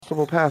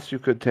possible paths you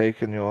could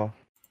take in your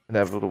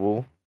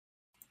inevitable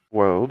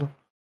world.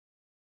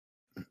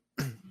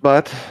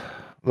 But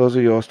those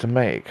are yours to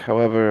make.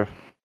 However,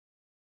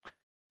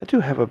 I do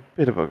have a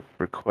bit of a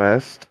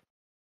request.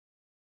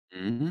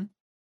 Mm-hmm.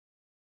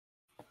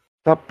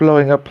 Stop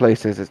blowing up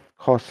places. It's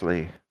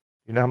costly.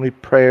 You know how many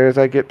prayers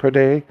I get per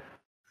day?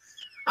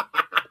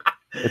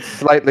 It's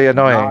slightly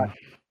annoying.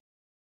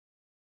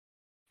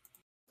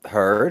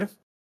 Heard.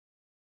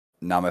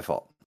 Not my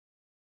fault.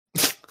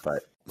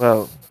 But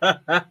Well,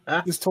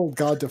 Just told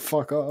God to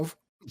fuck off.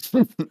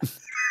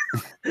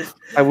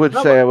 I would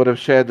say I would have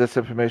shared this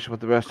information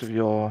with the rest of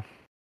your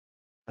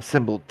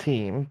assembled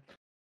team.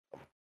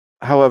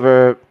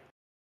 However,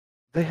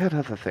 they had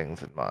other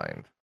things in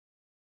mind.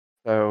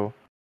 So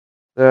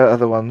there are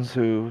other ones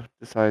who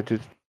decide to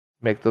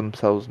make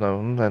themselves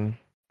known, and,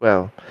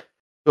 well,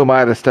 who am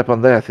I to step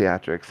on their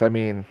theatrics? I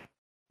mean,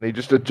 he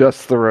just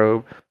adjusts the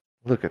robe.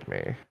 Look at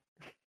me.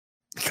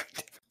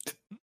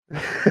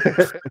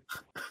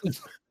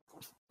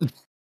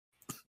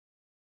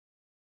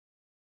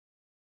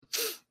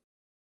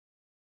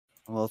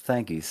 well,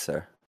 thank you,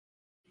 sir.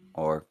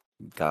 Or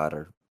God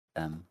or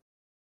M.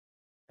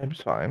 I'm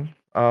fine.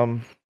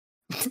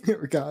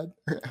 God.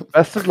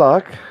 Best of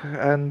luck,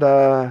 and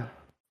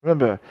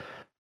remember,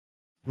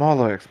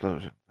 smaller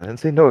explosion. I didn't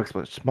say no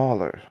explosion,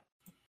 smaller.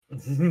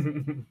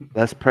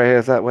 Less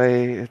prayers that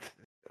way. It's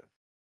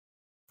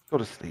go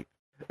to sleep.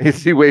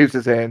 He waves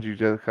his hand. You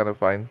just kind of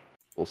find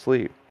full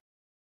sleep.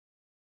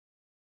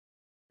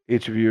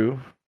 Each of you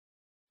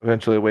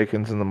eventually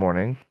awakens in the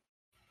morning.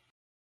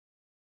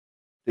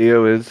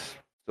 Theo is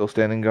still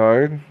standing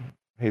guard.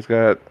 He's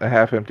got a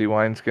half-empty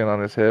wineskin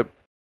on his hip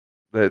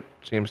that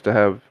seems to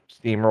have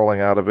steam rolling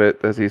out of it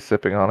as he's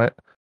sipping on it.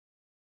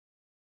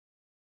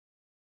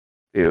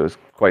 Theo is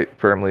quite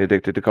firmly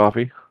addicted to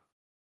coffee.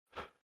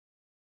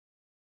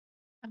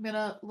 I'm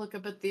gonna look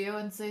up at Theo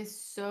and say,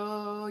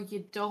 so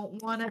you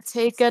don't want to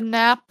take a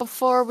nap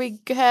before we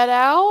head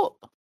out?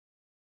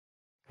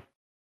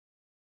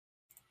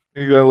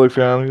 He kind of looks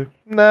around. And goes,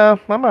 no,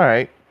 I'm all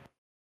right.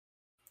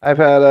 I've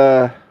had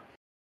a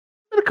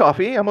bit of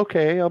coffee. I'm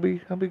okay. I'll be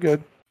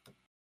good.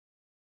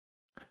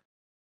 I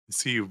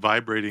see you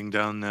vibrating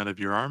down out of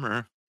your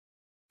armor.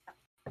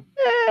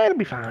 Yeah, it'll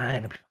be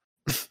fine.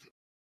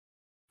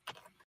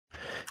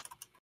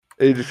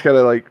 He just kind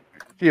of like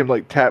see him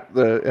like tap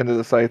the end of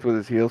the scythe with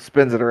his heel,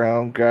 spins it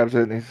around, grabs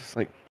it, and he's just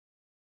like,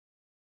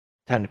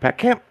 "Time to pack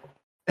camp."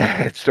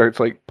 It starts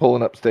like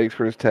pulling up stakes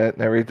for his tent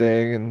and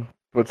everything, and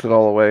puts it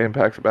all away and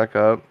packs it back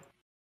up.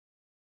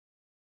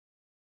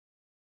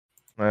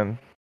 And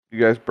you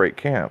guys break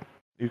camp.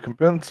 You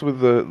commence with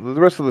the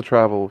rest of the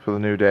travel for the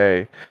new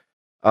day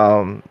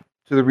to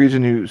the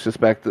region you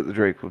suspect that the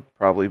Drake would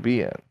probably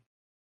be in.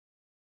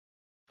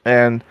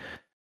 And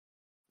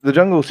the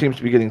jungle seems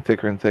to be getting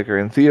thicker and thicker,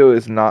 and Theo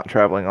is not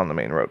traveling on the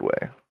main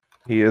roadway.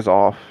 He is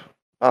off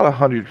about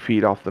 100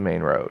 feet off the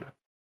main road.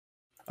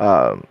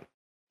 And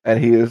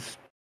he is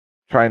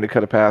trying to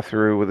cut a path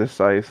through with his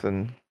scythe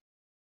and,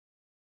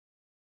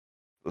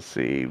 let's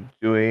see,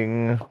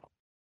 doing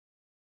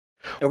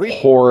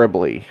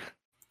horribly.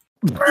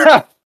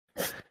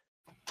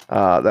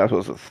 That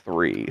was a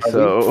 3.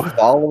 Are we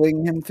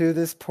following him through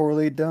this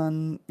poorly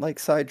done like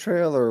side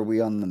trail, or are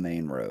we on the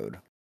main road?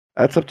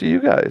 That's up to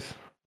you guys.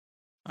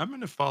 I'm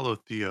going to follow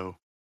Theo.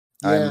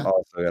 Yeah. I'm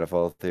also going to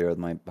follow Theo with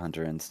my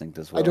hunter instinct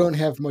as well. I don't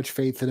have much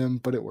faith in him,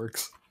 but it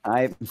works.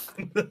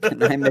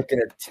 Can I make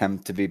an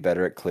attempt to be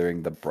better at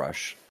clearing the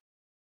brush?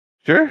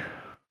 Sure.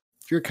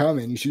 If you're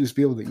common, you should just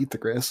be able to eat the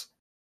grass.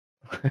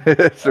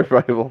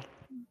 Survival.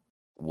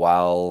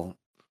 While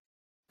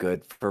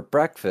good for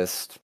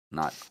breakfast,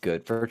 not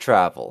good for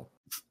travel.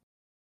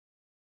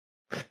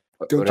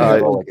 Don't you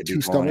have like a two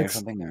D20 stomachs? or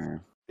something? Or?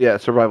 Yeah,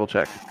 survival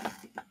check.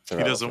 He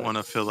doesn't want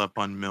to fill up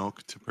on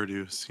milk to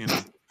produce, you know.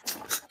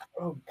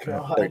 Oh,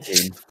 God.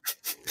 13.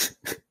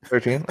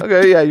 13.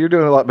 Okay, yeah, you're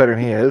doing a lot better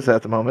than he is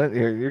at the moment.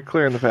 You're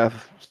clearing the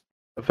path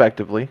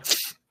effectively.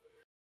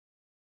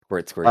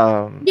 Squirt.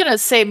 I'm gonna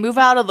say move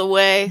out of the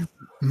way.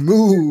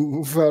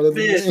 Move out of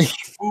the way.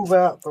 Bitch, move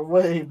out the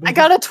way. I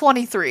got a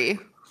 23.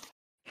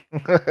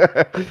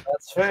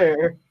 That's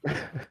fair.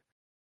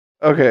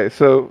 Okay,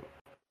 so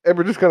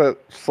Amber just kind of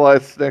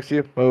slides next to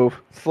you,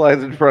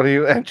 slides in front of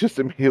you, and just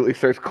immediately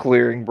starts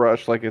clearing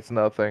brush like it's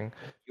nothing.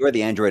 You are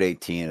the Android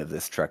 18 of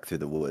this trek through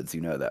the woods.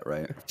 You know that,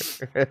 right?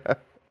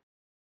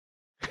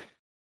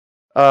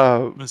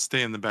 I'm going to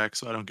stay in the back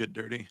so I don't get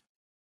dirty.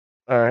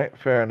 All right,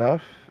 fair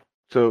enough.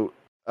 So,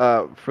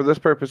 for this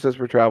purpose, as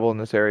for travel in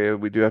this area,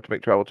 we do have to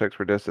make travel checks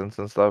for distance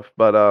and stuff,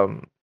 but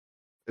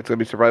it's going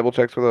to be survival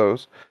checks for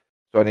those.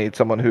 So I need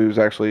someone who's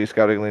actually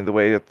scouting leading the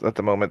way at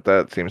the moment.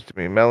 That seems to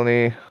be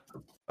Melanie.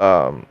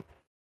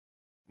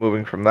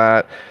 Moving from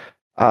that,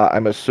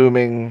 I'm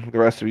assuming the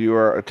rest of you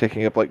are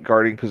taking up like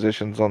guarding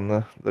positions on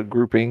the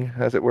grouping,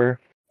 as it were.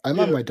 I'm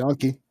on my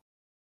donkey.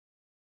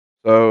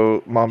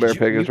 So Mom Bear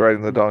Pig is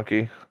riding the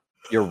donkey.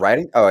 You're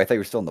riding? Oh, I thought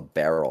you were still in the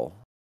barrel.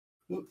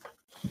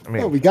 I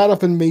mean, Oh, we got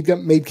up and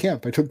made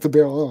camp. I took the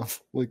barrel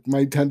off. Like,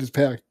 my tent is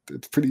packed.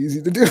 It's pretty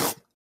easy to do.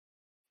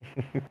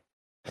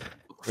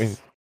 I mean,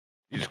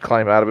 you just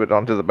climb out of it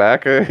onto the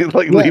back, like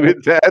Yeah. leave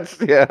it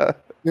attached. Yeah.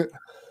 Yeah.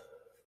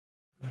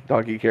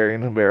 Donkey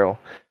carrying the barrel.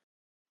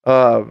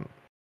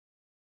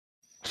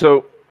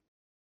 So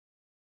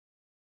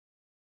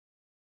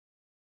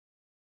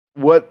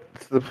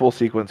what's the full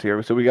sequence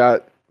here? So we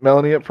got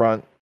Melanie up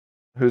front.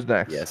 Who's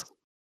next? Yes.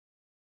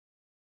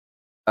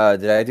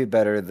 Did I do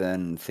better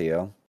than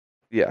Theo?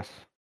 Yes.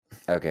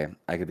 Okay,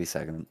 I could be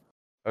second.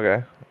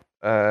 Okay.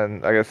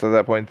 And I guess at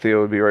that point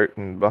Theo would be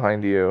right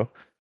behind you.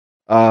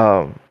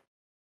 Tyler,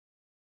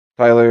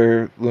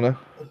 Luna,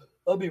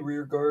 I'll be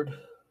rear guard.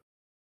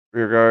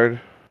 rear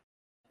guard.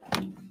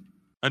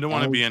 I don't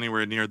want to be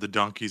anywhere near the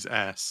donkey's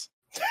ass.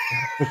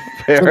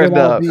 Fair So then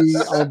enough.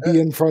 I'll be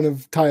in front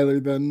of Tyler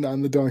then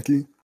on the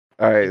donkey.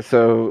 All right,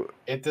 so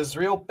It is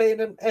real pain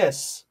in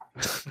S.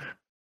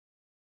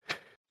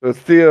 it's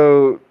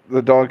Theo,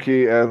 the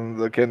donkey, and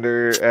the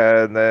Kinder,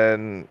 and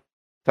then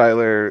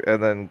Tyler,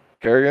 and then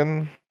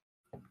Kerrigan.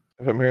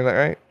 If I'm hearing that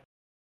right.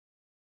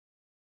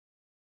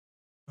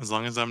 As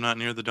long as I'm not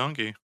near the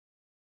donkey.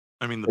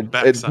 I mean, the It'd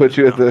backside put of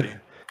you the at the- donkey.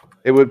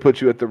 It would put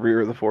you at the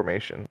rear of the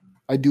formation.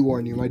 I do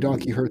warn you, my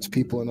donkey hurts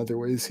people in other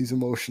ways. He's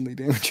emotionally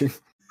damaging.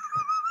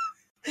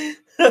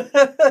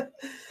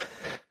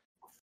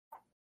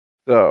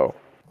 So,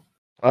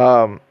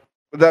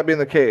 with that being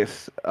the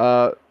case,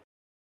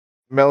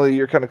 Melly,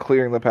 you're kind of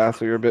clearing the path,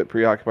 so you're a bit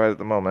preoccupied at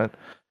the moment.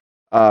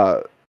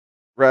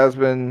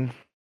 Rasbin,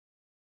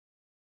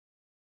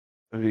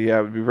 yeah,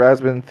 it would be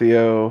Rasbin,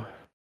 Theo,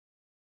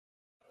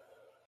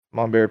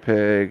 Monbear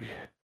Pig,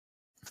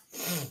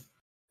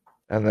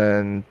 and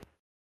then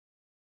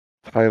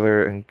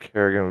Tyler and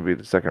Kerrigan would be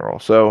the second roll.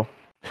 So,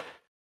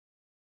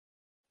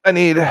 I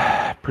need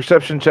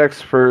perception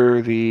checks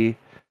for the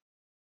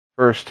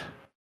first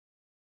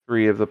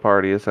 3 of the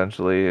party,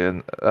 essentially,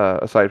 and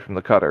aside from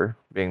the cutter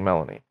being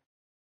Melanie.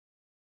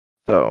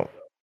 So,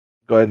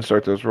 go ahead and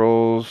start those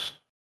rolls.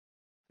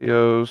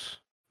 Theos.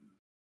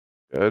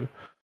 Good.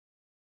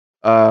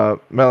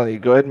 Melanie,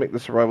 go ahead and make the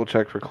survival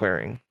check for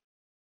clearing.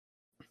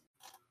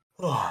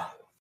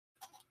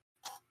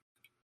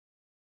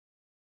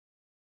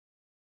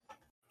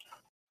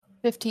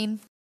 15.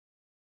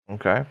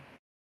 Okay.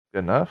 Good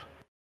enough.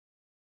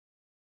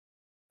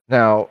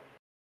 Now,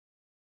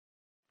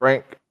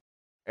 Frank,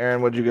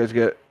 Aaron, what'd you guys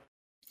get?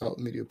 Oh, let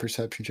me do a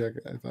perception check.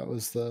 I thought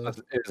was the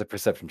It was a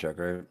perception check,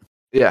 right?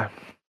 Yeah.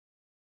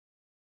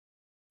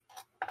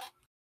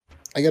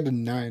 I got a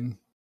 9.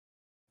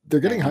 They're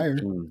getting higher.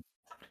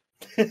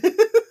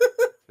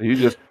 You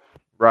just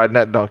riding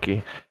that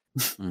donkey.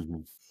 Mm-hmm.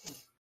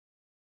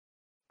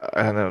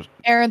 And it was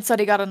Aaron said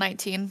he got a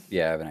 19.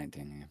 Yeah, I have a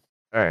 19. Yeah.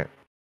 all right.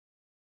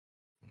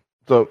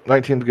 So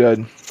 19's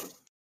good.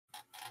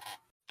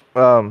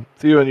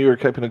 Theo and you are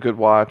keeping a good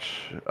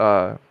watch,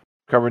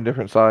 covering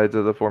different sides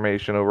of the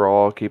formation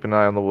overall, keep an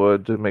eye on the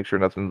wood to make sure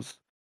nothing's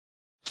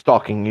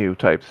stalking you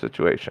type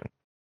situation.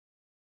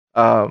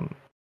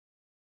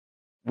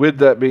 With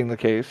that being the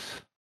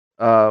case,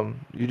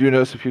 you do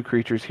notice a few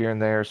creatures here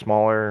and there,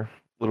 smaller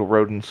little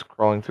rodents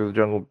crawling through the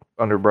jungle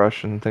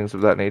underbrush and things of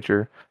that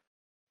nature.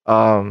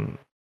 You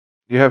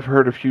have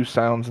heard a few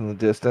sounds in the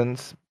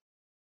distance.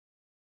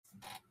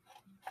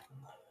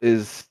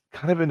 Is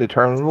kind of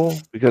indeterminable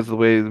because of the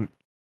way the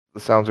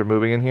sounds are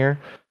moving in here.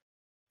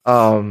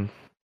 But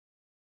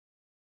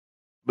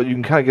you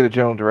can kind of get a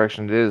general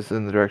direction. It is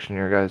in the direction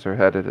your guys are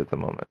headed at the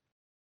moment.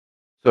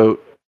 So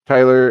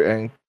Tyler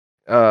and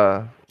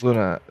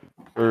Luna,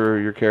 for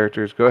your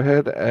characters, go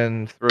ahead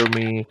and throw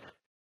me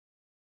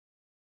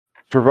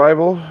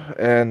survival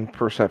and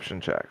perception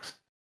checks.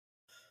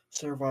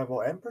 Survival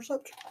and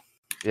perception.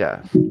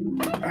 Yeah.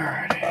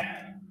 Alright.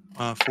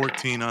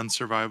 14 on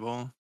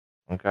survival.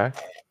 Okay.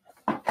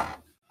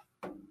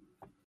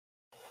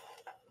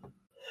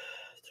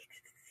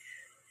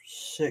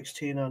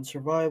 16 on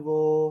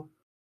survival.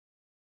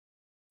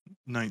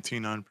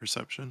 19 on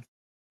perception.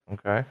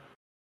 Okay.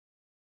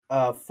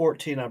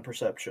 14 on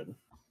perception.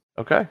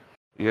 Okay.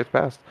 You guys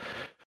passed.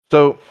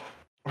 So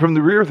from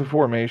the rear of the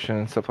formation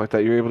and stuff like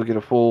that, you're able to get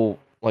a full,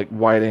 like,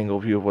 wide angle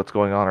view of what's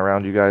going on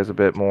around you guys a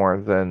bit more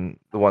than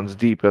the ones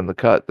deep in the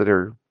cut that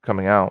are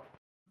coming out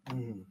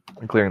and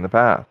clearing the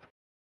path.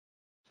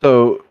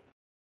 So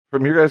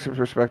from your guys'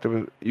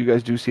 perspective, you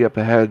guys do see up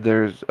ahead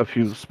there's a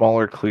few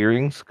smaller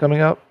clearings coming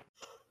up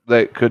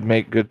that could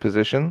make good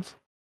positions.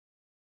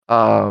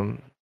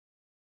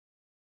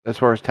 As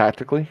far as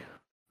tactically,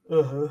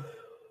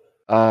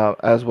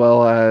 as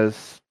well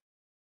as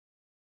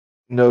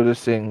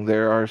noticing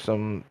there are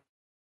some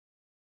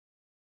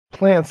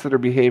plants that are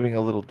behaving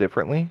a little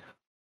differently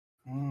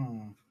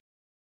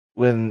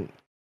when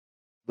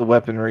the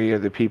weaponry or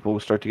the people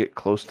start to get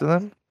close to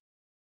them.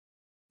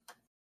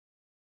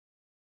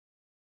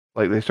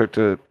 Like they start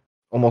to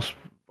almost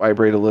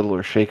vibrate a little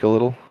or shake a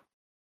little.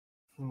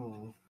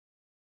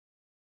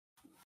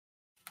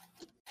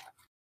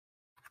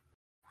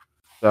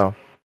 So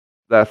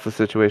that's the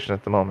situation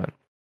at the moment.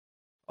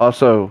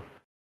 Also,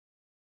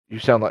 you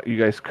sound like you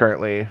guys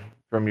currently,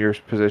 from your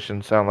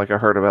position, sound like a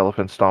herd of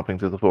elephants stomping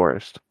through the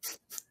forest.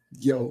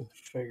 Yo,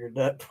 Figured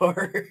that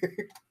part.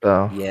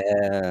 So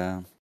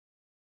Yeah.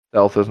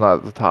 stealth is not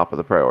at the top of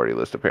the priority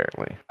list,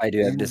 apparently. I do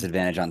have Mm.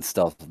 disadvantage on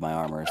stealth with my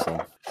armor,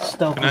 so.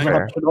 Stealth Can is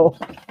I- optional.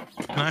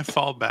 Can I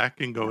fall back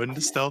and go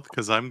into stealth?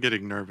 Because I'm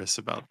getting nervous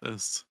about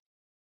this.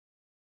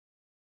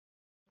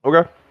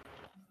 Okay.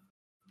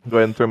 Go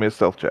ahead and throw me a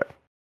stealth check.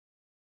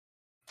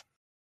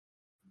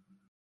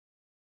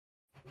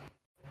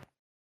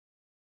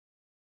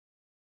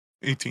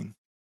 18.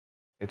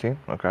 18?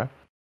 Okay.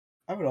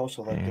 I would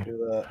also like Yeah. to do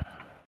that.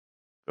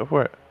 Go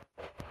for it.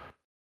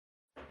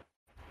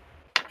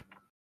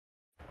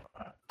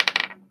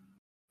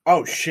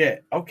 Oh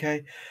shit.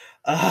 Okay.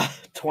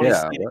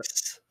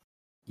 26.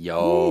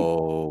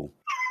 Yo.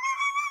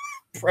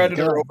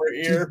 Predator God, over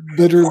he's here.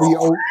 literally,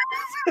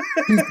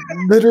 he's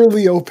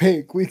literally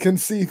opaque. We can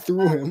see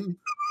through him.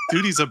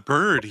 Dude, he's a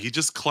bird. He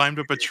just climbed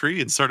up a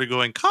tree and started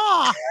going,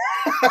 caw!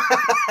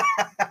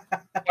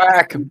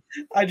 Whack.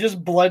 I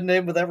just blend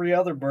in with every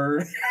other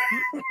bird.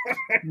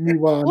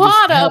 Meanwhile,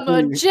 What a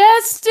happily-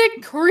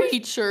 majestic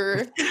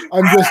creature!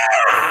 I'm just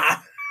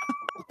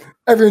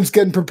everyone's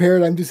getting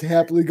prepared. I'm just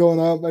happily going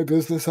out my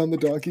business on the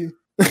donkey.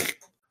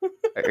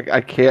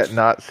 I can't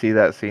not see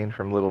that scene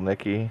from Little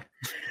Nicky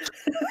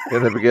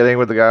in the beginning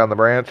with the guy on the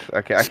branch.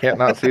 I can't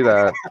not see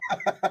that.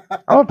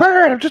 I'm a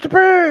bird. I'm just a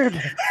bird.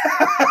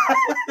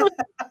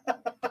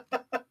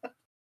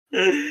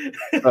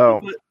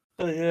 Oh,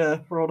 Yeah,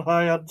 rolled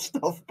high on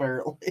stealth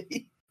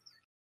apparently.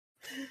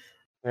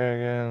 there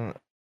again.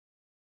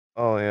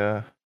 Oh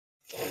yeah.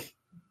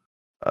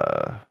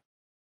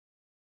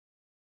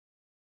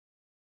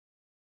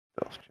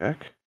 Stealth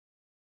check.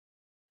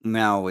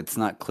 Now, it's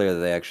not clear that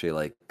they actually,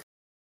 like,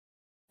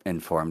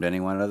 informed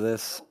anyone of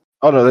this.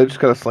 Oh no, they just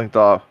kind of slinked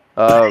off.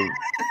 Can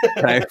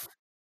I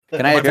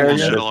My Okay, attempt bullshit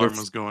to yeah. alarm this?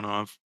 was going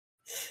off.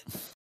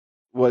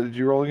 What did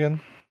you roll again?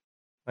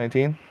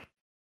 19.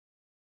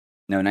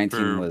 No, 19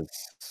 For-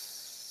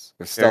 was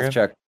or stealth Kerrigan?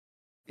 check.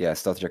 Yeah,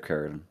 stealth check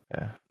Kerrigan.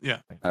 Yeah.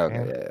 Okay,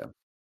 19. yeah.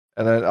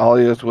 And then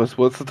Alias was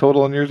what's the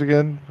total on yours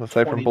again?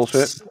 Aside from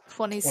bullshit.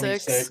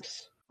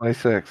 26.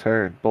 26.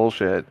 Heard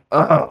bullshit.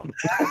 Oh,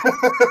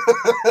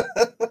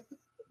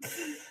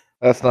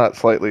 that's not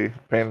slightly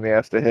pain in the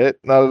ass to hit.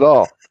 Not at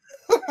all.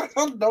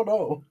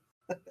 No.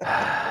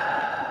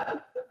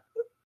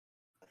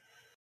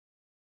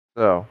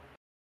 So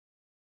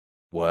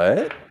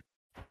What?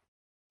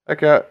 I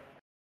got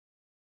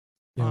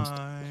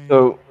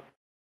so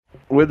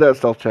with that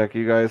stealth check,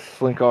 you guys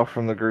slink off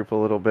from the group a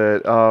little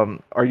bit.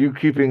 Are you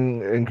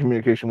keeping in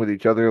communication with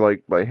each other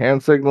like by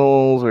hand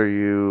signals? Are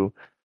you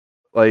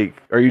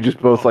just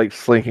both like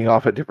slinking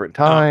off at different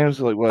times?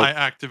 Like what? I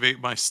activate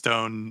my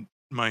stone,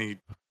 my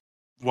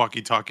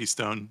walkie-talkie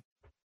stone,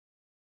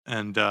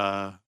 and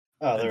Oh,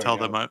 there and we tell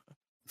go. them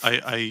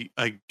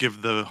I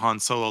give the Han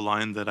Solo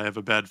line that I have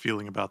a bad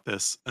feeling about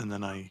this, and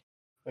then I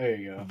There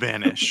you go.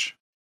 vanish.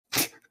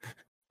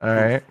 All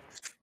right.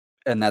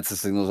 And that's the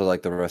signals of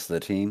like the rest of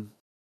the team?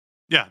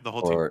 Yeah, the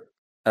whole team. Or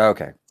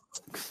okay.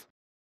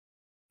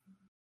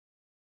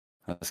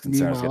 I was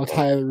concerned. I was Meanwhile, gonna-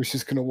 Tyler is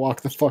just gonna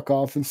walk the fuck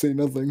off and say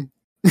nothing.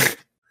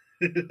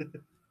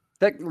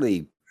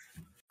 Technically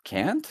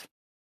can't.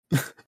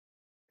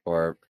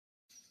 Or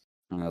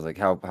I was like,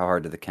 how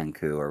hard did the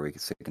Kenku are we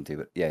sticking to?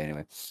 But yeah,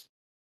 anyway.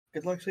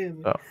 Good luck seeing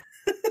me. Oh.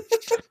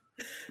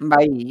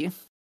 Bye.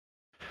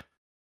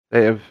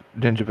 They have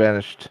ninja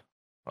vanished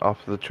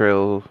off the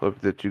trail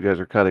that you guys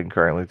are cutting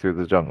currently through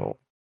the jungle.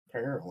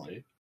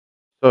 Apparently.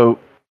 So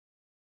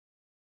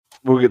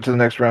we'll get to the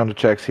next round of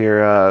checks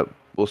here.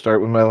 We'll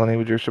start with Melanie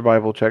with your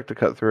survival check to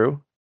cut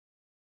through.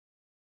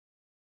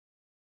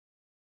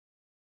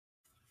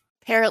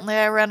 Apparently,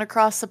 I ran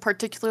across a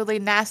particularly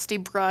nasty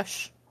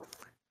brush.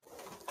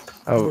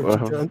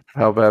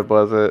 How bad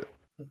was it?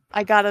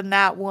 I got a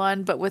nat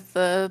 1, but with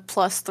the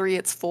 +3,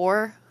 it's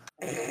 4.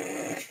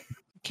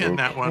 Can't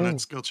nat one Okay.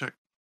 at skill check.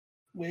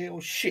 Well,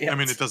 shit. I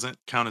mean, it doesn't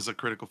count as a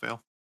critical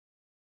fail.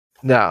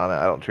 No,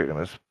 I don't treat them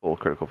as full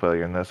critical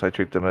failure in this. I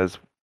treat them as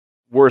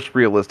worst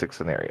realistic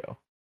scenario.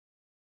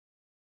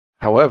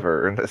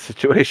 However, in this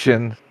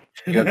situation,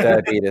 You got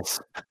diabetes.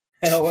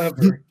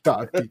 However,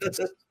 Diabetes.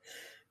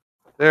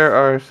 there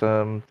are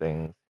some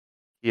things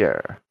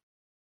here.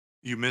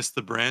 You missed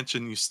the branch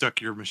and you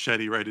stuck your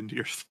machete right into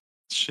your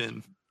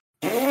shin.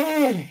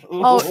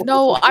 Oh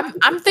no,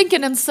 I'm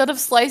thinking instead of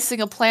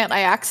slicing a plant,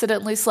 I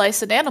accidentally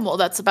slice an animal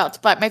that's about to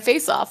bite my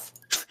face off.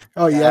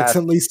 Oh, you Yeah.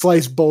 accidentally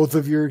sliced both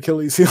of your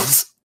Achilles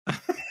heels.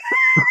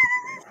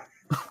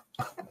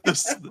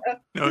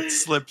 It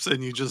slips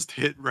and you just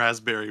hit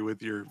Raspberry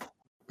with your.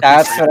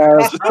 That's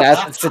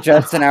the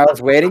suggestion I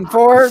was waiting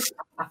for.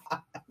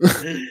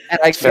 And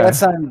I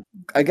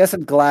guess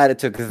I'm glad it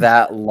took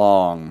that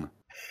long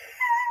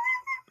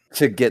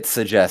to get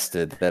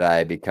suggested that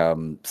I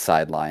become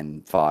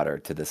sideline fodder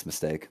to this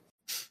mistake.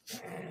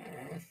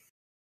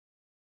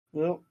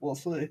 Well, we'll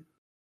see.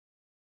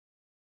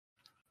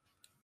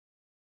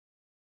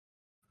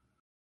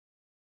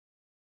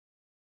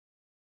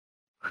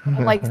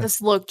 I like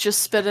this look,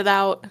 just spit it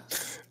out.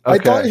 I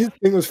thought Okay. his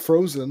thing was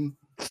frozen.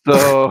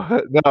 So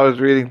no, I was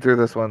reading through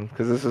this one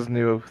because this is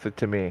new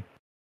to me.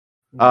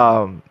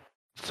 Mm.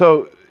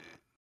 So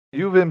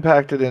you've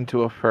impacted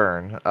into a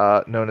fern,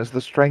 known as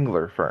the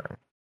Strangler Fern.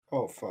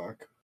 Oh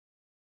fuck.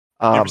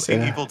 You ever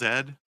seen it- Evil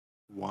Dead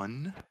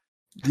 1?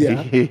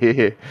 Yeah.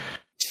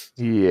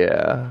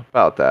 yeah,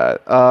 about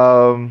that.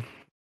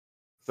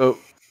 So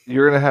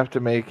you're gonna have to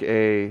make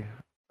a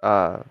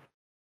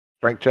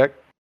strength check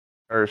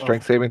or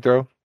strength saving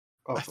throw.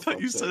 Oh, I for thought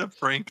you fuck's said a sake.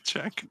 Frank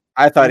check.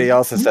 I thought he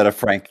also said a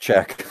Frank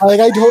check. Like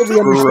I totally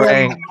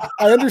understand. Rank.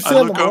 I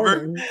understand look the over.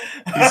 warning.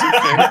 He's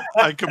okay.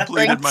 I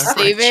completed Frank my Frank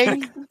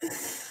saving? check.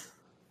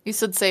 You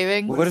said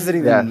saving? What does it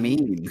even Yeah.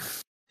 mean?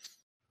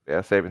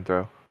 Yeah, saving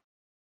throw.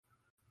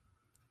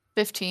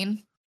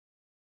 15.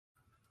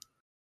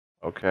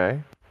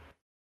 Okay.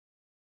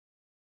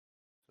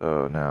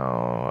 So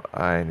now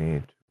I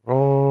need to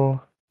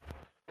roll.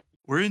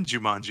 We're in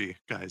Jumanji,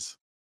 guys.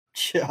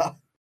 Yeah,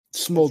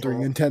 Smoldering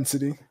right.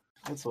 intensity.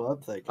 that's what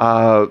I'm thinking.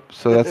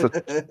 So that's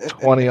a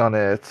 20 on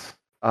its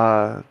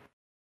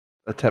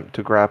attempt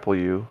to grapple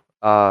you.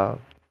 So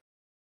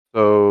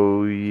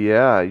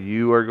yeah,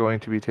 you are going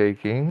to be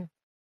taking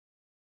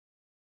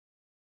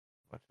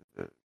what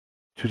is it?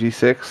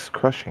 2d6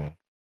 crushing.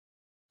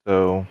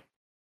 So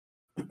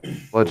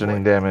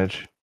bludgeoning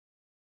damage.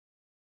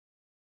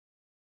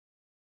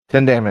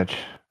 10 damage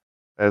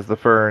as the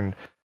fern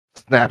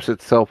snaps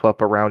itself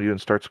up around you and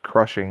starts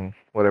crushing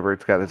whatever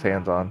it's got its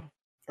hands on.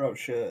 Oh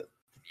shit.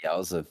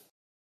 Yowza.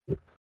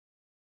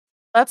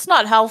 That's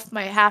not half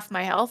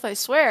my health, I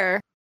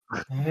swear.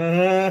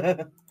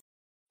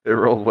 It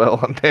rolled well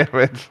on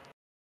damage.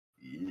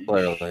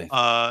 Clearly.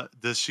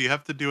 Does she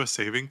have to do a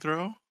saving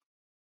throw?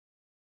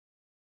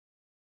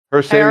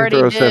 Her saving already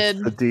throw sets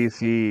did. the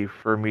DC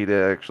for me to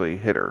actually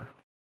hit her.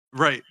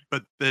 Right,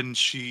 but then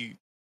she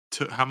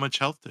took. How much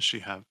health does she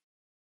have?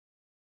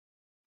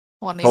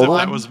 21. Total?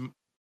 That was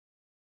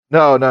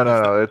No.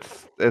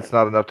 It's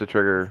not enough to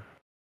trigger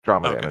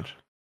trauma Okay. damage.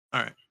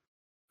 all right.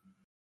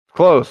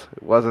 Close.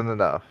 It wasn't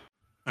enough.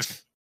 Okay.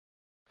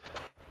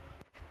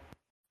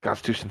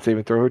 Constitution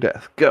saving throw or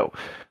death. Go.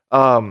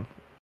 So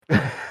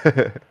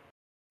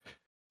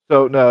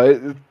no,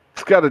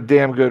 it's got a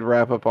damn good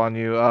wrap up on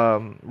you.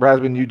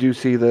 Rasmin, you do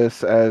see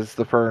this as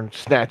the fern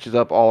snatches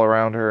up all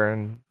around her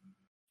and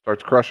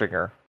starts crushing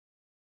her.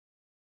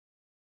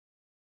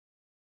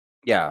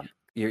 Yeah.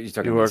 You're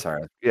talking You to me, are-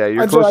 sorry. Yeah,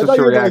 you're I'm sorry, I closest thought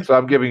to you were react, like- so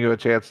I'm giving you a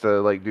chance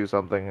to like do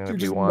something You're if you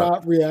just want.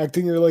 not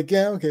reacting. You're like,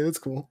 yeah, okay, that's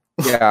cool.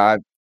 Yeah,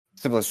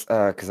 simplest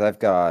because I've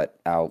got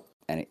out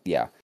and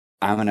yeah.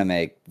 I'm gonna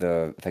make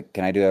the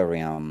can I do a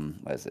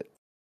what is it?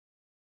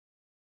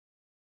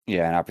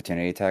 Yeah, an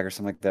opportunity attack or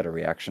something like that, a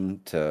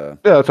reaction to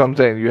Yeah, that's what I'm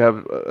saying. You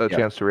have a Yeah.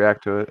 chance to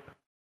react to it.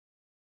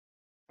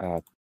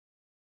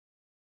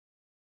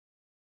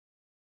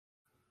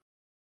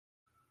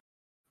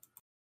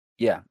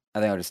 yeah, I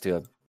think I'll just do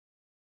a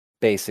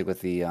basic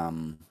with the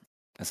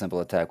a simple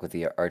attack with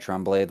the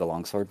Archon blade, the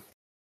longsword,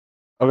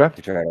 Okay.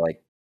 to try to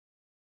like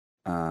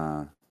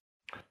and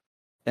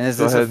is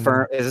Go this ahead a and-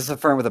 fern is this a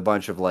fern with a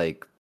bunch of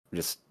like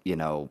just,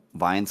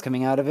 vines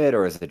coming out of it,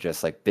 or is it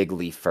just like big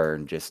leaf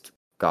fern just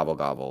gobble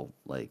gobble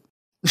like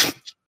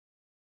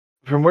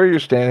From where you're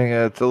standing,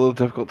 it's a little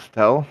difficult to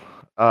tell.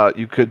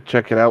 You could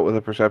check it out with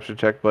a perception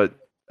check, but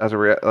as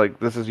a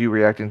this is you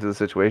reacting to the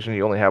situation.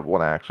 You only have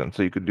one action,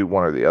 so you could do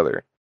one or the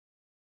other.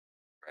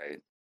 right?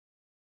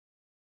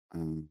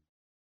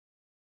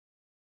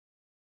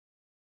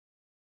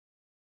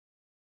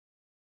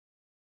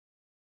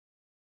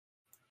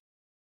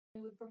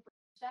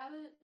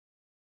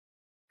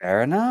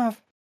 Fair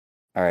enough.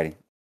 Alrighty.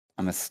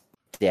 I'm gonna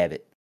stab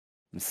it.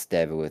 I'm gonna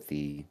stab it with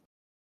the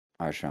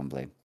Archon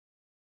blade.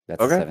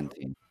 That's Okay.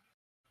 17.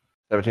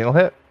 17 will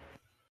hit.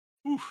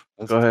 Oof.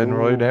 Let's Go ahead and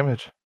roll your go.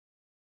 damage.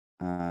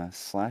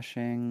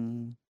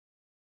 Slashing.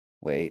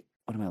 Wait,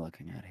 what am I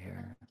looking at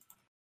here?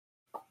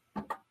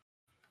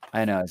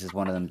 I know it's just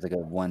one of them's like a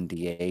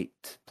 1d8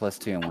 plus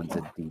 2 and one's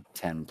a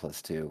d10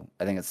 plus 2.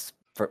 I think it's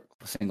for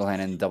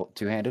single-handed and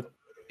two-handed.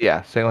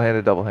 Yeah,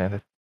 single-handed,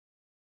 double-handed.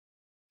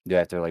 Do I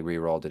have to like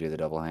re-roll to do the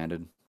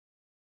double-handed?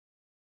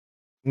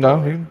 No,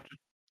 Or- you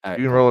Alright,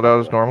 can cool. roll it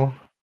out as normal.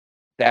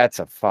 That's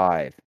a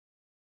 5.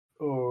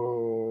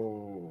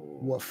 Oh.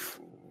 Woof.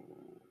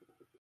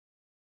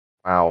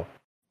 Wow,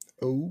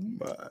 Oh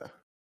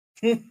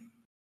my.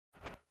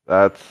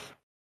 that's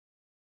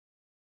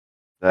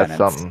Penance.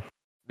 something.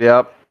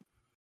 Yep.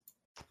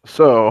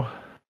 So,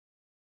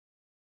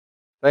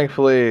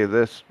 thankfully,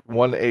 this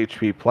 1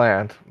 HP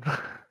plant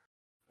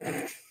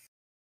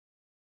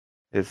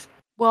is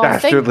Well,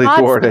 thank Dastardly God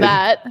for thwarted.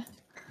 that.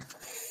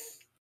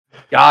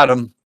 Got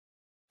him.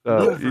 you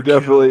Overkill.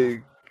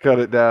 definitely cut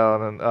it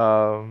down,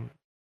 and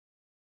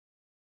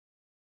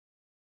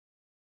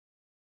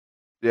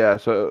yeah.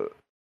 So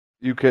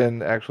you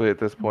can actually at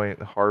this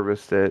point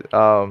harvest it.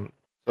 I'm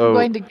So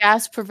going to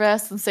gasp for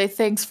breath and say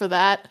thanks for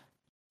that.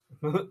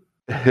 so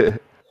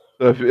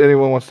if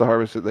anyone wants to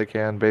harvest it, they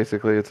can.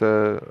 Basically, it's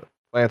a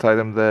plant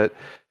item that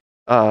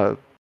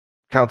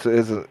counts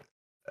as a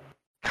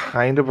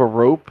kind of a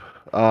rope,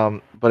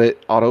 but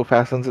it auto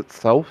fastens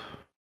itself.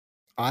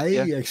 I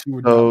actually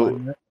would So- not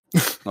mind that.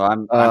 Well,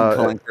 I'm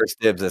calling first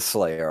dibs as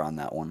Slayer on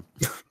that one.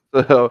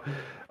 So,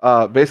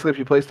 basically, if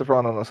you place the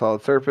frond on a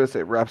solid surface,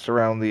 it wraps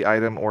around the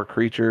item or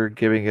creature,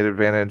 giving it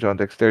advantage on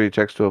dexterity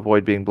checks to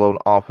avoid being blown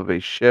off of a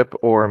ship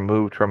or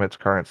moved from its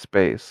current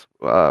space.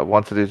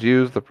 Once it is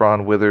used, the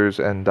frond withers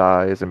and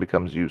dies and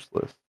becomes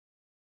useless.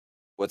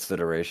 What's the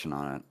duration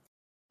on it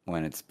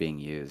when it's being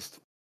used?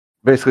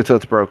 Basically, till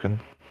it's broken.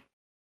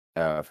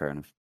 Oh, fair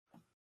enough.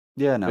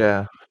 Yeah, no.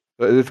 Yeah.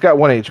 It's got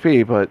 1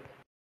 HP, but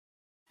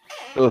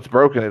till it's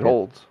broken, it Yeah.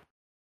 holds.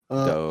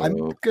 I'm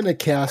Dope. gonna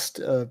cast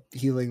a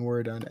healing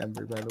word on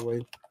Ember, by the way.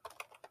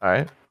 All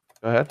right.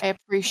 Go ahead. I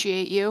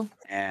appreciate you.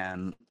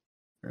 And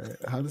Alright,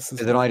 how does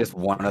this is it only work? just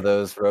one of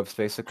those ropes,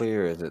 basically,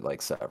 or is it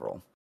like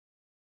several?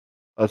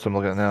 That's what I'm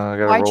looking at now. I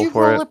got to Why'd roll you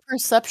for roll it. a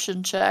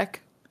perception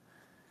check?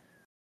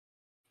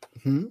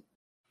 Huh? You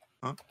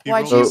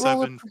Why'd rolled you a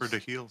roll a 7 for the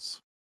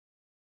heals.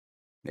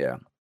 Yeah.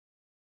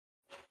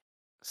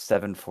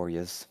 7 for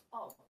yous.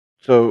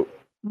 So,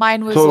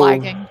 Mine was total,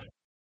 lagging.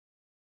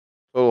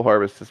 total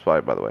harvest is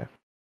 5, by the way.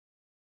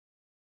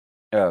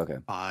 Oh, okay.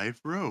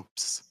 5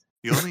 ropes.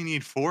 You only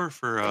need 4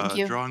 for Thank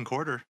you. drawing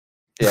quarter.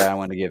 Yeah, I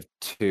want to give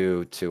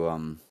 2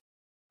 to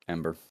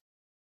Ember.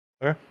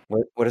 Okay.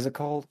 What is it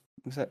called?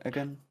 What's that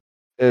again?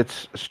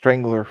 It's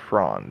Strangler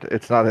Frond.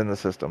 It's not in the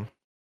system.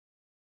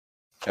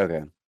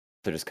 Okay.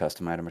 So just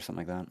custom item or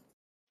something like that.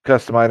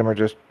 Custom item or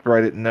just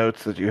write it in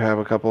notes that you have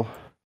a couple.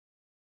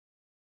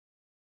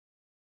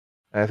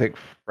 I think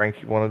Frank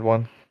wanted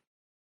one.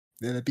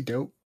 Yeah, that'd be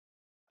dope.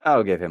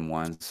 I'll give him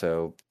 1.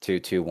 So 2,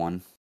 2,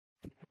 1.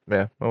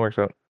 Yeah, that works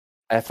out.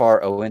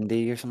 FROND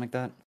or something like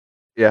that.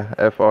 Yeah,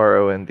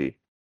 FROND.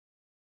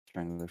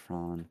 Strangler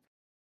Frond.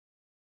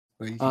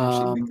 Well, you can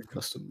actually make a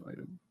custom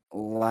item.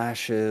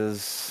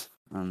 Lashes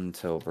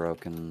until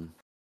broken.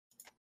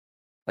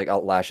 Like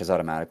lashes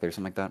automatically or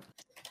something like that.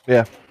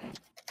 Yeah.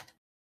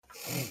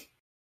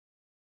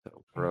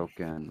 So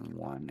broken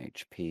 1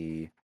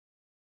 HP.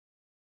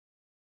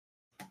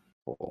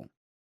 Cool.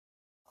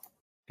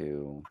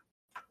 2.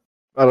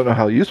 I don't know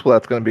how useful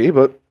that's going to be,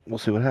 but we'll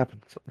see what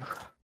happens.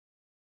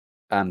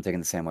 I'm taking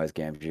the same way as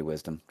Gamgee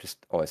Wisdom.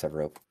 Just always have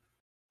rope.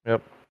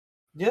 Yep.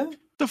 Yeah.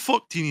 The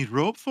fuck do you need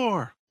rope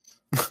for?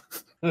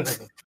 Look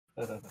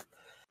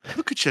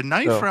at your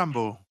knife, So-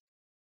 Rambo.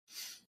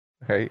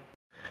 Right.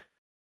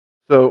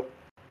 So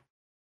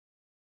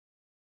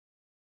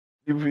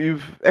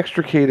you've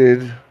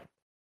extricated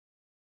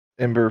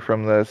Ember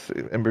from this.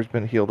 Ember's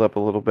been healed up a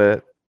little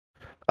bit.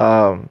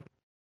 The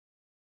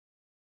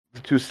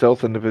 2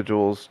 stealth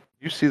individuals,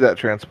 you see that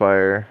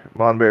transpire.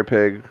 Monbear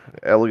Pig,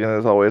 elegant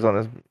as always on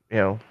his,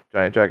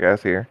 giant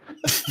jackass here.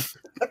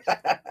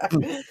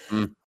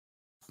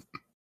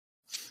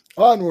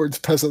 Onwards,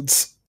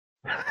 peasants.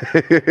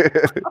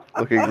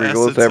 Looking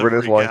regal as Essence ever of in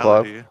his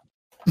loincloth. regality.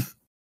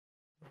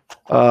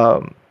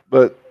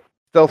 But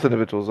stealth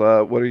individuals,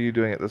 what are you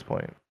doing at this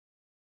point?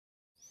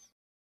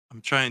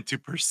 I'm trying to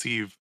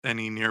perceive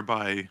any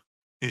nearby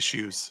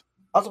issues.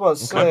 I was about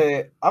to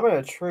Okay. say, I'm in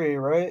a tree,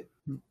 right?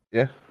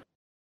 Yeah.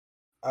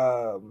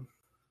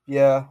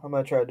 Yeah, I'm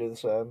gonna try to do the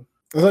same.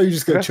 I thought you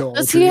just gonna Okay. chill. on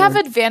Does the he tree have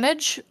line.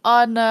 advantage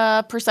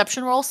on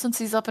perception roll since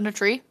he's up in a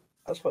tree?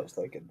 That's what I was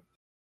thinking.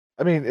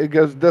 I mean, it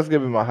does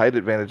give him a height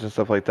advantage and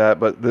stuff like that,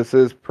 but this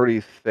is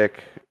pretty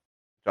thick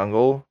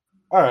jungle.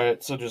 All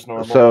right, so just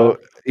normal. So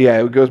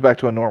yeah, it goes back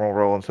to a normal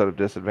roll instead of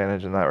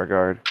disadvantage in that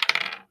regard.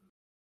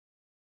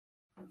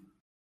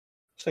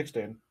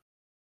 16.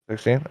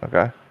 16?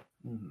 Okay.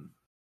 Mhm.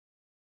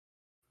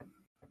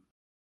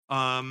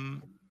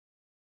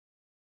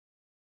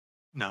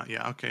 No,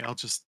 yeah, okay. I'll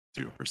just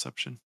do a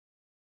perception.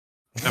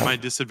 Am I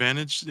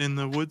disadvantaged in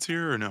the woods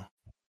here or no?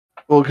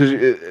 Well, because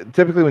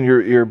typically when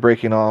you're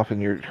breaking off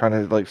and you're trying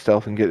to like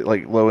stealth and get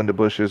like low into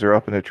bushes or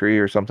up in a tree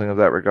or something of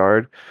that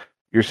regard,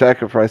 you're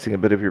sacrificing a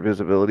bit of your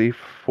visibility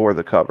for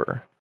the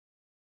cover.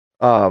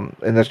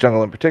 In this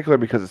jungle in particular,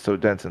 because it's so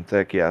dense and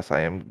thick, yes,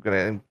 I am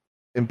going to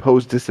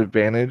impose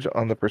disadvantage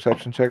on the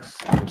perception checks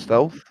from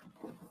stealth,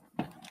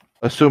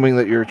 assuming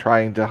that you're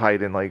trying to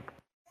hide in like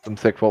some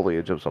thick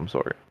foliage of some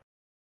sort.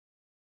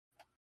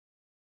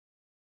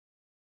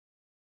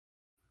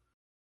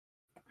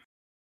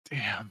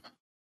 Damn.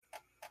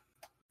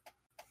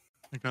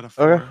 I got a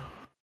 4.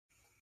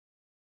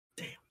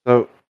 Okay.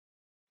 So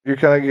you're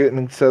kind of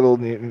getting settled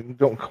and you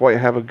don't quite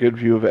have a good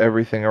view of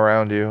everything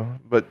around you,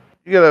 but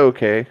you get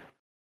okay.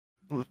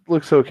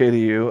 Looks okay to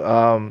you.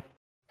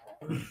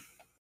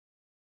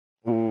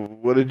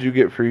 What did you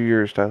get for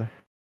yours, Tyler?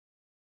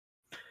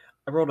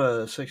 I rolled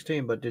a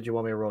 16, but did you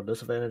want me to roll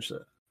disadvantage?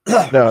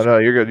 No,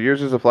 you're good.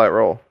 Yours is a flat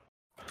roll.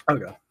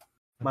 Okay.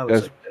 Mine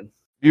was Yes. 16.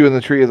 You in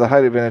the tree is a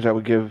height advantage. I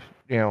would give,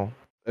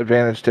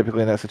 advantage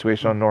typically in that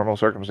situation on normal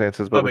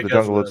circumstances, but Oh, with the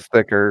because jungle, of it's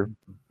thicker.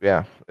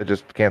 Yeah, it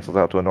just cancels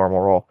out to a normal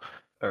roll.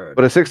 All right.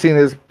 But a 16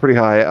 is pretty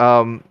high.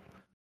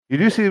 You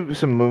do see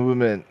some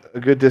movement a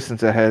good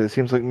distance ahead. It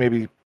seems like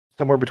maybe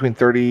somewhere between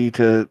 30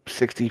 to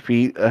 60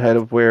 feet ahead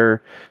of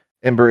where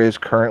Ember is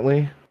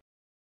currently,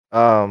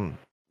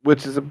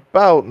 which is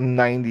about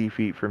 90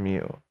 feet from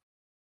you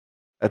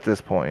at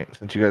this point,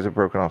 since you guys have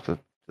broken off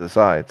the the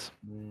sides.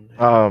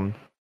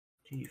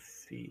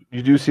 Defeat.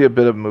 You do see a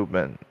bit of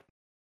movement.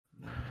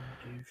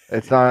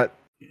 It's not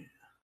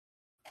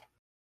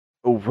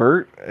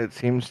overt. It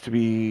seems to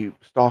be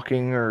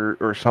stalking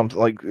or something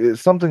like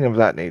it's something of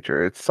that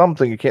nature. It's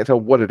something you can't tell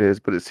what it is,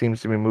 but it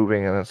seems to be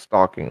moving in a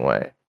stalking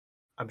way.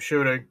 I'm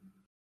shooting.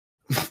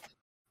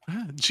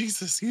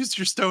 Jesus, use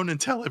your stone and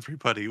tell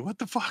everybody. What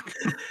the fuck?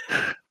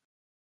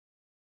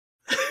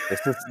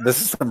 This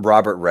is some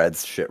Robert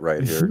Reds shit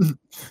right here.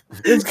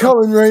 It's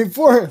coming right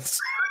for us.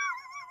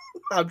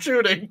 I'm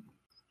shooting.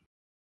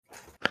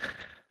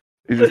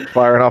 You just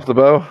firing off the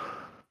bow?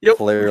 Yep.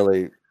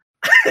 Clearly,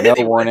 no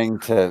warning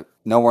to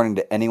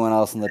anyone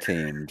else on the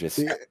team. Just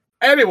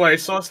Anyway,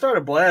 so I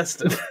started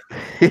blasting.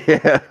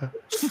 Yeah.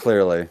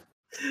 clearly.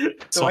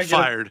 So I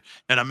fired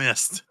and I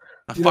missed.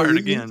 I You know, fired you-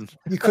 again.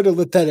 You could have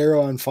lit that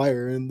arrow on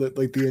fire and lit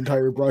like the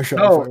entire brush on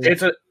No, fire.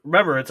 it's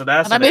an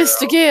acid. And I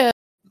missed arrow. again.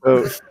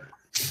 So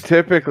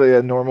typically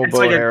a normal It's bow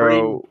like and a green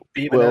arrow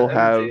beam will of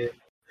have energy.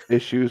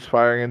 issues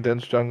firing in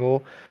dense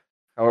jungle.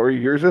 However,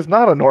 yours is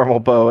not a normal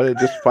bow, and it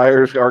just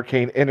fires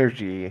arcane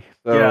energy.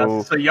 So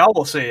Yeah, so y'all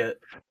will see it.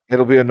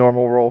 it'll be a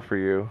normal roll for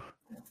you.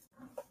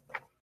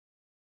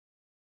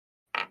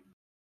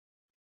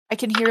 I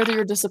can hear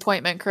your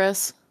disappointment,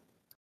 Chris.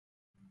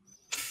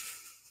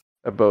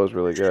 That bow is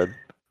really good.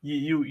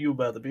 You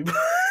better be.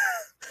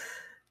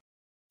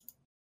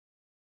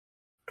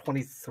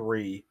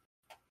 23.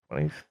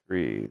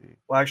 23.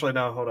 Well, actually,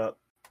 no, hold up.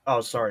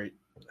 Oh, sorry.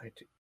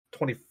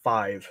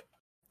 25.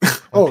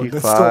 Oh, that's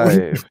still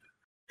 25.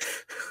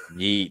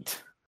 Yeet.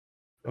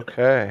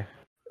 Okay.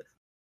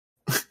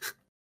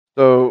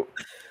 So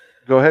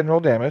go ahead and roll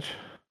damage.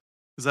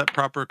 Is that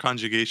proper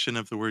conjugation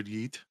of the word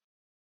yeet?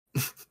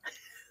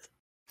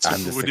 I'm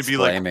just would it be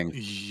exclaiming. like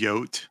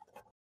yote?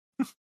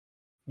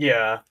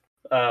 Yeah.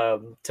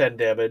 10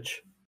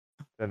 damage.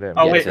 10 damage.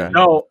 Oh, Yeah, wait, 10.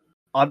 no.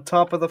 On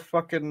top of the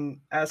fucking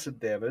acid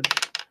damage.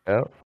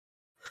 Yep.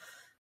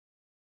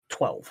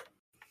 12.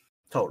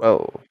 Total.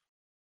 Oh.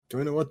 Do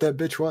we know what that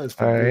bitch was?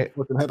 All right.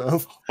 Looking head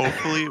off.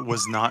 Hopefully it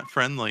was not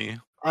friendly.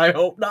 I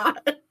hope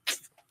not.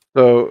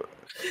 So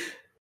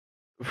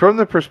from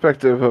the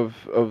perspective of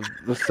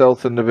the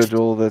stealth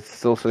individual that's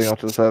still sitting off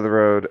to the side of the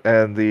road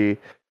and the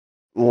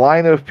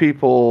line of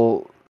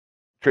people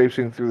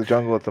traipsing through the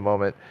jungle at the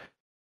moment,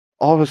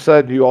 all of a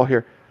sudden you all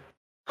hear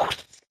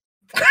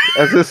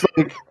as this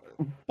like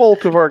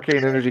bolt of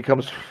arcane energy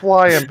comes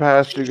flying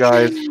past you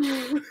guys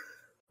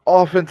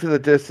off into the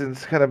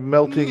distance, kind of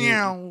melting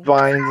Meow.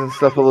 vines and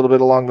stuff a little bit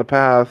along the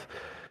path,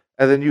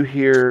 and then you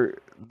hear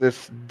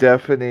this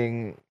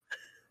deafening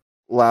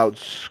loud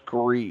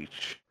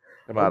screech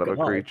come out of a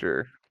God.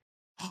 creature,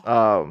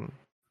 The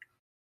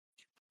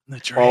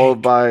followed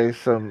drake. by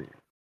some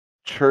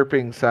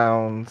chirping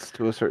sounds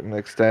to a certain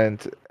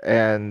extent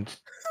and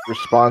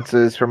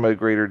responses from a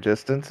greater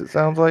distance, it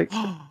sounds like.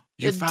 You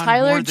Did found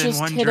Tyler more than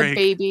just one hit drake. a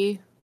baby?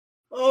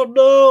 Oh,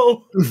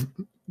 no.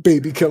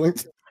 Baby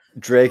killings.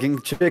 Dragging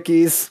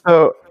chickies.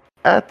 So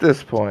at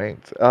this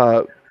point,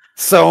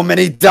 So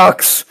many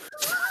ducks.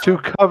 to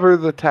cover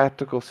the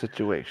tactical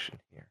situation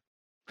here,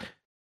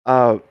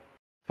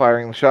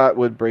 firing the shot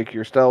would break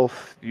your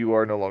stealth. You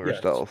are no longer Yes.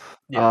 stealth.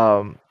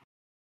 Yeah.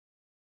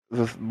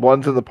 The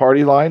ones in the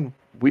party line,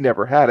 we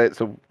never had it,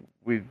 so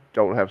we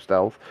don't have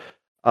stealth.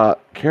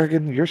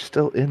 Kerrigan, you're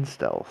still in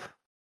stealth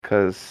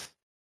because,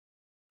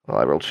 well,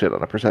 I rolled shit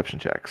on a perception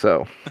check,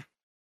 so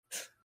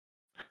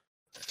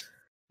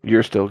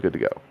you're still good to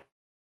go.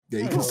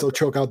 Yeah, you can still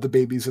choke out the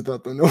babies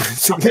without them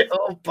noticing it.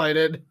 Oh, bite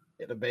it.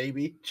 Hit a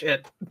baby.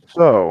 Shit.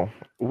 So,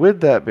 with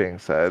that being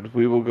said,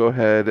 we will go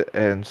ahead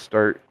and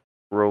start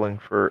rolling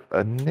for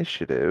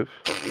initiative.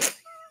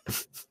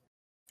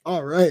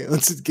 All right,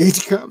 let's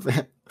engage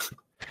combat.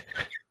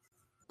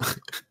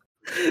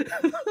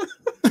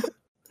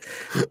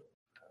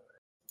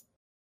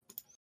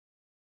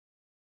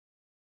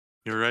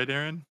 You're right,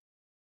 Aaron?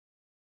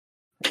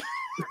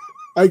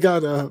 I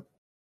got a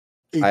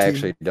 18. I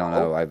actually don't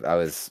know. I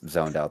was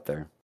zoned out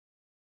there.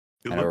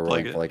 You And we're look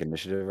rolling like for it. like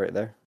initiative right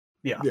there.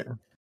 Yeah. Yeah.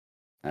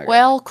 Okay.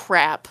 Well,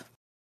 crap.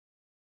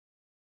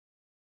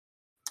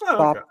 Oh,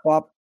 bop okay.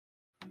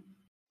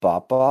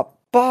 bop bop bop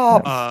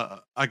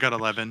bop. I got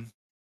 11.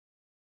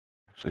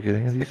 So,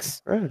 getting a decent Six.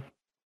 spread.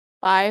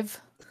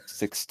 5.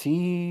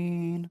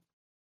 16.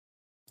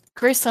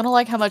 Grace, I don't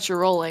like how much you're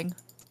rolling.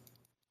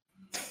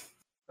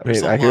 I mean,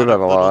 There's I hear that a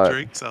of little lot.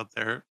 drakes out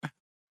there.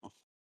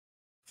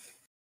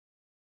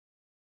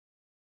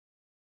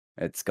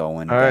 It's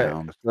going All right,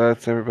 down. so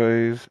that's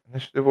everybody's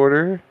initiative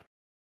order.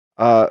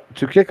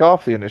 To kick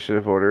off the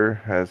initiative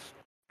order, as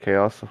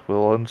chaos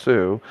will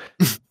ensue,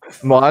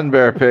 Mon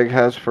Bear Pig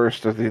has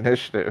first of the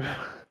initiative.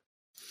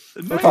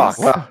 Nice.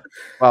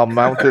 While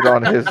mounted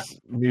on his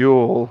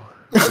mule,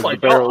 with my the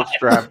barrel God.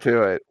 strapped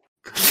to it.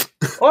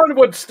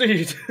 Onward,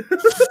 steed.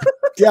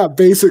 Yeah,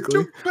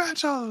 basically. To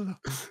battle.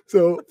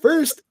 So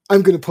first,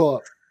 I'm gonna pull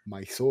up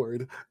my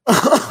sword.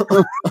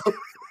 Kind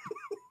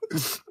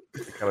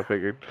of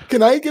figured.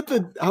 Can I get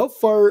the? How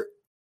far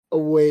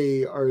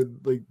away are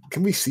like?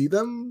 Can we see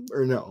them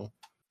or no?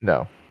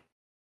 No.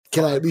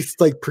 can I at least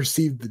like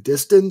perceive the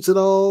distance at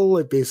all,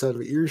 like based out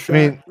of earshot? I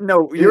mean,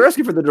 No, you're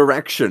asking for the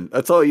direction.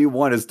 That's all you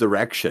want is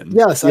direction.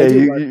 yes, yeah, I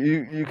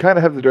do. you kind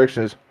of have the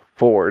direction is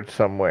forward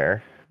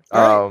somewhere.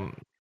 Right.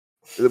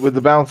 With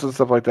the bounce and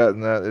stuff like that,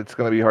 and that it's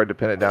going to be hard to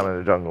pin it down in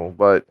the jungle.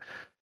 But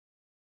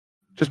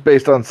just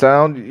based on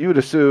sound, you would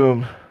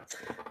assume,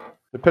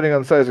 depending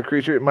on the size of the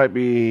creature, it might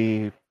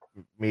be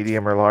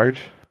medium or large.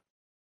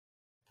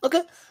 Okay,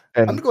 I'm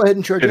And gonna go ahead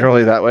and charge in.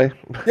 generally that way.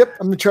 Yep,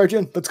 I'm gonna charge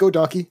in. Let's go,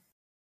 donkey.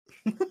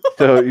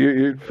 So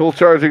you're full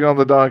charging on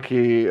the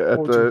donkey at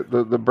Full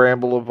the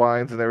bramble of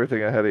vines and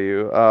everything ahead of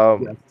you.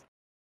 Yes.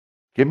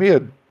 Give me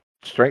a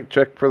strength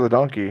check for the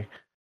donkey.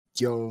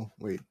 Yo,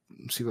 wait.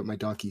 Let's see what my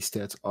donkey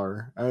stats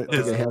are. I don't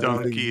His think I have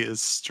donkey anything. is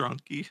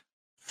strunky.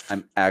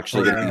 I'm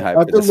actually getting I hyped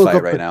have for to this look fight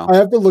up right the, now. I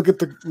have to look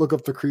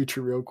up the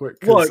creature real quick.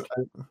 'Cause Look.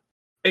 I-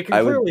 It can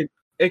I would- clearly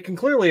it can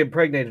clearly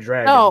impregnate a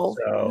dragon. No,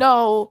 so.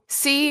 no.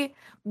 See,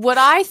 what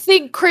I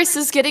think Chris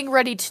is getting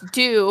ready to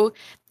do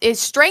is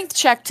strength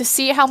check to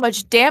see how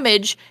much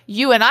damage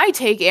you and I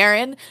take,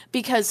 Aaron,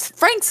 because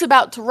Frank's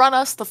about to run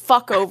us the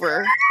fuck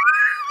over.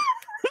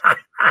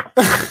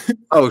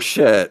 Oh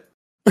shit!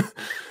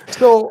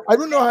 So I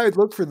don't know how I'd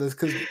look for this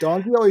because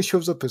donkey always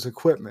shows up as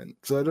equipment.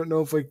 So I don't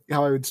know if like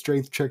how I would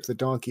strength check the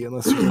donkey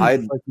unless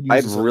I'd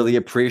I'd really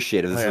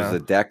appreciate if this Yeah.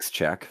 was a dex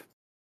check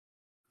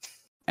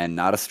and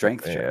not a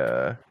strength check.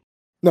 Yeah.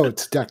 no,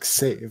 it's dex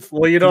save.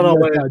 Well, you don't know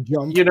what what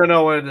jump. you don't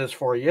know what it is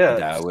for yet.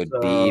 That would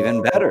be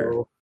even better.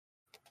 so-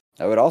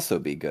 That would also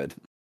be good.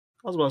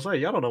 I was about to say,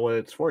 y'all don't know what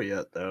it's for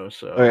yet, though.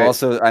 So Okay.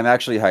 Also, I'm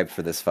actually hyped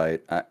for this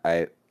fight.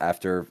 I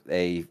after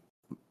a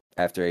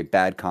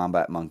bad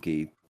combat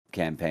monkey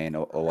campaign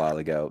a while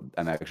ago,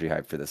 I'm actually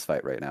hyped for this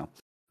fight right now.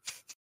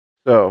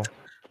 So,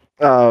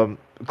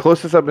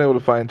 closest I've been able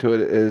to find to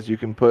it is you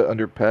can put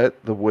under pet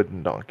the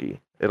wooden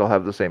donkey. It'll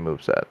have the same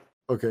moveset.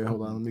 Okay,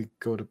 hold on. Let me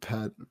go to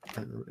pet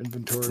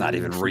inventory. not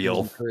even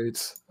real.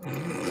 Crates.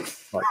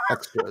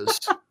 Extras.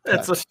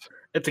 It's a- Pet.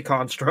 it's a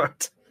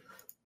construct.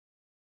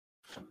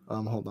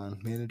 Hold on.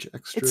 Manage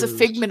extras. It's a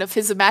figment of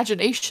his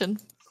imagination.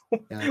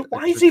 Add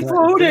Why extra. is he Can I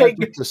floating?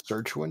 put the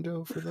search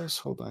window for this?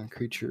 Hold on.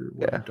 Creature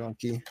wooden Yeah.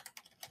 donkey.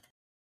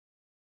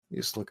 You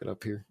just look it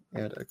up here.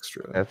 Add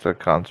extra. That's a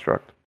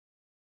construct.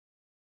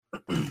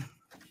 Oh,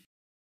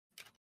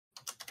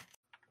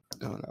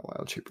 not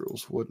wild shape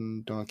rules.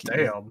 Wooden donkey.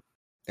 Damn.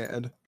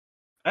 Add.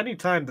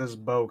 Anytime this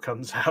bow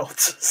comes out,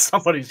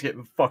 somebody's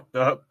getting fucked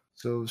up.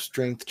 So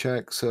strength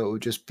check. So it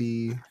would just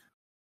be.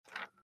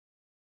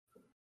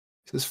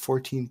 This is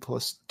 14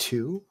 plus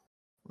 2.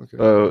 Okay.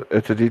 So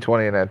it's a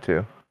D20 and add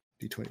 2.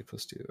 D20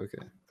 plus 2.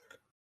 Okay.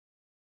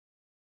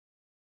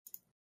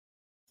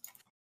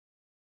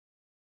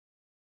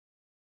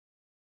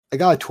 I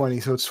got a 20,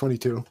 so it's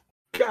 22.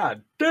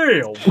 God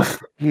damn.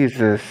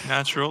 Jesus.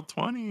 Natural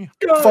 20.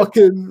 God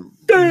Fucking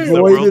damn. The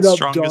voided world's up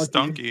strongest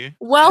donkey. donkey.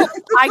 Well,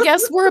 I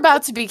guess we're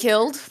about to be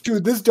killed.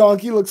 Dude, this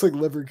donkey looks like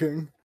Liver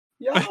King.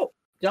 Y'all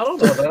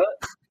don't know that.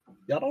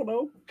 Y'all don't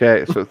know.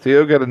 Okay, so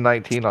Theo got a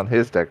 19 on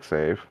his deck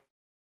save.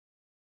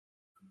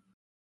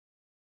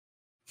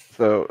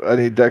 So I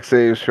need deck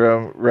saves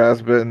from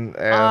Rasbin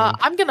and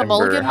I'm gonna Ember.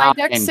 mulligan my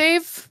deck Fine.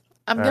 save.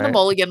 I'm gonna Alright.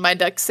 mulligan my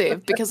deck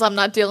save because I'm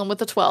not dealing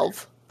with a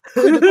 12.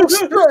 Critical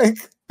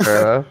strength.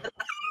 Fair enough.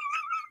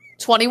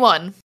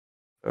 21.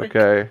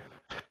 Okay.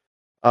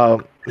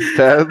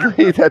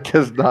 Sadly, that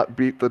does not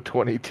beat the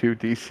 22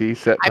 DC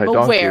set by I'm Donkey.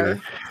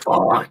 aware.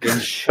 Fuck.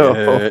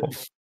 So,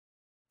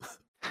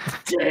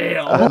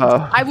 Damn.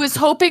 I was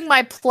hoping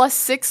my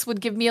 +6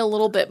 would give me a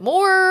little bit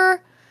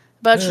more,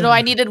 but you know,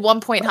 I needed 1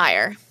 point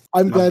higher.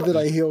 I'm glad that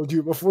I healed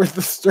you before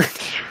the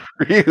strength.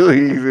 really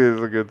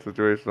is a good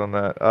situation on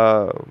that.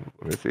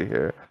 Let me see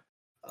here.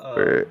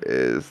 Where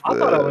is the... I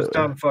thought I was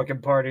done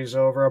fucking parties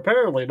over.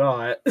 Apparently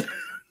not.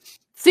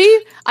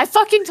 See? I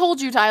fucking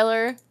told you,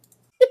 Tyler.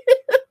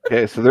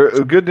 Okay, so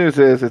the good news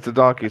is it's a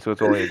donkey, so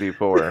it's only a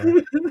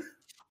D4.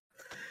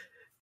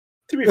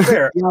 To be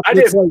fair, Yeah, I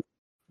it's didn't. like,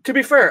 To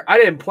be fair, I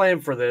didn't plan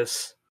for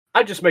this.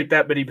 I just make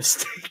that many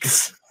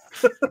mistakes.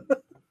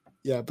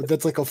 yeah, but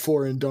that's like a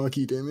 4 in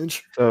donkey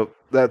damage. So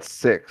that's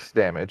 6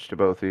 damage to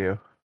both of you.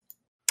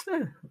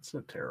 That's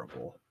not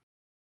terrible.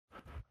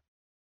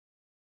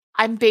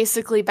 I'm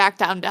basically back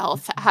down to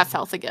half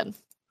health again.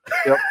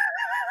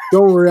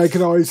 Don't worry, I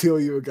can always heal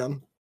you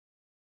again.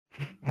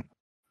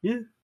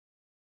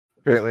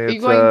 Apparently, you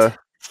it's going to-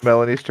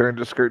 Melanie's turn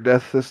to skirt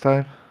death this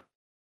time.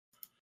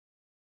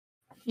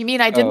 You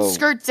mean I didn't Oh.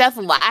 skirt death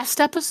last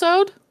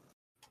episode?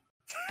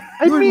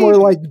 You were more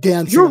like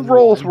dancing. Your on the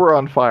rolls line. were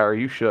on fire.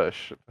 You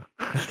shush.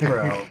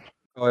 Bro.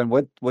 Oh, and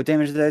what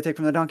damage did I take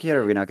from the donkey yet?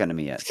 Or are we not getting to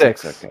me yet?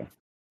 6. Okay.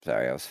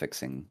 Sorry, I was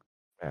fixing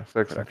Yeah, 6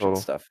 in production total.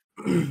 stuff.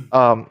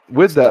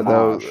 With that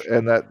though, Damage.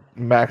 and that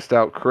maxed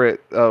out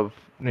crit of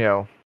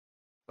a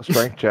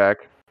strength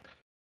check,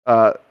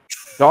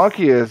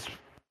 Donkey is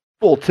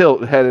full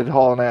tilt, headed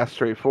hauling ass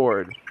straight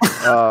forward.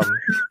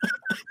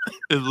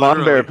 It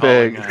Von Bear literally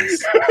hauling Pig.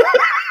 ass.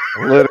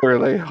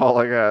 Literally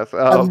hauling ass.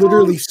 I'm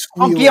literally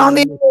squealing. Donkey on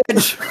the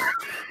edge.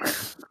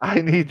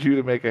 I need you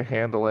to make a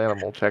handle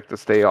animal check to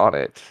stay on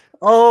it.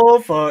 Oh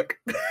fuck.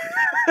 It's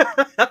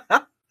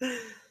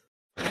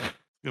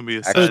gonna be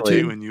a sad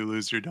Actually- day when you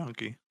lose your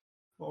donkey.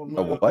 Oh, A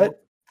no. what? A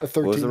What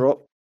 13. was the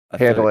roll? A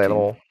Handle 13.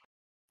 animal.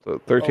 So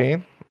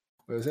 13.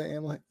 What was that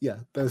animal? Yeah,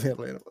 that was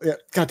handle animal. Yeah,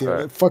 goddamn,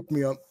 Alright. that fucked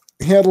me up.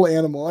 Handle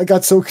animal. I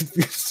got so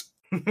confused.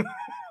 Animal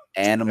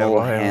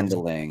Animal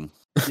handling.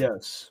 handling.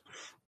 Yes.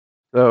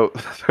 So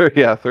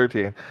yeah,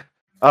 13.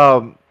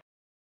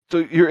 So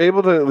you're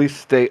able to at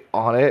least stay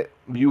on it.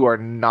 You are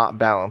not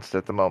balanced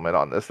at the moment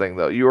on this thing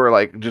though. You are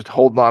like just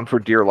holding on for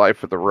dear life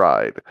for the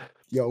ride.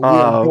 Yo, we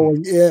are Um,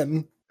 going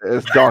in.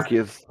 This donkey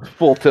is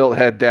full tilt,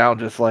 head down,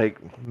 just like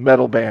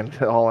metal band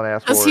hauling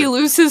ass Does forward. he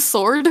lose his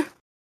sword?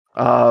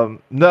 No,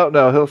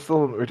 he'll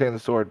still retain the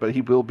sword, but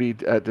he will be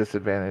at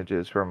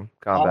disadvantages from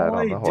combat All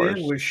on the I horse.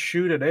 did was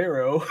shoot an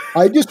arrow.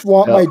 I just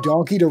want Yeah. my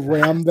donkey to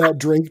ram that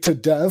Drake to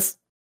death.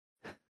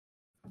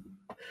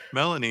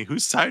 Melanie,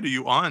 whose side are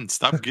you on?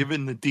 Stop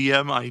giving the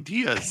DM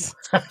ideas.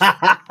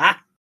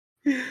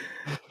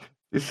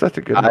 He's such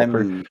a good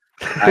helper.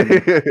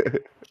 I'm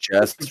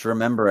just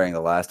remembering the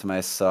last time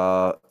I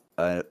saw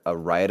a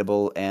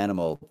rideable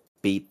animal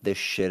beat the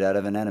shit out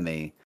of an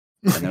enemy,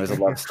 and there was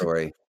a love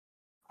story.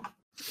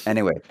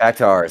 Anyway, back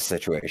to our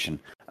situation.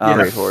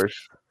 Great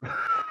horse.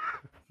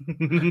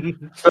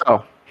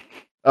 So,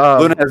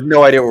 Luna has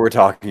no idea what we're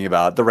talking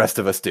about. The rest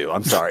of us do.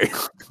 I'm sorry.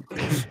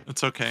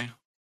 It's okay.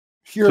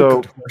 You're So- a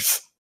good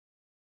horse.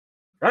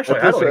 Actually,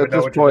 At I this- don't even at know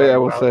this what you're point, I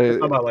talking will about. say- We'll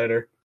talk about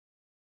later.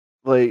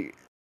 like,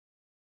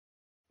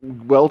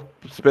 well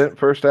spent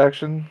first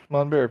action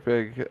on Bear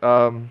Pig.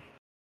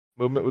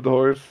 Movement with the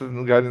horse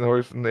and guiding the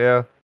horse, and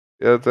yeah,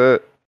 that's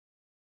it.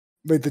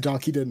 Wait, the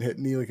donkey didn't hit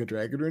me like a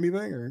dragon or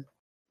anything? Or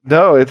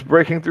No, it's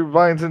breaking through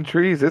vines and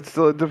trees. It's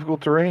still a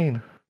difficult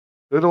terrain.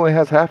 It only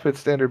has half its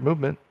standard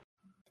movement.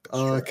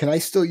 can I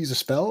still use a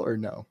spell or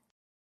no?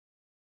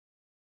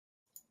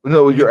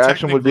 No, You your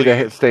action would be to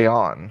technically- hit stay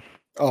on.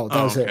 Oh, that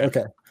Oh, was it. okay.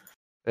 Okay.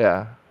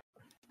 Yeah,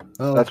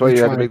 Oh, that's why we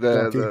you had to tried, make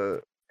donkey.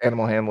 the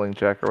animal handling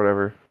check or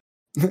whatever.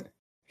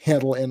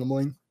 Handle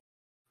animaling.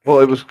 Well,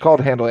 it was called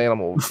handle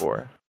animal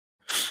before.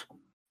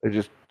 They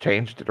just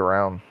changed it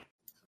around.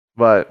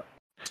 But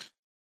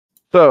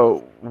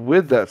so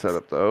with that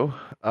setup though,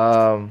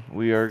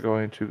 we are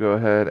going to go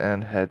ahead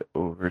and head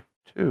over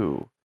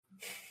to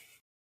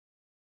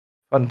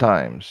Fun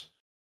Times.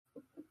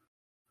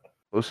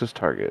 Closest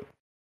target.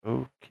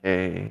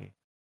 Okay.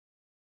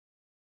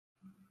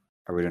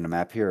 Are we doing a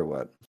map here or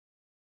what?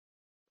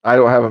 I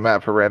don't have a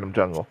map for random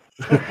jungle.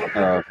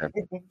 Oh,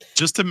 okay.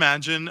 Just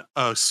imagine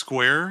a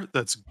square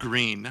that's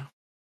green,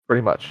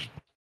 Pretty much.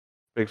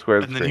 Big square.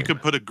 and then you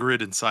could put a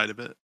grid inside of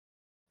it.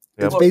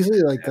 It's Yep.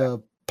 basically like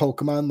the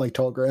Pokemon, like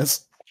tall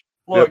grass.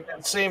 Look,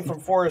 that scene from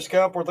Forrest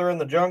Gump where they're in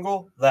the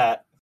jungle.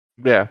 That.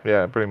 Yeah,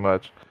 pretty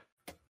much.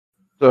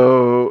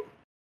 So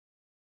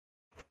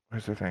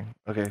where's the thing?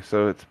 Okay,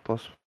 so it's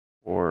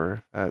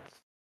 +4. That's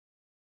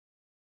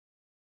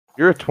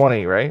you're a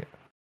 20, right?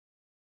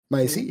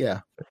 My AC,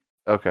 yeah.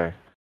 Okay.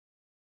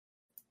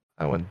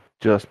 That one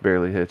just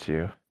barely hits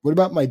you. What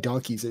about my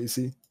donkey's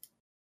AC?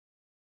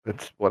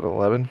 It's what,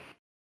 11?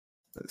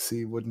 Let's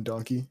see, wooden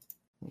donkey.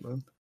 Hold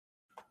on.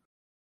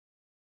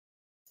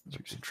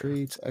 Search the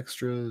traits,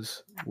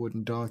 extras,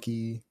 wooden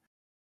donkey.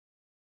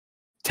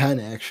 10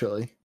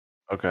 actually.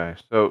 Okay,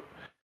 so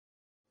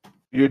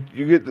you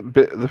get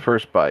the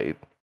first bite.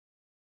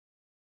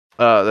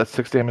 That's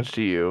 6 damage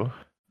to you.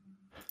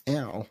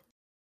 Ow.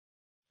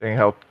 Seeing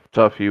how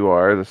tough you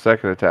are, the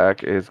second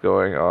attack is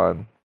going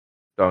on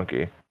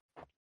Donkey.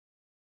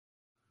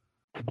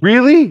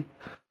 Really?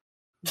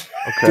 Did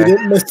Okay.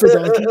 it miss the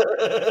donkey?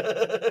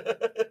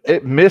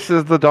 It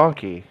misses the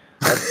donkey.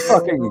 Let's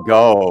fucking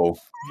go.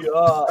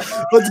 God.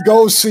 Let's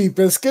go, Sweet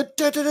Biscuit.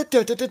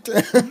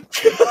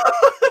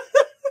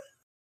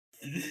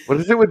 What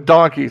is it with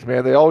donkeys,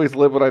 man? They always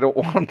live when I don't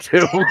want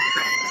to.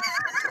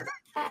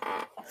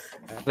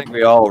 I think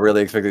we all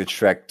really expected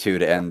Shrek 2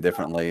 to end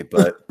differently,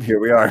 but here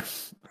we are.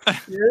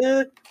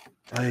 Yeah.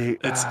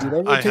 It's Dude,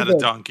 I'm gonna I take had a that-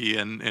 donkey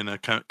in a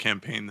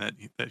campaign that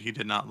he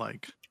did not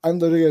like. I'm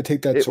literally gonna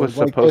take that It sword was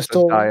light supposed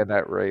crystal. to die in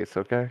that race,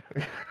 okay?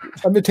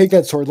 I'm gonna take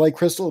that sword light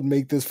crystal and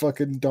make this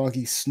fucking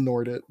donkey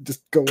snort it.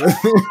 Just go in.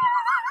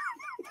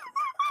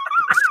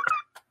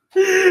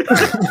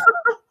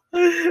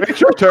 It's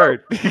your turn.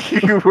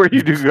 Where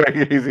you do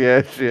crazy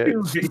ass shit.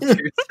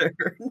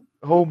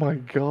 Oh my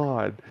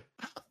god.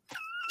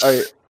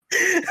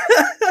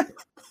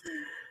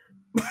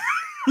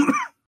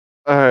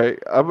 Alright,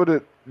 I'm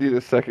gonna need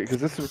a second because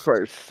this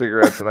requires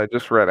cigarettes and I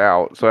just ran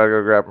out, so I gotta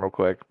go grab them real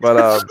quick.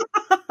 But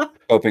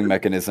Coping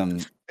mechanism.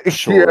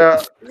 Sure.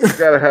 yeah,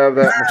 gotta have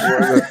that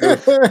before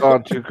this goes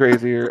on too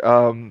crazy here.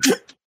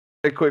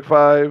 Take quick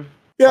 5,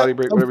 Yeah, body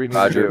break, whatever you need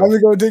Roger. to I'm do.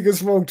 gonna go take a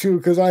smoke too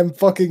because I'm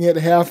fucking at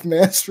half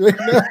mast right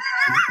now.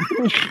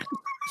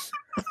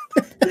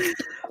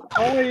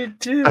 All you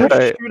do All is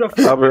right, shoot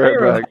a I'll be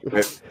arrow. right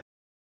back.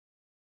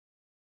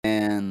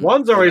 And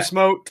One's already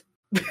smoked.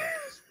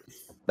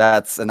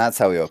 that's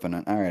how we open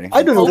it. Alrighty.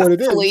 I don't know what it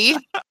is. Hopefully,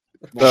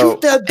 So,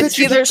 Shoot that bitch it's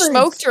in the either face.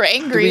 smoked or Do we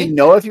angry.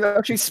 know if you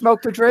actually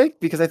smoked a Drake?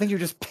 Because I think you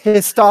just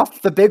pissed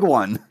off the big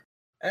one.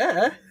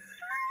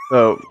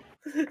 So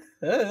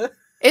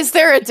Is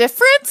there a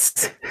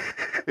difference?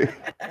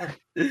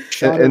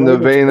 Shot in it the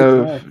right vein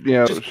into of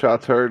Just-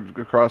 shots heard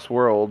across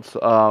worlds,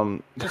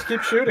 Just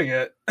keep shooting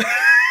it.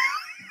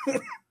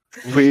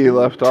 we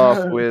left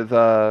off with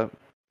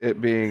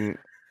it being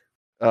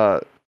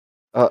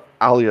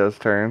Alia's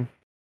turn.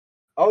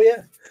 Oh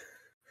yeah.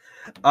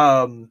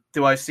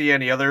 Do I see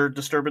any other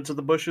disturbance in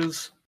the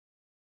bushes?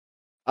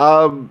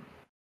 I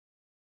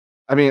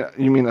mean,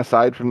 you mean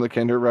aside from the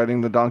Kinder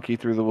riding the donkey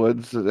through the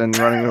woods and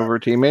running over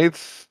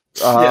teammates?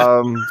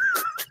 Yeah.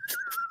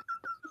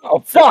 Oh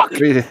fuck! I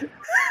mean,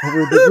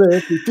 over the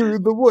river through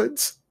the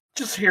woods.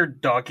 Just hear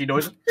donkey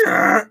noise.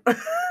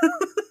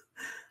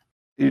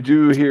 you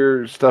do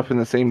hear stuff in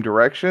the same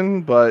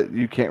direction, but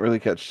you can't really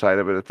catch sight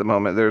of it at the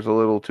moment. There's a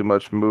little too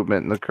much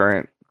movement in the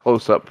current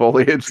close-up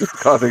foliage,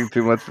 causing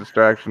too much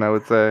distraction, I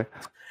would say.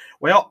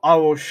 Well, I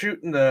will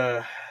shoot in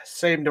the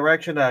same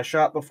direction I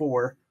shot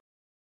before.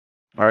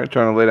 All right,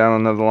 trying to lay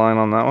down another line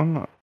on that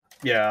one.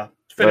 Yeah,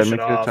 Go ahead finish and it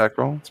make your off. attack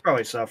roll. It's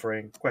probably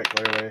suffering quite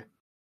clearly.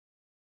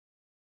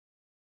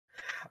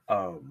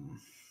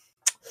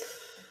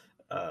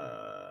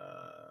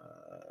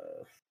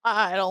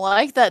 I don't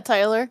like that,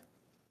 Tyler.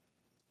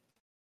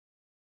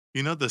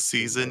 You know the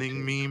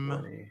seasoning 19, meme?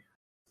 20,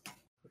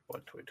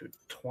 what, 22,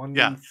 20,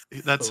 Yeah,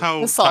 that's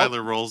how The salt.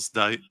 Tyler rolls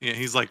dice. Yeah,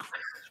 he's like,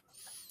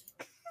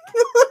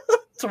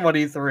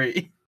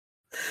 23.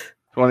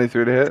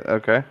 23 to hit.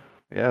 Okay,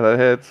 yeah, that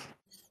hits.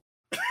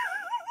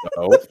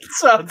 Oh,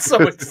 Sounds so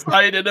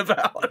excited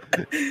about.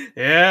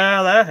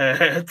 Yeah, that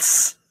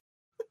hits.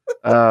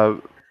 I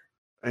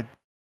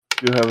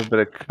do have a bit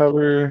of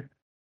cover.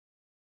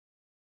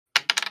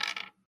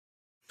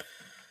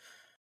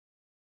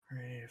 3,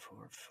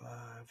 4,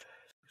 5,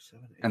 6,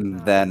 7, 8,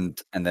 and 9.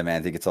 then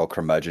Mandy gets all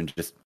curmudgeon.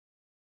 Just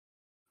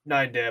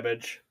 9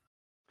 damage.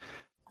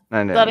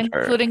 9 Is that damage. All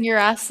right. including your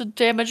acid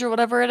damage or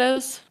whatever it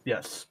is?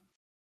 Yes.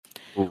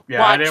 Ooh.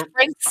 Yeah, I Watch,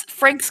 didn't.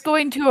 Frank's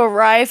going to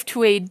arrive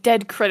to a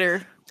dead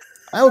critter.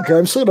 I don't care.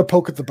 I'm still gonna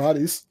poke at the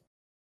bodies.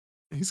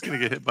 he's gonna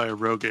get hit by a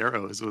rogue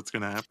arrow. Is what's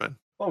gonna happen.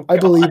 Oh, I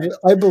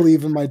God.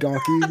 believe in my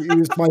donkey. He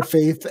used my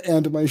faith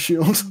and my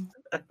shield.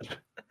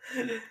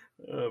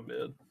 Oh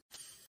man.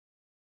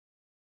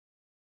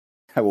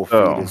 I will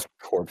Oh. feed his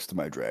corpse to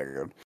my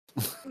dragon.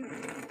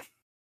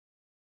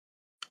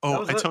 Oh,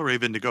 was I it. tell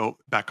Raven to go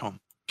back home.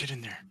 Get in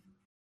there.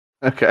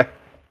 Okay.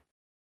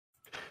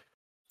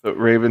 So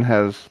Raven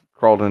has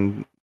crawled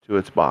into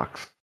its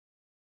box.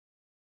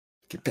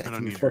 Get back I don't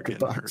in the need her fucking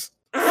getting box.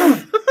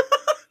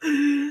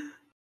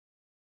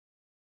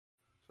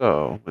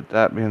 So, with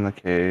that being the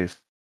case,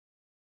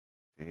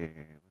 all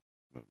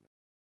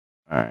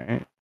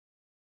right.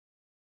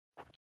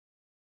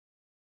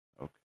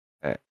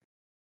 Okay.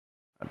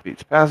 That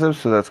beats passive,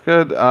 so that's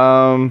good.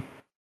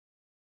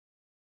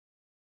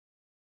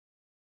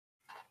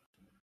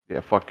 Yeah,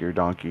 fuck your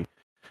donkey.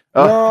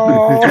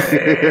 No.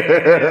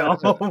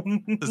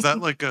 Is that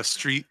like a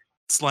street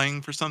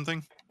slang for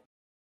something?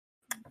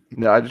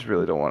 No, I just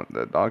really don't want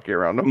that donkey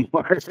around no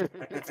more.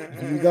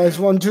 You guys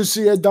want to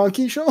see a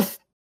donkey show?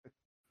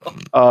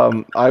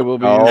 I will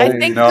be. Oh, I using-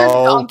 think no. this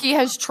donkey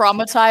has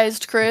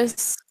traumatized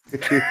Chris.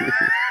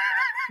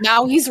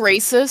 Now he's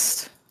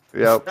racist.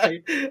 Yep.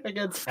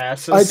 Against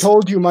asses. I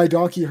told you my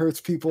donkey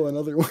hurts people in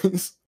other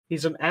ways.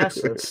 He's an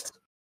assist.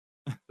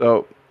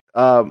 So,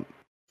 ambush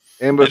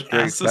An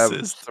drakes have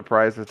assist.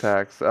 surprise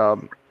attacks.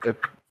 If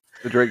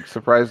the drake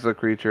surprises a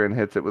creature and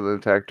hits it with an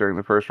attack during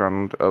the first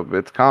round of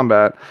its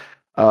combat,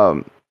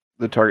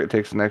 the target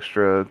takes an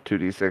extra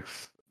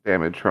 2d6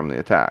 damage from the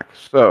attack.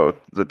 So,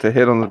 to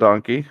hit on the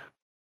donkey,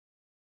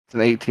 it's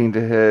an 18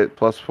 to hit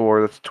plus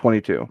 4. That's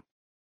 22.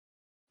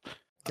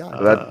 God,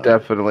 So that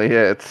definitely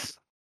hits.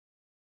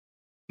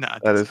 Nah,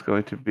 it That doesn't. is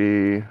going to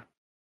be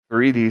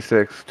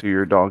 3d6 to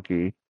your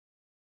donkey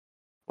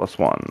plus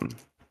 1.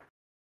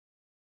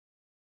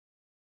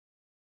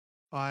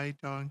 Bye,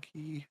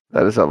 donkey.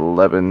 That is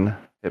 11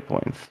 hit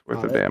points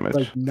worth of it, damage.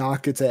 Like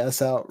knock its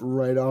ass out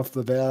right off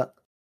the bat.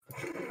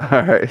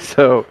 All right,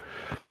 so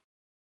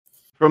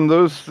from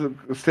those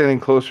standing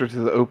closer to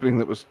the opening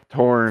that was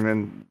torn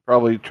and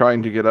probably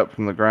trying to get up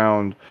from the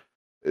ground,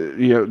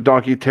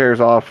 donkey tears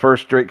off.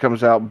 First drake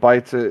comes out,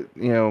 bites it.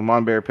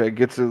 Monbear Pig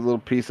gets a little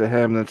piece of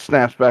him, then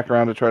snaps back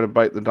around to try to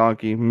bite the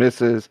donkey,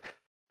 misses,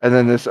 and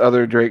then this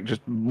other drake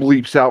just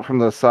leaps out from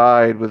the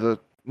side with a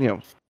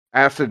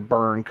acid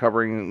burn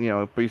covering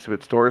a piece of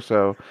its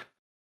torso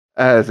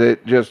as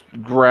it just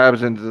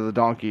grabs into the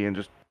donkey and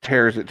just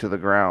tears it to the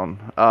ground.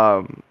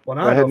 Well, Go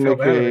now I ahead don't and feel make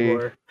bad a-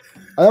 anymore.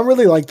 I don't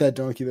really like that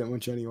donkey that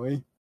much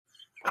anyway.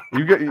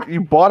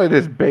 You bought it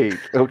as bait,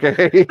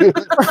 okay?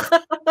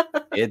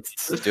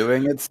 It's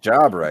doing its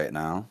job right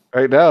now.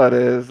 Right now it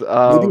is.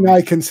 Maybe now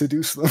I can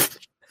seduce them.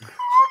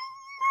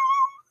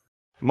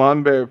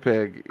 Monbear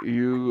Pig,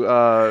 you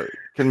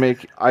can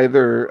make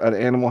either an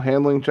animal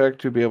handling check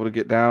to be able to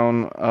get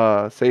down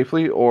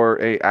safely,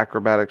 or a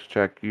acrobatics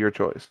check, your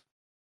choice.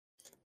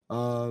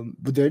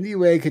 Would there any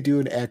way I could do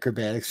an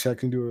acrobatics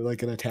check and do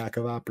like an attack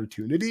of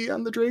opportunity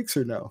on the drakes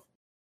or no?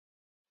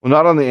 Well,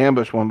 not on the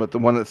ambush one, but the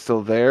one that's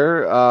still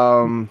there.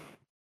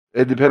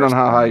 It depends on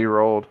how high you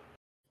rolled.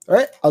 All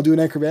right, I'll do an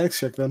acrobatics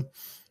check then.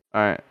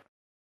 All right.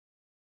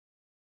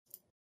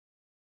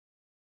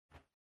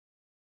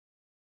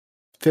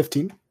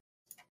 15.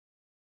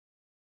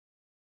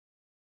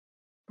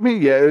 I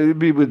mean, yeah, it'd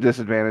be with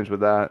disadvantage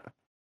with that.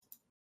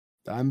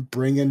 I'm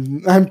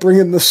bringing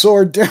the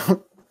sword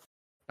down.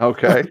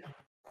 Okay.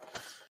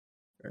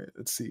 All right,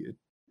 let's see.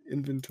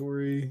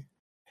 Inventory,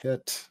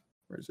 hit.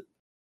 Where is it?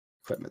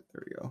 Equipment.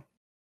 There we go.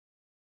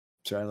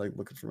 Sorry, I like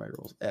looking for my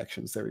rolls.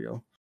 Actions. There we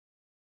go.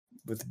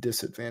 With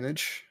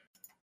disadvantage.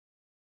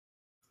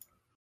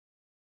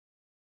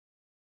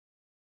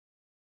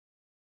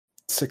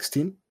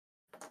 $16.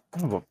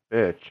 Son of a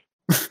bitch.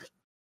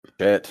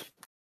 Shit.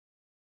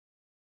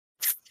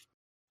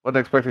 Wasn't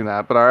expecting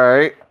that, but all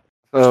right.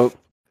 So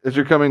as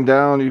you're coming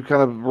down, you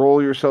kind of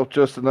roll yourself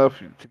just enough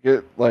to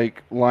get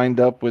like lined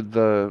up with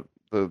the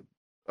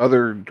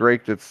other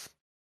Drake that's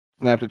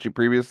snapped at you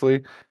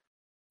previously,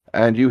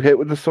 and you hit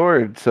with the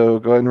sword. So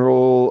go ahead and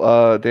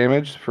roll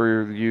damage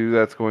for you.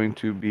 That's going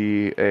to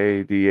be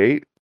a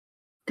D8,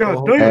 God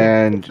Oh,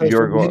 damn. and So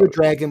you're when you hit a going.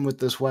 dragon with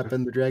this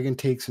weapon, the dragon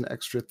takes an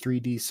extra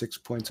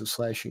 3d6 points of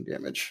slashing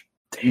damage.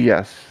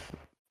 Yes,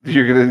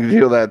 you're gonna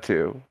deal that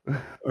too.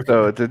 Okay.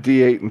 So it's a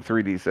D8 and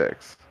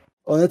 3d6.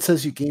 Oh, that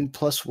says you gain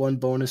 +1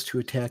 bonus to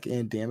attack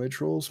and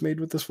damage rolls made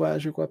with this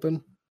magic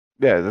weapon.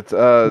 Yeah, that's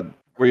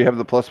where you have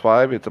the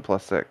 +5. It's a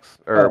 +6,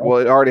 or Oh, well,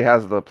 it already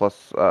has the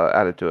plus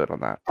added to it on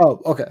that. Oh,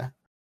 okay.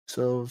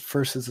 So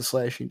first is the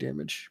slashing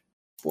damage.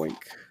 Boink.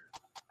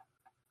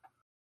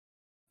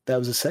 That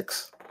was a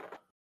 6.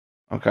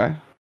 Okay.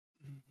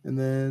 And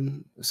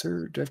then,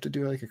 do I have to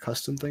do like a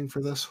custom thing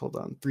for this? Hold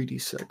on.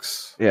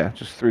 3d6. Yeah,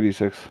 just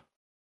 3d6.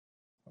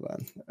 Hold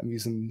on. I'm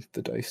using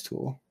the dice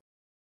tool.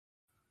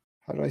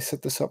 How do I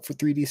set this up for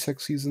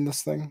 3d6 using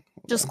this thing?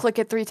 Hold Just on. click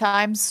it 3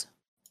 times.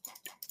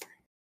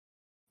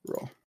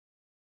 Roll.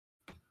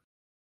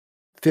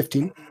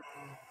 15.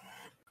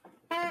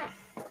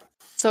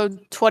 So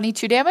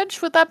 22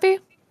 damage, would that be?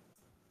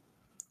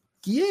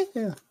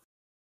 Yeah.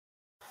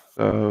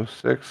 So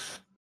 6,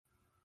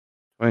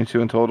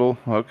 22 in total.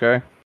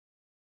 Okay.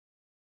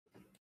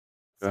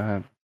 Go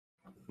ahead.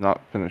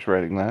 Not finished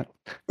writing that.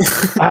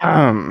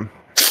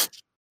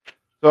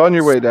 So on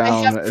your way I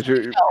down, have as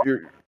to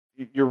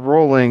you're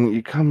rolling,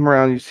 you come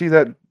around, you see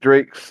that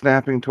Drake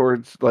snapping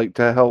towards like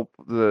to help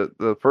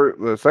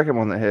the second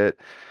one that hit,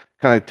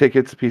 kind of take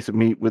its piece of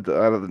meat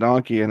out of the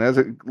donkey, and as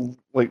it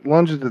like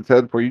lunges its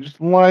head for you,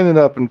 just line it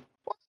up and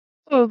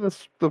follow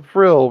the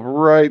frill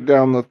right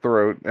down the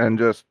throat and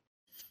just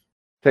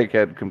take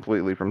head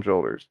completely from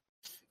shoulders.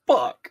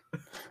 Fuck.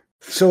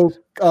 So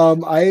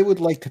I would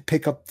like to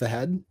pick up the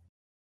head,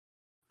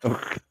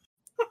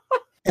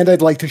 and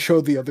I'd like to show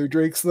the other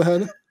drakes the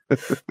head.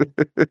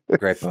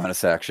 Great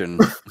bonus action.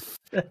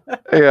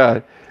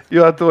 Yeah,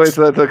 you'll have to wait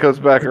till that comes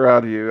back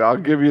around to you. I'll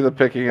give you the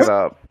picking it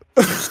up.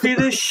 See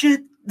this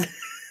shit?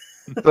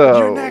 So,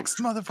 You're next,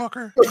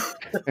 motherfucker.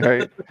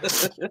 right.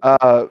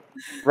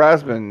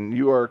 Rasmus,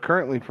 you are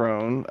currently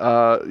prone.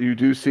 You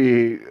do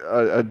see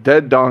a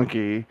dead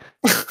donkey,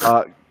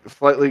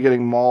 slightly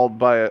getting mauled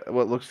by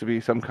what looks to be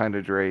some kind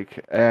of drake,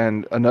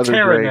 and another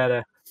Tearing drake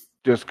that,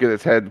 just get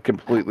its head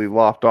completely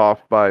lopped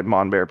off by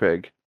Mon Bear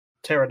Pig.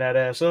 tearing that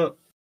ass up.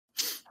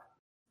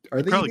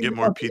 Are they Probably eating get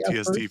more the donkey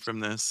at PTSD first? from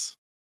this.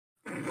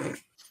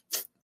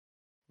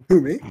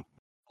 Who, me?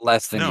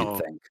 Less than No.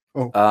 you'd think.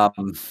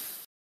 Oh.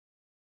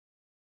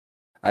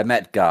 I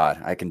met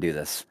God. I can do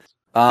this.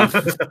 I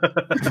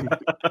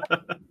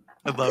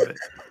love it.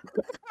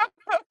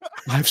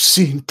 I've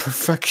seen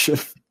perfection.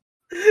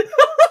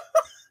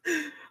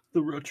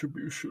 The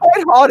retribution.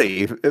 Quite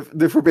haughty,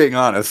 if we're being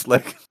honest.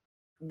 Like,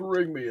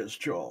 Bring me his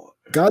jaw.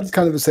 God's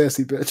kind of a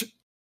sassy bitch.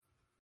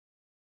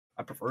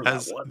 I prefer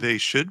As that one. they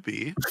should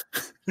be.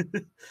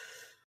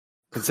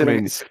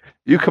 considering mean,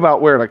 You come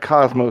out wearing a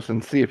Cosmos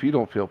and see if you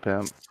don't feel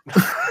pimp.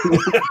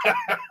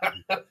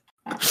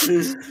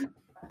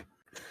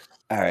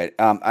 all right,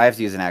 I have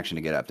to use an action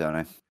to get up, don't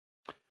I?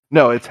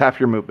 No, it's half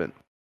your movement.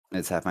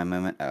 It's half my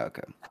movement. Oh,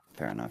 okay,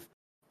 fair enough.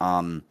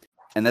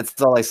 And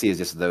that's all I see is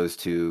just those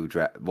two.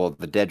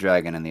 The dead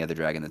dragon and the other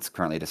dragon that's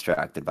currently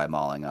distracted by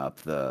mauling up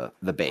the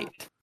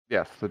bait.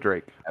 Yes, the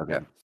drake. Okay.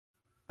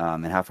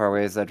 And how far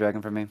away is that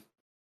dragon from me?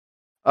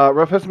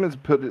 Rough estimates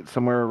put it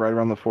somewhere right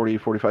around the 40,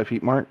 45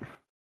 feet mark.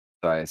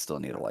 So I still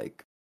need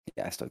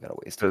I still got a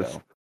ways to Because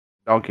go.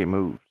 donkey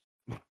moves.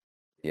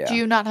 Yeah. Do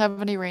you not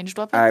have any ranged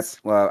I weapons?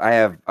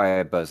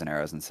 have bows and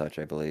arrows and such,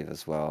 I believe,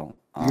 as well.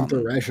 You can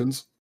throw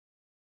rations.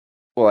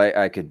 Well,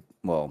 I could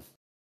Throw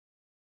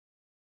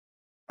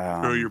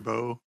your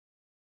bow.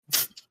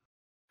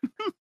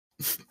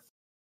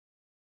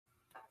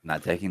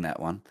 not taking that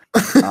one.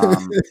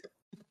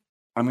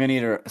 I'm gonna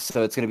need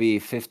so it's gonna be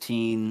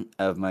 15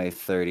 of my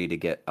 30 to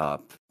get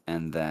up,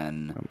 and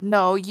then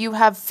No, you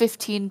have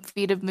 15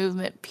 feet of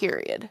movement,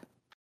 period.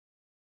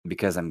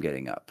 because I'm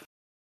getting up.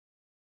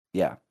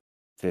 Yeah.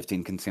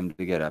 15 consumed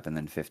to get up and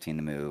then 15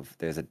 to move.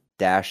 There's a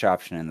dash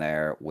option in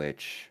there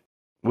which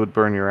Would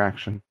burn your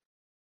action.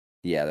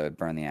 Yeah, that would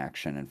burn the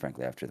action, and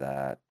frankly, after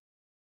that,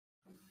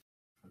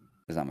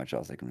 there's not much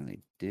else I can really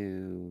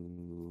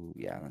do.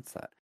 Yeah, that's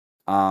that.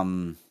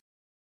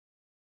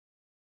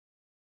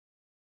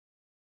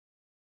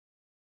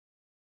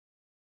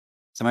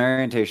 So my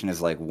orientation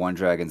is like one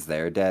dragon's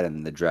there dead,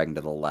 and the dragon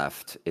to the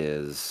left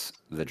is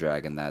the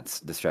dragon that's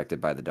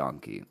distracted by the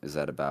donkey. Is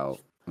that about?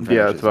 I'm trying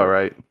to Yeah, make that's sure about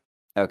right.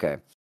 Okay.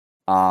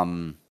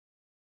 And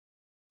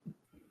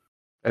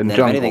Then if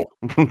anything-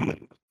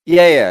 jungle.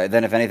 Yeah.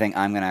 Then if anything,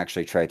 I'm gonna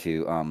actually try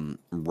to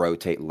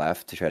rotate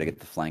left to try to get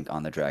the flank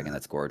on the dragon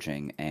that's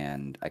gorging,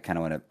 and I kind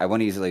of want to. I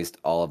want to use at least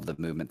all of the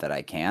movement that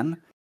I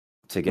can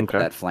to get Okay.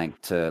 that flank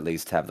to at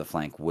least have the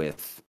flank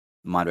with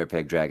Mondre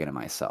Pig Dragon and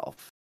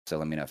myself. So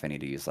let me know if I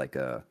need to use like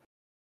a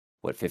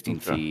 15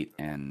 Okay. feet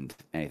and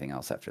anything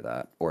else after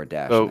that, or a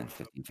dash So- and then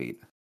 15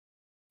 feet.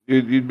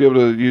 You'd be able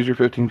to use your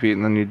 15 feet,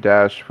 and then you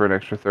dash for an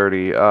extra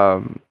 30,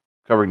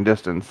 covering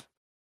distance.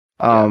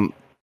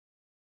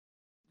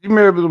 You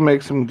may be able to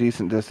make some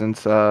decent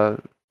distance.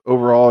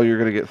 Overall, you're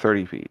going to get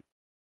 30 feet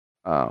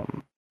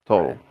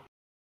total.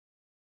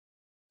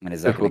 And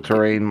is that Difficult gonna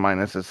terrain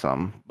minus a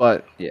sum,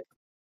 but Yeah.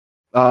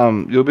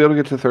 you'll be able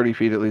to get to 30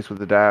 feet at least with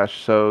the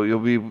dash, so you'll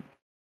be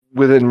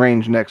within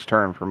range next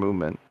turn for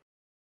movement.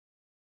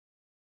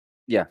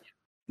 Yeah,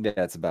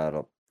 that's about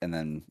it. And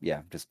then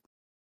just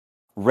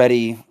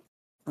ready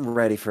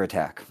for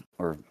attack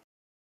or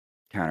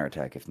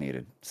counterattack if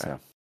needed. So,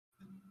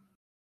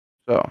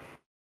 So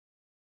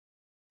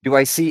do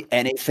I see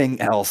anything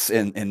else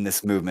in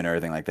this movement or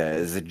anything like that?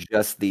 Is it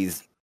just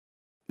these?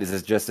 Is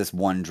it just this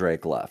one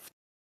Drake left,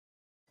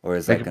 or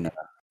is that Make a- gonna?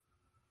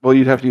 well,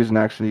 you'd have to use an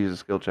action to use a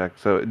skill check.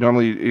 So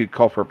normally you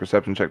call for a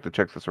perception check to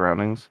check the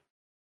surroundings.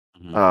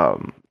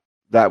 Mhm.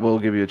 That will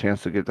give you a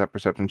chance to get that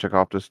perception check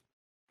off. Just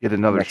get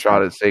another Next shot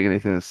round. at saying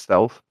anything that's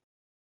stealth.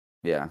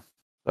 Yeah,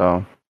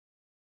 So,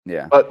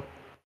 yeah. but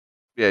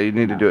yeah, you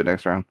need to No. do it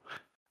next round.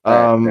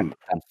 All right,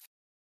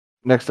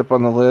 Next up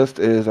on the list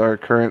is our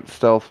current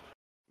stealth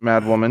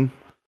mad woman.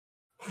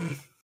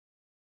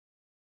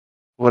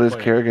 What is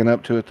Wait. Kerrigan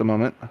up to at the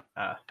moment?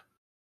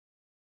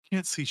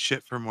 Can't see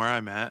shit from where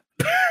I'm at.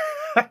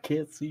 I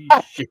can't see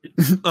shit.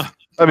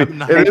 I mean, I'm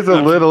not it is a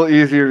enough. little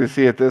easier to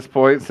see at this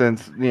point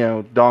since,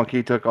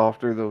 Donkey took off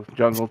through the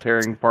jungle,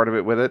 tearing part of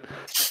it with it.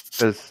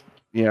 Because,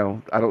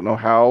 I don't know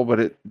how, but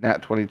it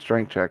nat 20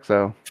 strength check,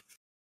 so.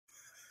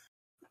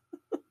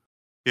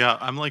 Yeah,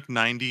 I'm like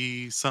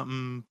 90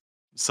 something,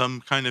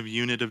 some kind of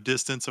unit of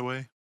distance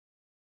away.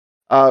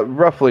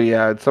 Roughly,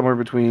 yeah, it's somewhere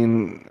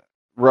between,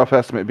 rough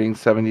estimate being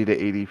 70 to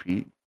 80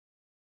 feet.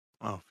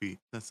 Oh, feet.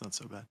 That's not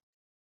so bad.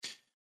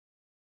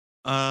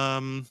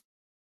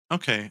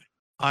 Okay.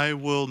 I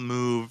will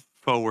move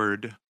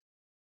forward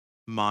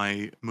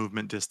my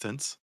movement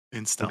distance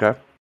in stealth. Okay.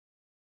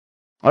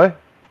 Okay.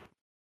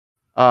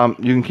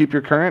 You can keep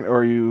your current,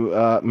 or you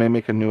may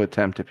make a new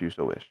attempt if you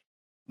so wish.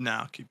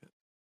 Nah, I'll keep it.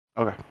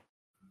 Okay.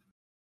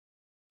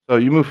 So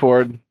you move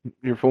forward,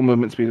 your full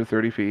movement speed of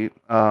 30 feet.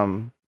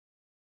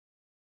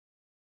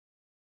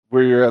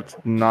 Where you're at's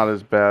not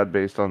as bad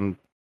based on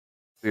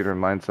theater and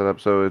mind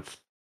setup, so it's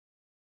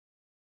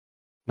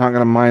not going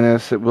to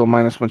minus. It will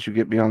minus once you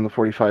get beyond the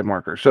 45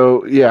 marker.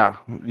 So yeah,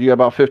 you got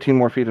about 15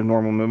 more feet of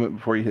normal movement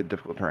before you hit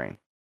difficult terrain.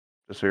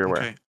 Just so you're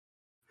aware.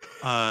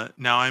 Okay.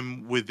 Now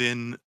I'm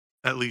within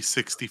at least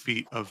 60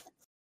 feet of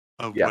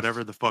Yes.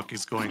 whatever the fuck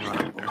is going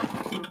on up there.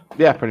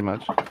 Yeah, pretty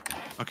much.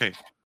 Okay.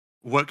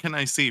 What can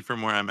I see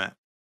from where I'm at?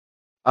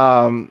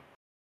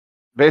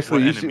 Basically,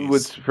 What you see enemies?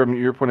 what's from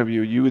your point of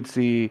view. You would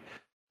see,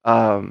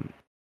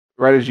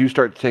 right as you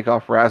start to take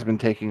off,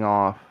 Rasmus taking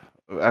off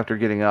after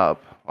getting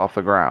up off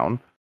the ground.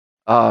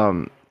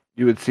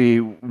 You would see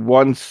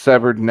one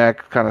severed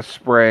neck kind of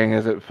spraying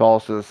as it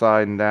falls to the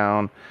side and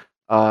down.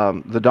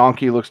 The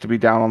donkey looks to be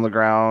down on the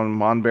ground.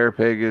 Mon Bear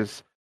Pig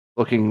is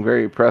looking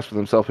very impressed with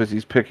himself as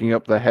he's picking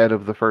up the head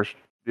of the first,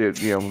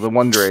 the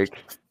one Drake.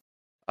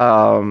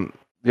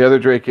 The other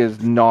Drake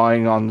is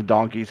gnawing on the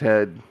donkey's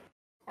head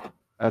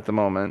at the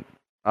moment.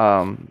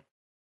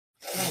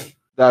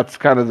 That's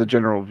kind of the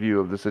general view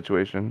of the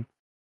situation.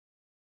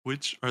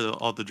 Which are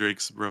all the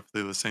drakes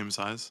roughly the same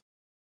size?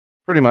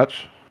 Pretty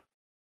much.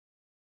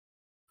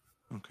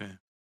 Okay.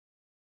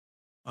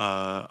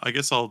 I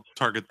guess I'll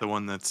target the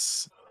one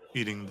that's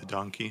eating the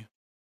donkey.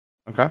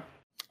 Okay.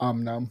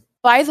 No.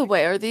 By the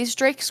way, are these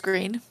Drake's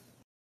green?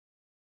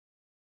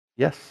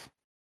 Yes.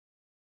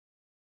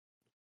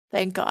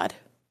 Thank God.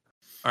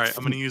 All right,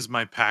 I'm going to use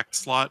my pact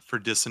slot for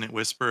Dissonant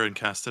Whisper and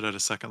cast it at a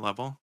second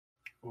level.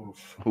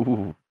 Oof.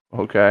 Ooh.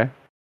 Okay.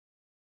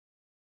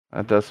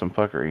 That does some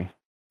fuckery.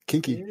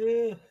 Kinky.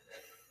 Yeah.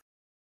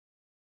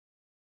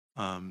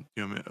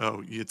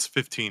 It's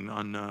 15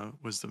 on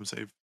Wisdom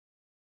save.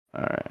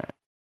 All right.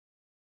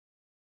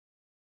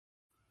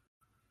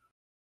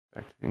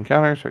 Back to the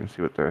encounter so I can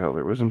see what the hell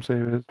their wisdom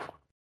save is.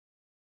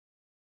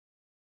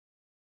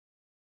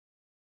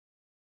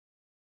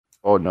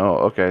 Oh no.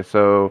 Okay,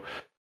 so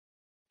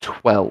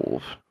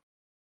 12.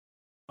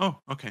 Oh,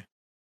 okay.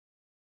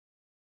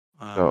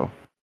 So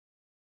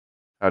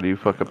how do you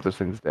fuck up this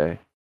thing's day?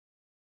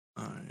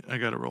 All right, I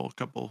got to roll a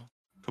couple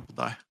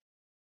die.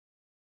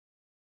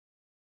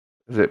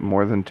 Is it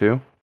more than 2?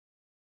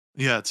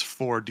 Yeah, it's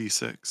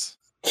 4d6.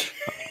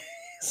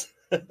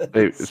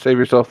 Save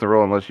yourself the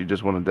roll unless you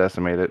just want to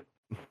decimate it.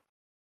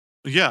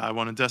 Yeah, I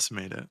want to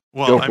decimate it.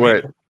 Well, Go I for mean,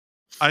 it.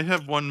 I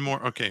have one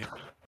more. Okay,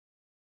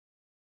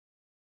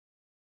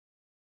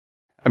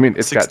 I mean,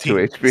 it's got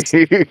 2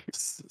 16. HP.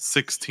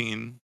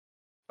 16.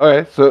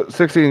 Okay, so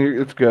 16,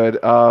 it's good.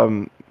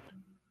 So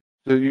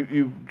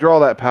you draw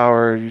that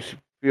power. You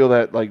feel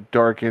that like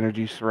dark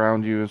energy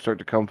surround you and start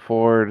to come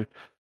forward,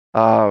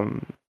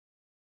 and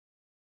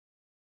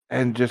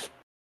just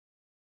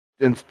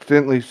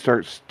instantly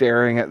start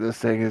staring at this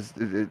thing as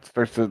it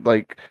starts to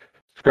like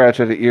scratch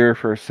at the ear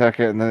for a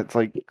second, and then it's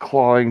like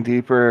clawing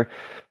deeper,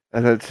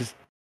 and then it just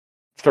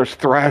starts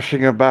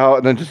thrashing about,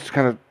 and then just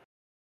kind of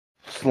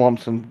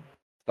slumps and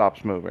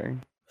stops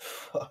moving.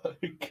 Fuck.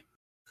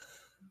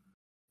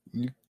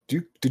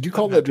 Did you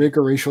call that Drake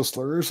a racial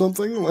slur or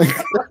something? Like,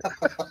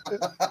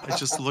 I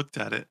just looked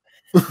at it.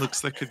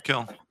 Looks like could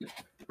kill.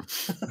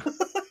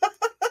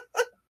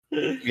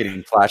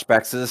 Getting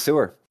flashbacks to the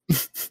sewer.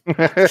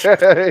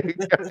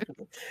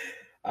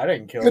 I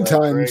didn't kill good that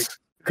Drake. times.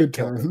 Good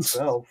Killed times.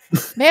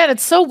 himself. Man,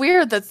 it's so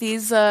weird that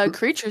these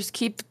creatures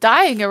keep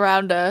dying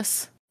around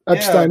us.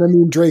 Epstein, I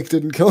mean Drake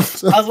didn't kill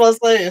himself. I was about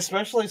to say,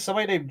 especially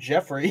somebody named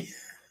Jeffrey.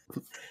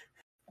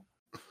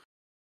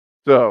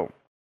 So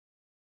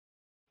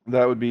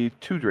that would be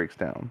 2 Drakes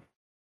down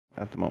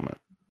at the moment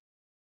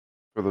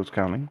for those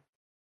counting.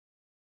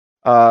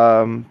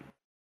 I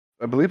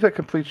believe that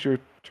completes your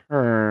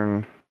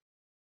turn,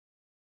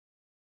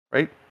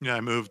 right? Yeah,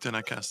 I moved and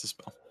I cast a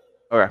spell.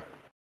 Okay.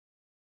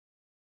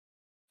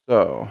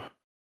 So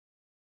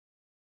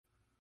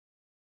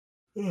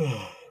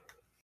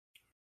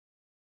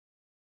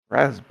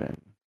Rasbin,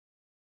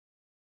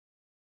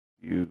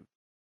 you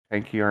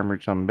tanky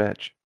armored some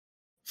bitch.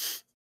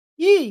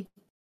 Yee.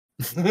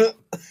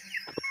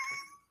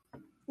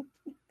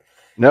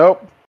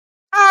 Nope.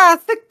 Ah,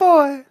 thick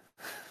boy.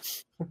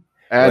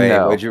 And Wait,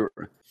 no. would you?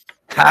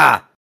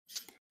 Ha!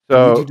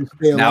 So Need you to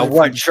stay Now alive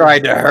what for-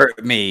 tried to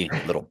hurt me,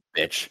 little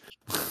bitch?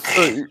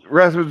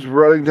 Rasmus's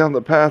running down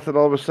the path, and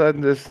all of a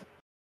sudden, this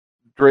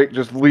Drake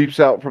just leaps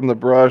out from the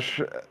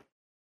brush,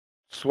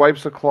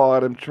 swipes a claw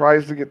at him,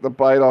 tries to get the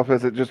bite off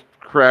as it just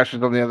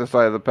crashes on the other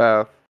side of the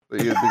path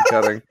that you had been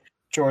cutting.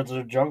 Towards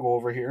the jungle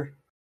over here.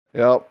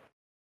 Yep.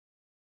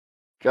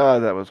 God,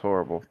 that was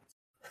horrible.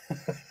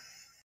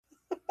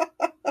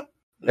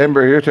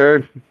 Ember, your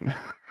turn.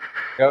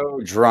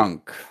 Go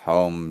drunk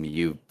home,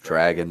 you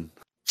dragon.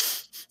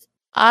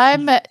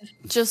 I'm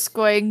just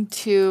going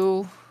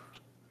to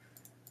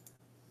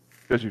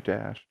Because you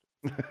dashed.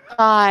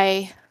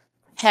 die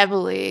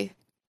heavily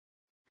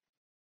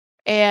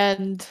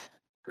and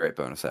Great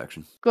bonus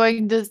action.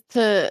 going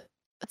to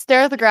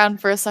stare at the ground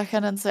for a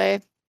second and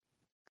say,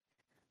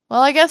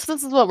 well, I guess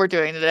this is what we're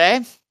doing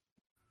today.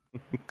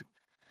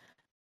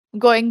 I'm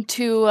going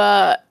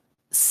to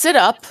sit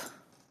up.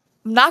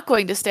 I'm not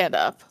going to stand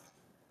up.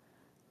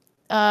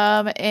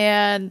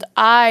 And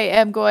I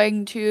am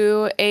going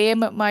to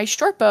aim my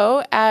short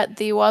bow at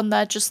the one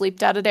that just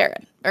leaped out at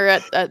Aaron, or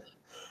at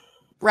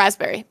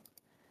Raspberry.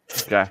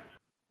 Okay.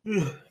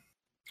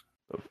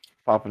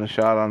 Popping a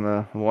shot on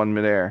the one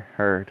midair.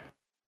 Heard.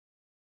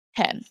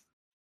 10.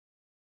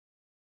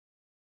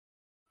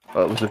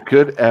 Well, it was a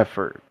good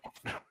effort.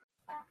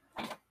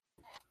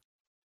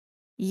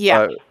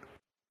 Yeah.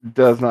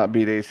 Does not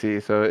beat AC.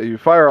 So you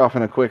fire off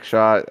in a quick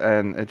shot,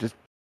 and it just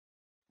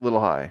a little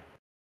high.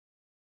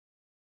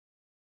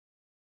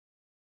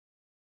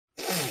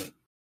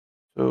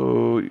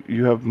 So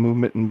you have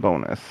movement and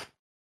bonus.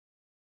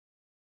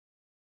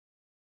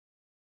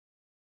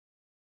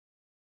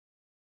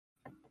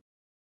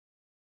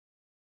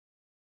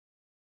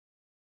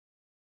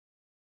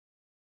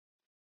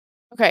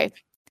 Okay.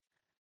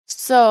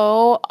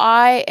 So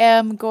I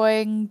am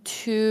going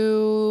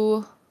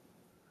to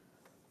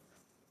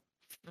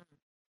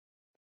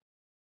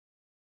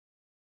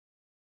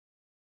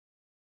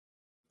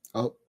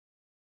Oh,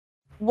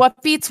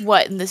 what beats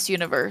what in this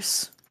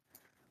universe?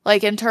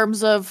 Like in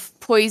terms of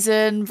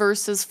poison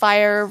versus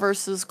fire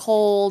versus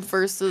cold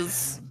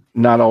versus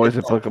Not always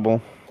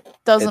applicable.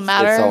 doesn't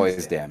matter. It's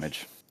always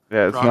damage.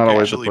 Yeah, it's Rock not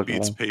always actually applicable.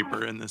 beats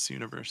paper in this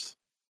universe.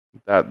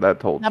 That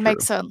holds That true.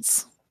 makes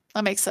sense.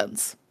 That makes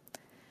sense.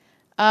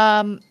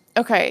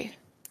 Okay.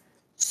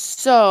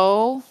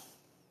 So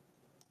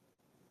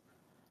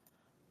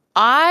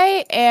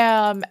I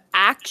am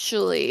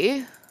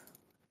actually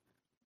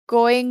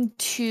going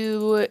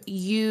to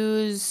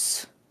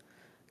use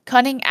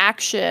cunning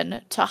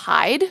action to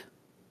hide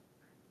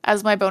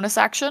as my bonus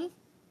action.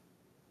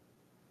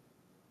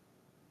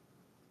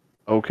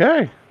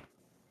 Okay.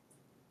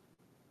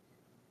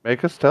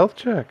 Make a stealth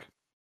check.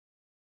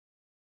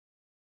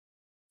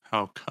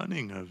 How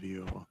cunning of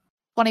you.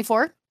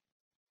 24.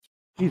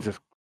 Jesus.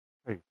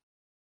 Bye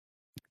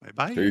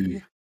bye.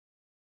 Hey.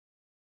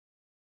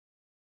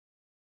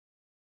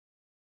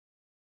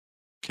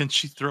 Can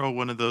she throw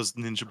one of those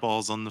ninja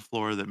balls on the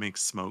floor that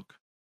makes smoke?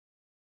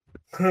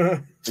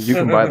 You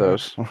can buy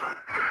those. I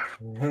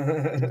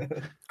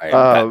am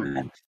Um,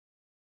 Batman.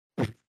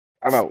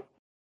 I'm out.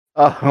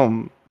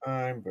 Um,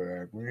 I'm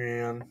back,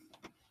 man.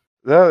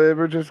 no,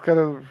 Ember just kind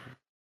of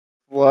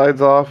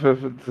slides off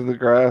into the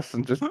grass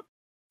and just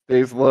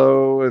stays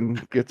low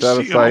and gets out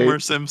of She sight. Homer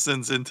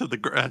Simpsons into the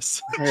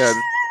grass. Yeah,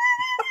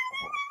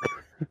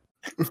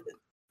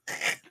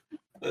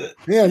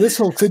 Yeah, this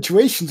whole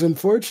situation's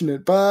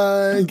unfortunate.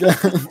 Bye,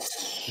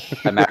 guys.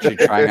 I'm actually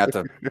trying not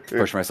to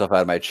push myself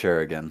out of my chair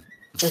again.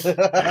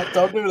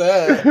 Don't do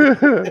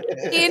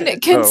that.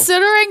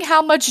 Considering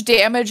how much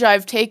damage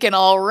I've taken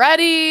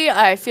already,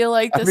 I feel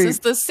like I this mean- is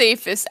the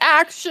safest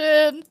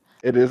action.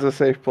 it is a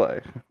safe play.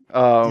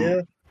 Yeah.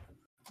 With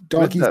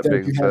Donkey's that dead.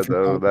 being You have said,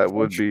 your though, power that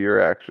would punch. be your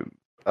action.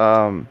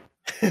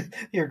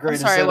 Your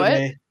greatest sorry, what?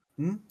 enemy.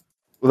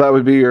 Well, that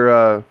would be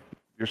your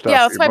stuff.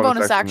 Yeah, that's your my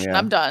bonus action. yeah.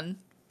 I'm done.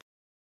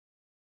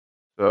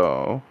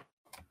 So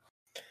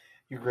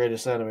Your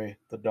greatest enemy,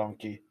 the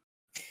donkey.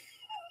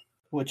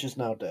 Which is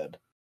now dead.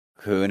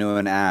 Who knew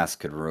an ass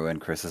could ruin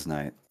Chris's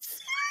night?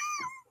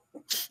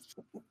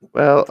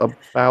 well,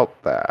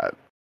 about that.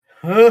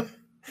 Huh?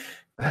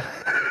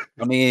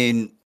 I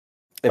mean,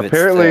 if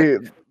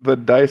Apparently, the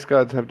dice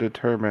gods have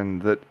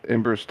determined that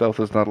Ember's stealth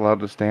is not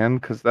allowed to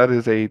stand because that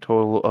is a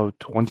total of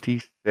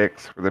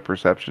 26 for the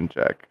perception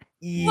check.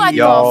 What the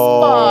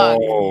Yo.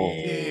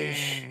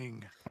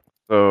 Dang.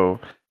 So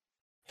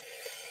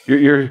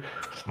you're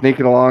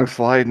sneaking along,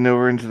 sliding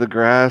over into the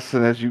grass,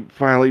 and as you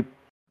finally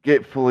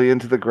get fully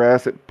into the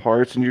grass, it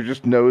parts, and you're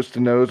just nose to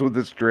nose with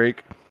this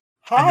drake.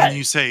 And then Hi.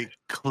 you say,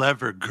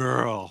 clever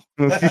girl.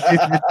 I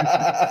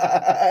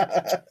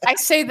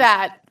say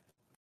that.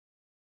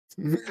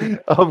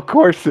 Of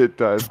course it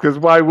does, because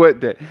why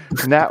wouldn't it?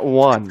 Nat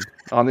 1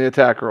 on the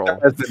attack roll.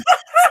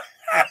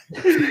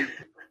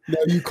 Now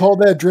you call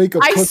that Drake a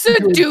I pussy to a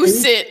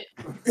seduce Drake?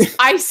 it.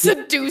 I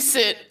seduce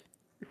it.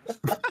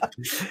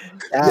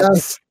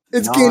 Yes,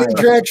 it's Nice. gaining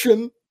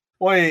traction.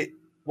 Wait,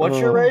 what's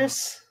your Oh.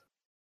 race?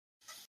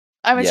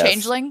 I'm a Yes.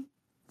 changeling.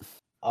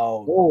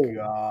 Oh, Oh.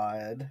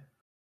 God.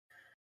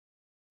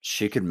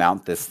 She could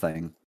mount this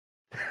thing.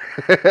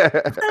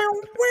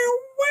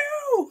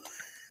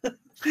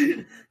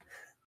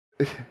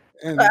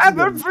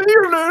 And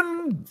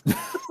feeling.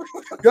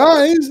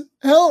 guys,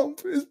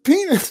 help! His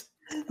penis.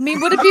 I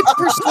mean, would it be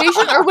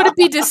persuasion or would it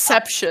be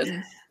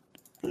deception?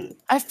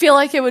 I feel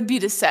like it would be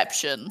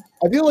deception.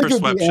 I feel like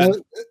it would be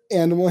Perception.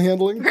 animal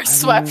handling.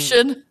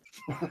 Perception.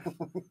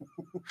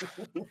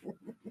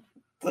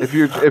 if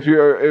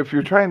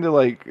you're trying to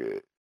like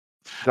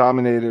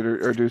dominate it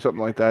or do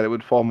something like that, it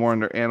would fall more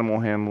under animal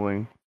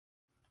handling.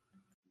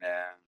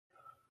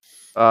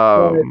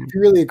 Or if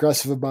you're really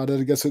aggressive about it,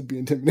 I guess it would be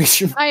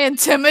intimidation. I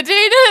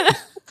intimidated.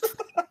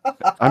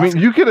 I mean,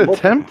 you could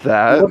attempt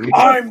that.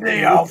 I'm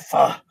the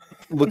alpha.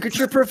 Look at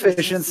your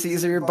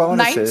proficiencies or your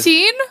bonuses.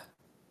 19?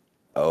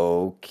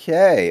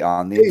 Okay,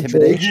 on the Hey,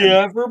 intimidation.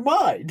 Never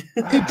mind.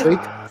 Hey, Drake,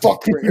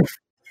 fuck you.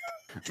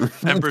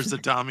 Ember's a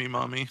dummy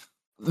mommy.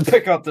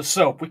 Pick up the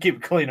soap. We keep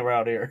it clean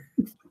around here.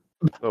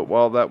 So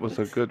while that was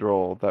a good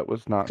roll, that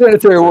was not.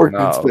 Sanitary good working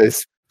enough.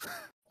 space.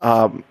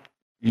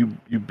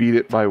 You beat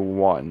it by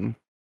 1.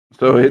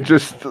 So it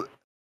just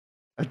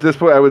at this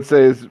point I would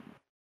say is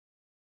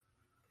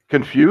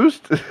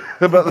confused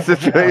about the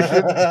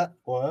situation.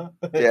 What?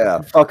 Yeah,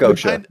 fuck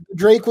OSHA.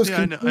 Drake was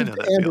Yeah, I know confused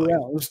that and feeling.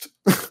 aroused.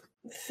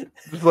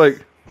 Just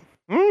like,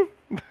 hmm?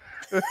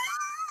 So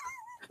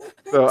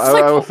It's I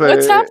like, will say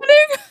what's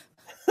happening?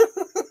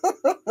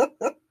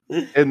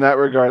 in that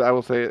regard, I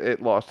will say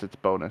it lost its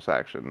bonus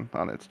action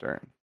on its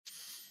turn.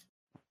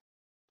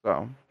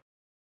 So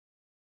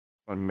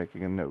I'm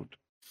making a note.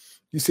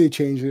 You say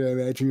change it, I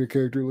imagine your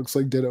character looks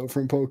like Ditto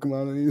from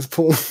Pokemon and he's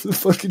pulling the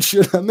fucking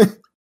shit on there.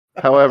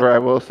 However, I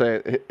will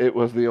say it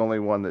was the only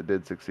one that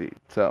did succeed.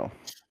 So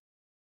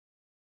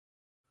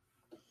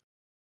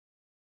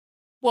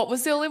What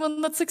was the only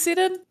one that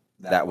succeeded?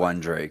 That one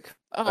Drake.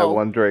 that Oh,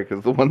 one Drake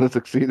is the one that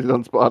succeeded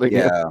on spotting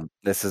it. Yeah,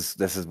 this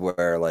is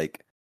where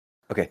like,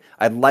 okay,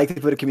 I'd like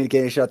to put a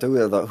communication out to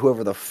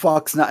whoever the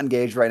fuck's not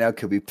engaged right now.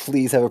 Could we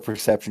please have a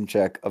perception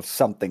check of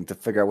something to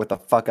figure out what the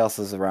fuck else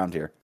is around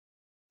here?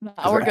 no,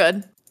 we're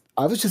good.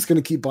 I was just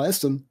gonna keep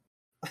blasting.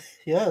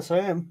 Yes, I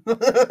am.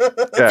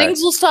 Okay.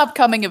 Things will stop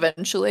coming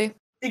eventually.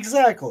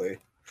 Exactly.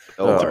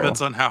 Don't Oh. worry.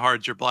 Depends on how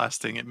hard you're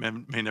blasting. It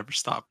may never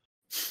stop.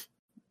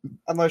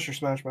 Unless you're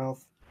Smash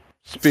Mouth.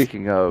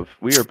 Speaking of,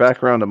 we are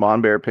back around to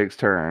Monbear Pig's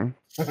turn.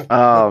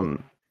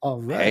 Um, All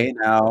right. Hey,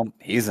 now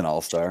he's an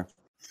all-star.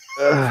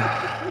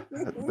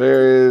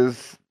 there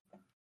is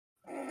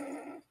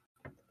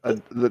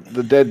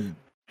the dead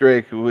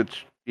Drake,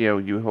 which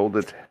you hold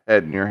its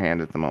head in your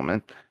hand at the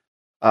moment.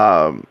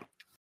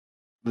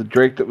 The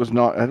Drake that was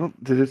not.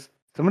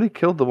 Somebody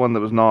killed the one that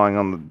was gnawing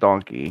on the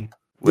donkey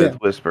with Yeah.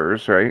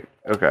 whispers, right?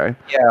 Okay.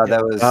 Yeah,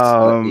 that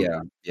was.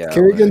 Yeah.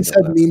 Kerrigan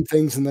said mean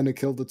things and then it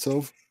killed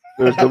itself.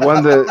 There's the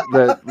one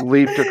that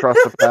leaped across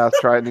the path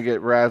trying to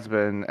get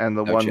Razbin, and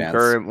the No one chance.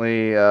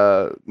 currently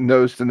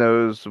nose to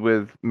nose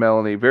with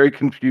Melanie. Very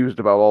confused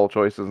about all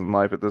choices in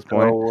life at this So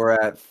point. we're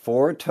at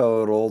 4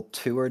 total.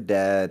 2 are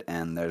dead,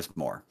 and there's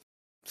more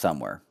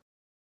somewhere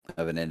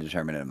of an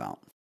indeterminate amount.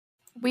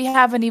 We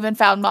haven't even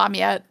found mom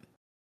yet.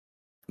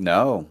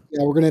 No.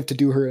 Yeah, we're gonna have to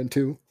do her in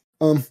too.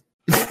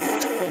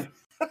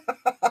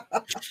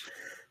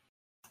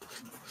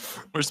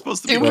 We're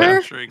supposed to be Do her?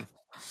 capturing.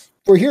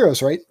 We're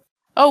heroes, right?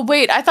 Oh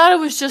wait, I thought it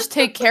was just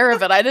take care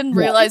of it. I didn't Yeah,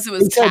 realize it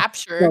was they said-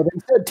 capture. No, they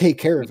said take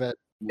care of it.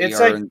 We It's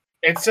are like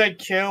it said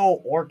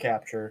kill or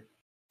capture.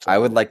 I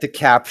would like to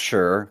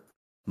capture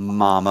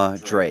Mama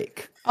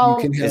Drake. Oh,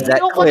 can you have- Is that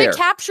don't want clear? to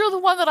capture the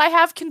one that I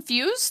have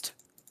confused?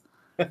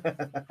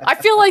 I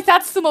feel like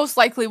that's the most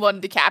likely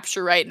one to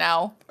capture right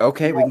now.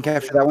 Okay, we can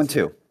capture that one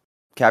too.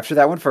 Capture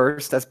that one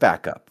first. That's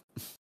backup.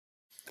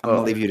 I'm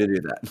gonna leave you to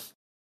do that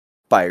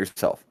by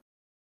yourself.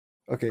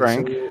 Okay,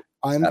 Frank? so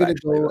I'm That gonna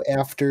actually go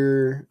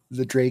after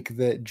the Drake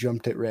that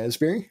jumped at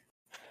Raspberry.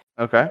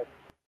 Okay.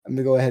 I'm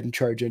gonna go ahead and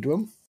charge into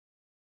him,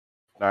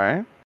 All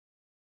right.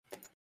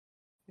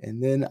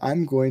 and then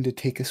I'm going to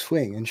take a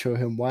swing and show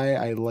him why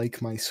I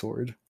like my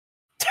sword.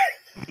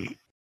 See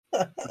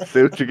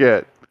what you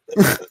get.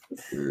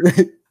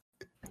 Right.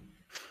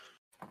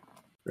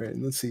 Right,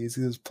 and let's see. It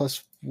says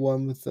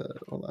 +1 with the.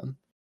 Hold on.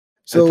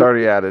 So It's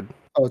already added.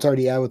 oh, it's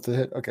already out with the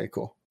hit. Okay,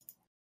 cool.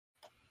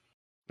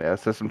 Yeah,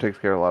 system takes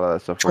care of a lot of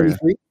that stuff for you.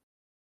 23.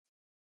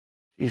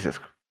 Jesus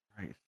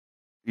Christ.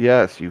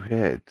 Yes, you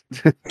hit.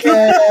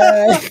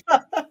 Yay!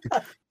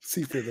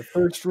 See for the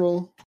first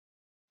roll.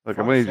 Look,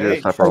 I'm gonna need you to Fuck's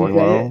stop sake. rolling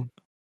low.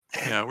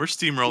 Yeah, we're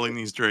steamrolling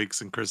these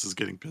drakes, and Chris is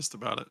getting pissed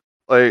about it.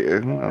 Like,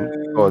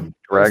 I'm going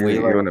dragging Wait,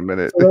 you in a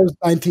minute. So that was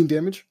 19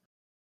 damage.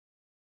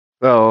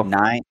 So,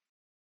 9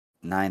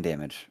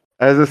 damage.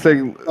 as this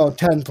thing, Oh,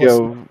 10 you plus.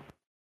 know,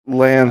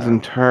 lands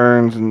and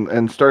turns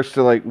and starts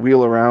to like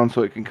wheel around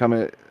so it can come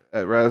at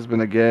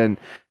Razban again,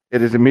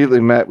 it is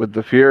immediately met with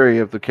the fury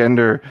of the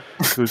Kender,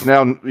 who's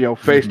now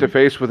face to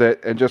face with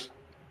it and just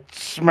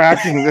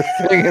smacking this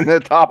thing in the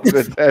top of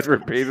its head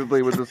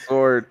repeatedly with the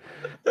sword.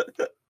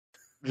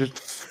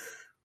 Just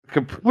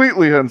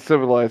completely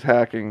uncivilized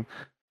hacking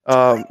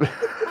of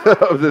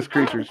this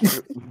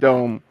creature's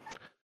dome,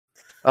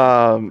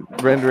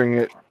 rendering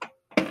it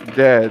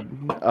dead.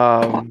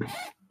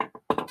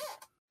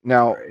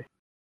 Now,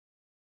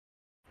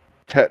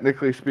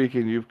 technically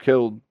speaking, you've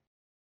killed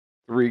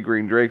 3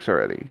 green drakes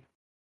already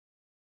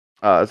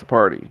as a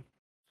party.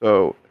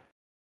 So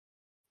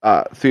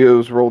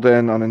Theo's rolled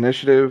in on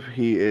initiative.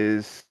 He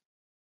is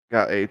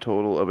got a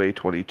total of a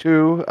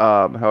 22.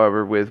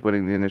 However, with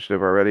winning the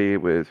initiative already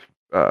with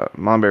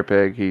Monbear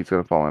Pig, he's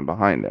going to fall in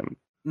behind him.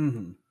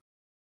 Mm-hmm.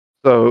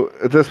 So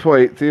at this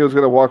point, Theo's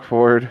going to walk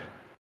forward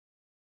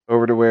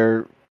over to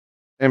where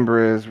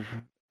Ember is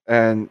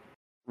and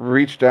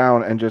reach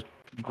down and just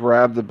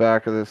grab the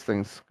back of this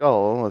thing's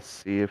skull. Let's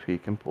see if he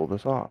can pull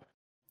this off.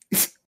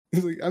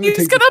 He's like, I'm He's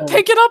take gonna this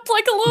pick it up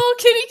like a little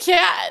kitty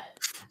cat.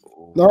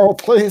 one. No,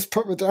 please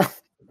put me down.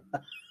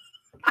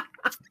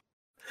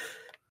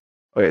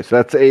 Okay, so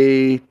that's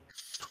a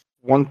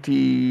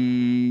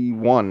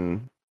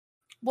 21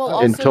 Well, In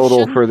also in total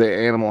shouldn't- for the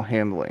animal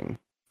handling.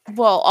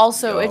 Well,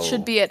 also it No.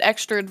 should be at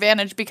extra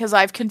advantage because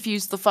I've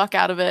confused the fuck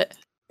out of it.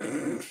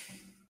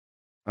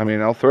 I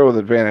mean, I'll throw with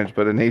advantage,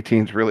 but an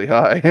 18 is really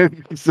high.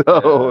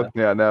 So,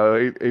 yeah,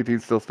 no, 18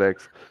 still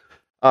sticks.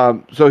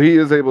 So he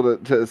is able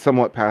to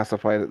somewhat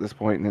pacify it at this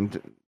point,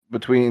 and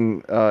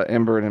between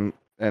Ember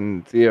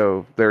and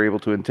Theo, they're able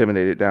to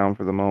intimidate it down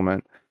for the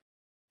moment.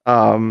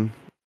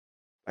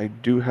 I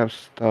do have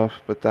stuff,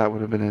 but that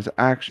would have been his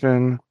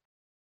action.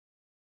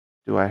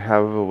 Do I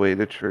have a way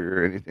to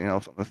trigger anything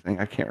else on this thing?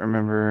 I can't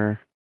remember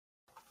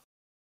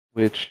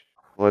which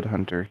Blood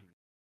Hunter.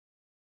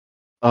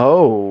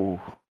 Oh.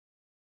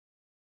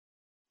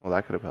 Well,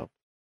 that could have helped.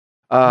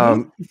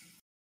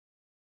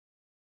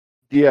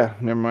 Yeah,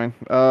 never mind.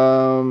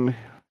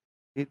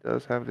 He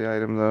does have the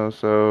item though,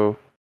 so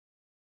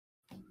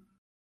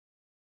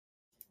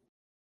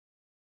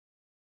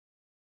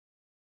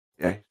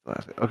yeah, he still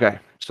has it. Okay,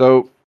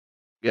 so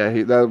yeah,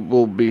 that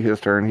will be his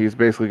turn. He's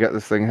basically got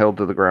this thing held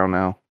to the ground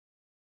now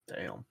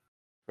Damn.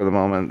 for the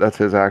moment. That's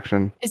his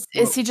action.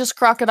 Is he just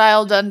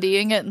Crocodile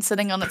Dundeeing it and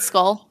sitting on its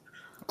skull?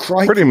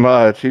 Crikey. Pretty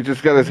much. He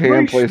just got his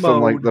hand Beast placed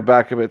on like mode. the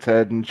back of its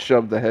head and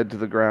shoved the head to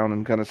the ground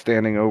and kind of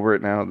standing over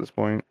it now at this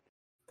point.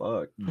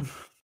 Fuck.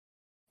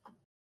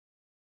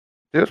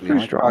 It was The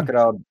pretty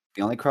strong.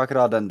 only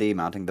crocodile Dundee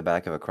mounting the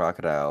back of a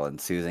crocodile and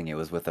soothing it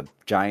was with a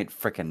giant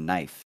frickin'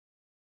 knife.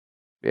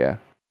 Yeah.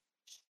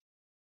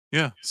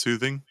 Yeah,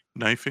 soothing,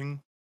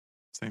 knifing,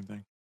 same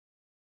thing.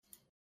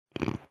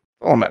 It's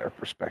all a matter of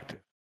perspective.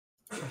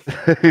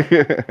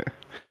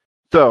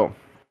 So,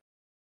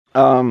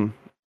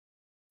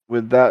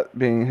 with that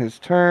being his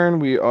turn,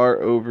 we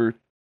are over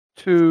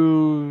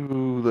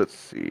to, let's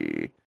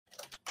see.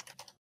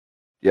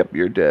 Yep,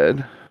 you're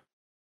dead.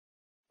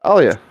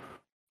 Alia,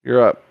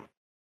 you're up.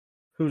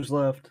 Who's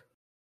left?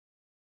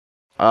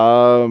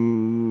 The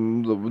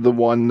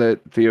one that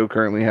Theo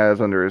currently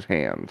has under his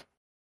hand.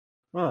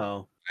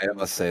 Oh. I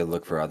must say,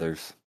 look for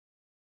others.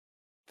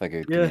 If I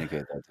could Yeah.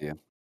 communicate that to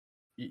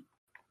you.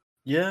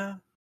 Yeah,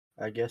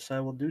 I guess I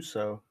will do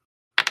so.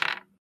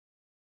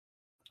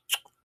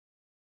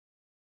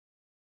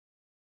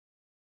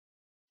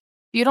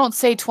 You don't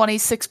say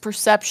 26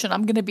 perception.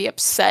 I'm gonna be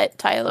upset,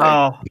 Tyler.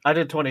 Oh, I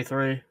did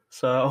 23.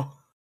 So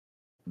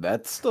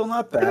That's still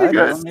not Pretty bad. You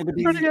good. don't need to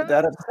be Pretty good.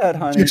 that upset,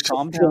 honey.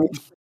 Calm down.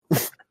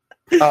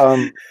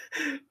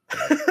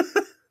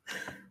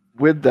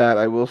 With that,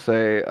 I will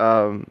say,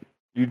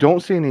 you don't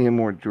see any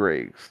more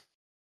drakes.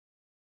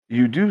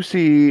 You do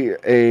see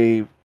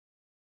a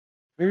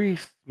very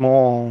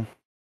small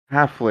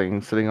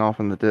halfling sitting off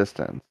in the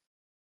distance.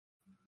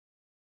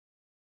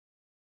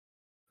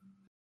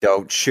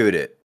 Don't shoot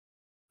it.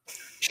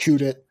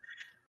 Shoot it.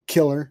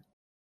 Kill her.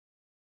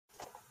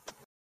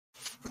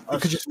 a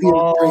could just be a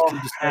small break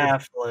in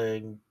disguise.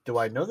 halfling. Do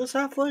I know this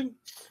halfling?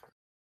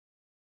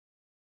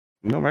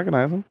 You don't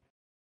recognize him.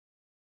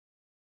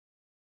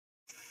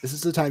 This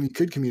is the time you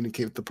could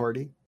communicate with the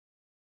party.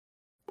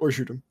 Or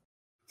shoot him.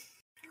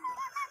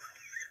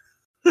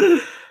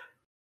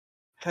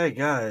 Hey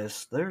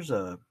guys, there's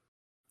a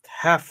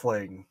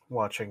halfling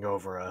watching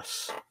over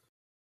us.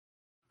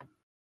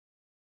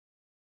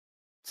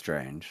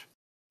 Strange.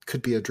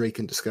 Could be a Drake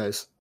in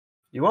disguise.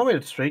 You want me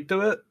to speak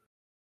to it?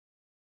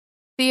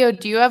 Theo,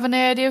 do you have any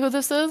idea who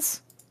this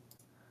is?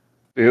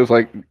 He was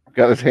like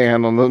got his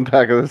hand on the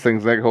back of this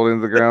thing's neck, holding it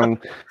to the ground.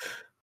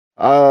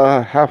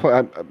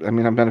 Halfling. I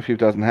mean, I've met a few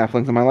dozen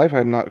halflings in my life.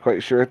 I'm not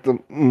quite sure at the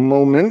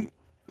moment.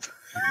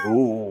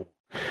 Ooh.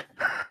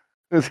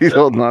 As he's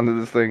holding on to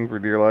this thing for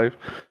dear life.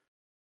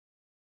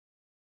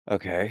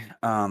 Okay.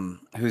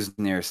 Who's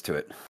nearest to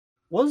it?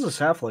 What does this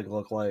halfling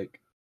look like?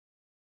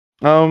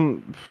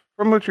 From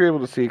what you're able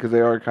to see, because they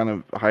are kind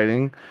of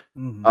hiding.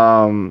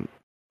 Mhm.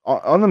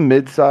 On the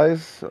mid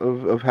size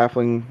of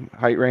halfling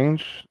height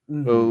range,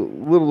 Mhm. so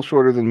a little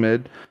shorter than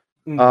mid.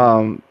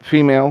 Mhm.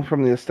 Female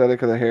from the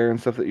aesthetic of the hair and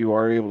stuff that you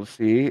are able to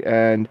see,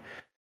 and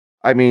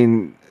I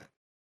mean,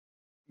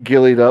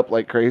 gillied up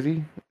like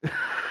crazy,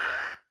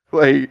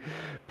 like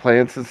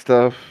plants and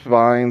stuff,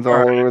 vines all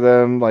Alright. over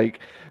them,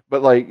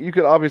 but you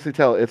could obviously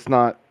tell it's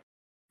not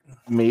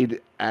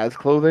made as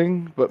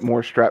clothing, but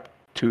more strapped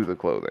to the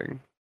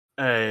clothing.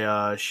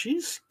 Hey,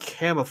 she's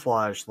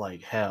camouflaged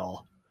like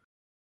hell.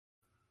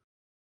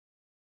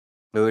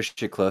 Who is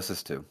she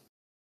closest to?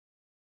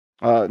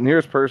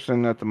 Nearest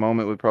person at the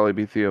moment would probably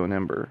be Theo and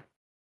Ember,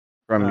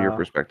 from your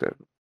perspective.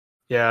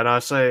 Yeah, and I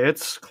say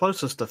it's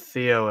closest to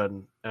Theo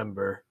and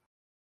Ember.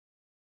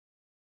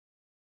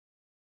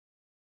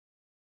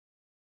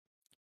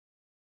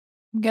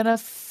 I'm gonna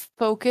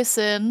focus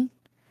in.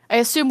 I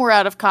assume we're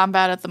out of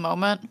combat at the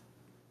moment.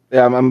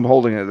 Yeah, I'm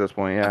holding it at this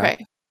point. Yeah.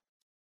 Okay.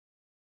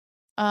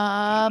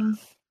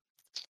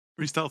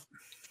 Free stealth.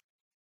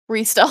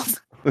 Re-stealth.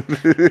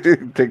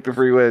 Take the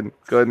free win.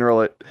 Go ahead and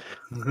roll it.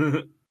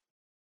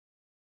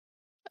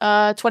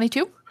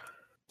 22.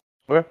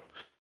 Okay.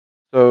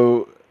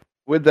 So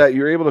with that,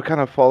 you're able to kind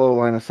of follow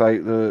line of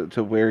sight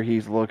to where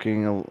he's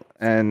looking,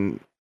 and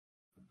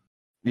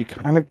you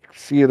kind of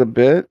see it a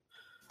bit.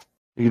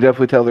 You can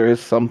definitely tell there is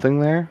something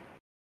there.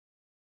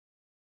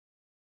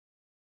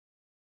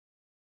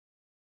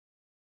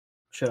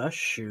 Should I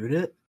shoot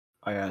it?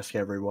 I ask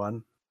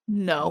everyone.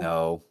 No.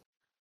 No.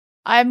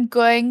 I'm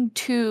going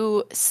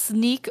to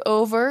sneak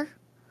over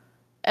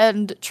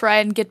and try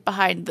and get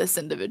behind this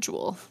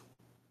individual.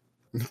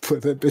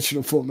 Put that bitch in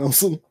a full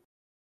Nelson.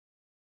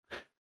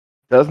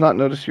 Does not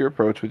notice your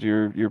approach with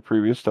your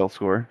previous stealth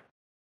score.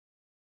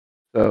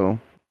 So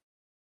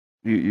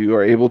you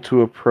are able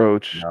to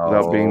approach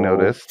without being No.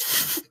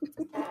 noticed.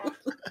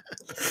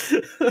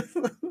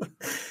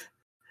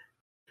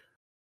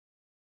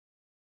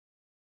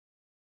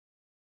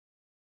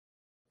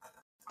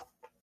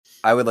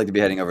 I would like to be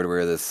heading over to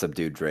where this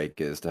subdued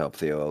Drake is to help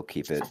Theo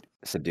keep it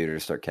subdued or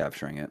start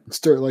capturing it.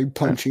 Start like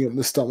punching it in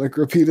the stomach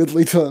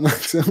repeatedly till it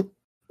knocks out.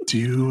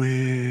 Do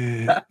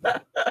it.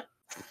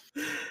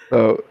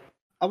 So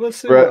I'm gonna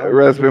see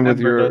Resvin, with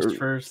Ember your does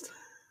first.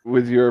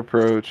 with your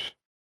approach,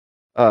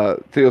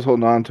 Theo's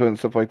holding on to it and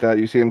stuff like that.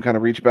 You see him kind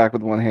of reach back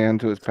with one hand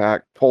to his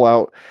pack, pull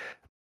out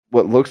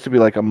what looks to be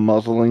like a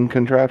muzzling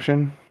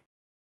contraption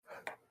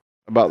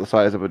about the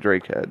size of a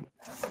drake head.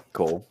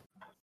 Cool.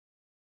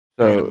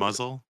 So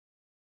Muzzle.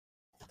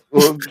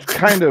 well,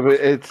 kind of.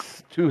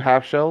 It's two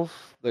half shells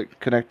that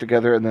connect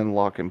together and then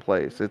lock in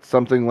place. It's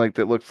something like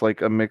that looks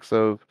like a mix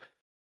of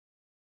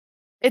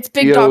It's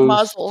Big Dog Theo's-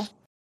 Muzzle.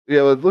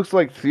 Yeah, it looks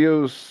like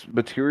Theo's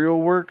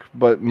material work,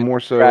 but more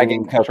so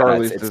dragging coconuts.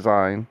 Charlie's It's-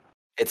 design.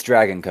 It's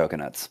dragon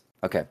coconuts.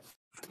 Okay.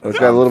 It's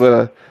got a little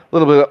bit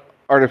of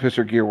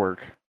artificer gear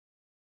work.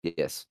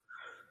 Yes.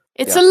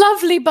 It's Yeah. a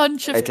lovely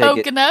bunch of I take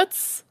it-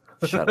 coconuts.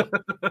 Shut up.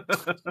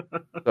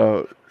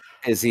 So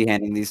Is he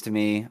handing these to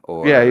me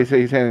or? yeah, he's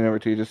handing it over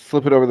to you. Just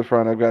slip it over the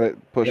front. I've got it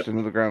pushed Yep.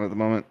 into the ground at the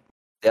moment.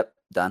 Yep.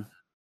 Done.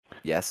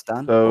 Yes,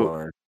 done. So-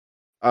 or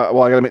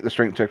Well, I got to make the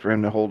strength check for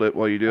him to hold it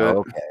while you do it.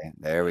 okay,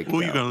 there we go. Oh,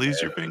 you're gonna lose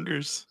your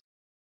fingers.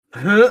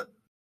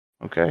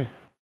 Okay,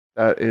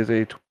 that is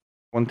a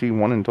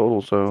 21 in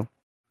total. So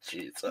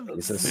Jesus. Man,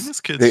 Jesus. this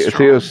kid's strong.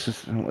 Theo's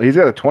he's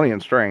got a 20 in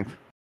strength,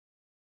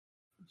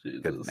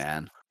 Good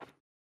man.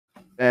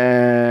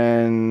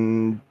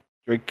 and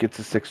Drake gets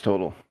a 6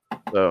 total.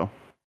 So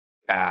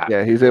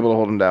yeah, he's able to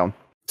hold him down.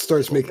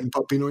 Starts making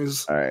puppy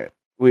noises. All right.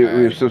 we've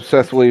Alright.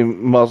 successfully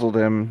muzzled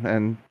him,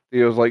 and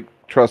Theo's like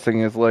trusting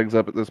his legs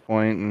up at this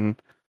point and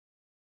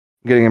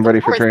getting him ready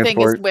for Poor thing is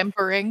transport.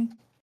 whimpering.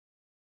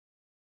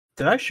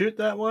 Did I shoot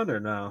that one or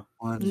no?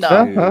 One,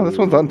 No. No, this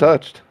one's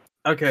untouched.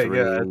 Okay,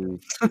 yeah. 3,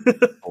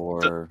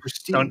 4.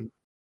 Pristine.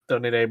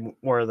 Don't need any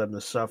more of them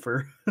to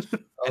suffer.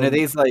 And are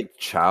these like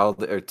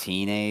child or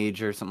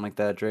teenage or something like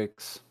that,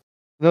 Drakes?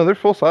 No, they're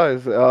full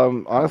size.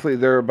 Honestly,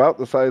 they're about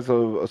the size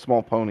of a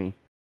small pony.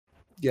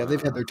 Yeah,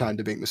 they've had their time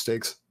to make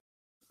mistakes.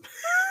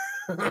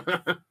 All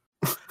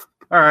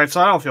right, so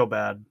I don't feel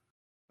bad.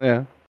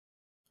 Yeah,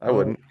 I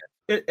wouldn't.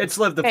 It's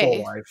lived a Hey.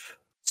 full life.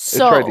 It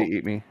tried to So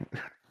eat me.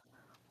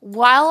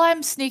 while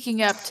I'm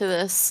sneaking up to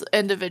this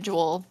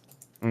individual,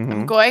 I'm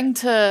Mhm. going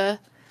to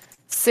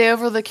say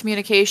over the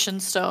communication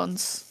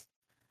stones.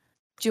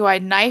 Do I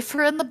knife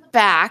her in the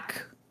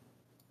back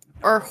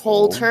or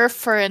hold Oh. her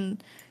for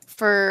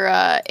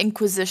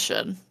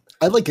Inquisition?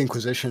 I like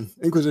Inquisition.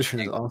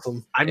 Inquisition is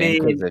awesome. I mean,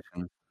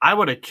 Inquisition. I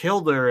would have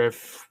killed her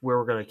if we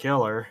were gonna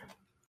kill her.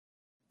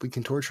 We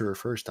can torture her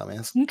first,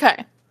 dumbass.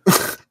 Okay.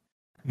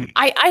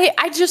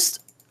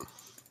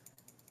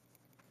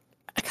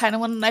 I kind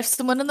of want to knife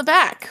someone in the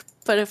back,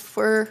 but if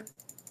we're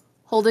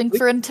holding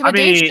for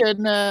intimidation,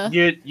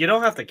 You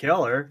don't have to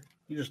kill her.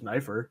 You just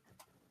knife her.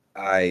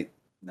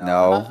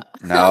 No.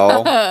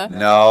 No.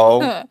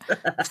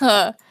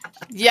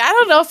 yeah, I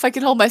don't know if I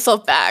can hold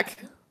myself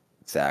back.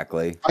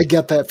 Exactly. I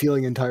get that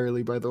feeling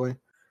entirely, by the way.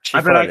 She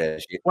I bet I- farted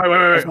as she,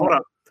 Wait, hold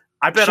up.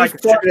 I bet she I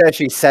could farted as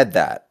she said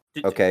that.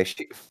 Did- Okay.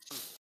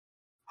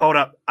 hold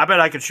up. I bet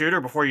I could shoot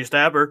her before you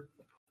stab her.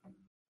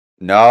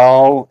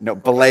 No,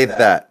 belay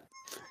that.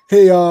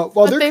 Hey, while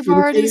But they're they've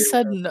already communicating-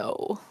 said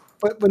no.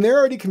 But when they're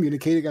already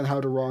communicating on how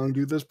to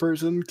wrongdo this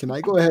person, can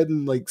I go ahead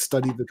and like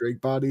study the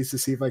Drake bodies to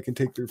see if I can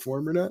take their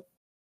form or not?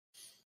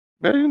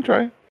 Yeah, you can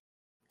try.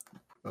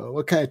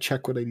 What kind of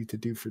check would I need to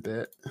do for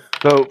that?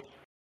 So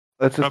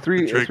that's a Up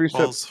the Drake three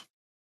balls.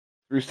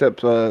 step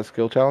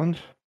skill challenge.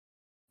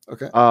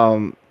 Okay.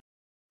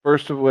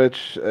 First of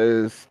which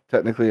is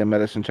technically a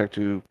medicine check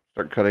to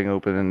start cutting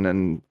open and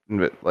then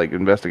like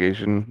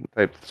investigation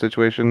type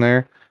situation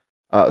there.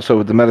 So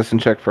with the medicine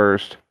check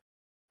first,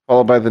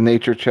 followed by the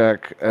nature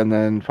check, and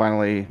then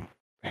finally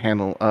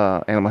animal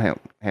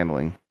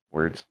handling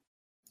words.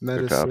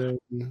 They're tough.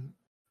 Medicine,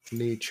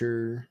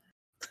 nature.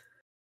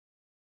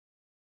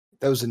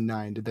 That was a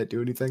 9. Did that do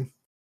anything?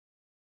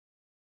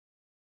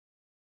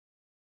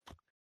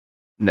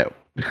 No.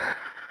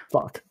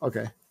 Fuck.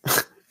 Okay.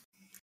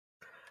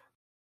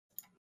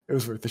 It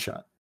was worth a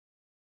shot.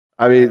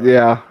 I mean,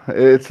 yeah,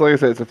 it's like I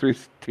said, it's a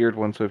 3-tiered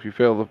one. So if you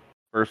fail the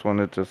first one,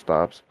 it just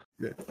stops.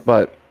 Yeah.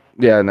 But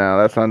yeah, no,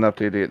 that's not enough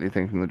to get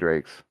anything from the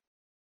Drakes.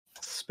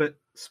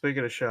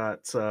 Speaking of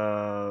shots,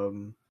 So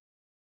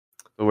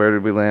where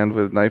did we land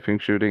with knifing,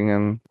 shooting,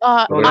 and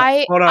Hold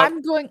up, hold up.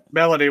 I'm going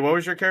Melody, what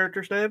was your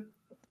character's name?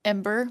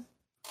 Ember.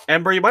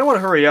 Ember, you might want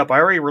to hurry up. I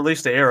already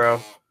released the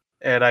arrow,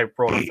 and I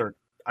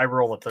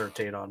rolled a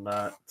 13 on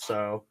that,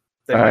 so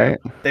they All might right.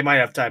 they might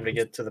have time to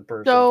get to the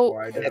person So-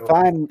 before I do. If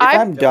I'm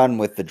I'm- done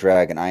with the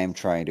dragon, I am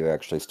trying to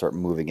actually start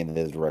moving in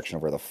the direction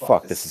of where the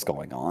fuck this is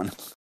going on.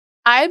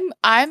 I'm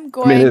I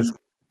going. mean, it's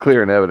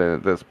clear and evident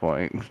at this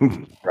point.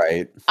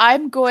 Right.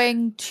 I'm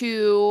going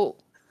to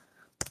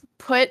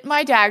put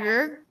my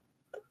dagger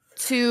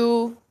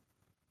to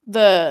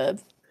the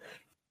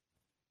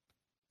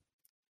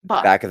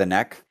Back of the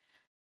neck.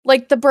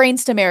 like the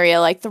brainstem area,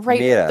 like the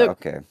right Yeah. the,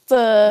 Okay.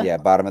 the Yeah.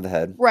 Bottom of the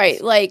head.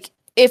 right, like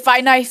if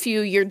I knife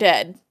you, you're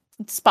dead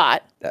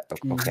spot.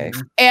 Okay.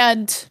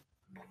 And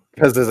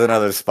Because there's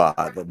another spot.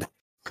 That...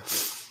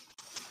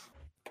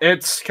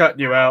 It's cutting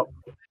you out.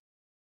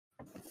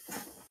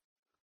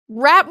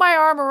 wrap my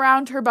arm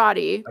around her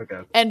body Okay.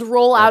 and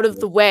roll out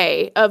of the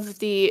way of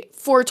the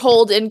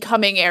foretold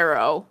incoming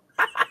arrow.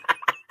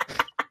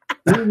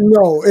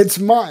 No, it's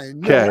mine.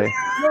 No. Okay.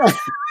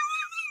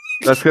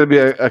 That's going to be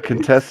a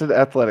contested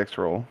athletics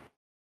roll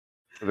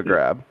for the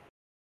grab.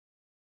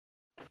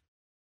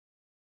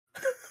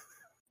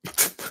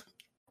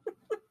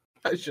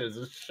 I should have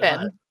just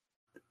shot.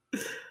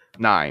 10.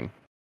 9.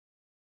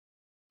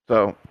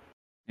 So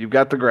you've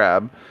got the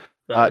grab.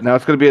 Nice. Now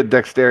it's going to be a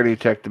dexterity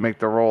check to make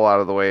the roll out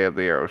of the way of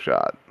the arrow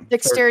shot.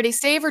 Dexterity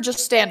save or just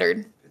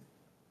standard?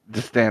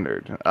 Just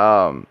standard.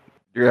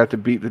 You're going to have to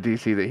beat the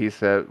DC that he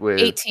set with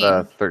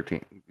 18.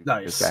 13.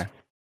 Nice. Okay.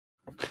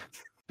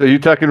 So you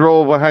tuck and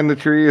roll behind the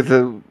tree as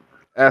the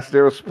acid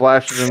arrow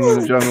splashes into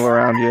the jungle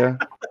around you.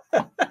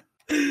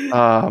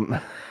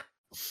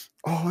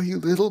 Oh, you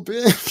little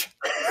bitch.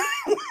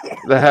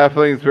 The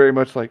halfling is very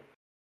much like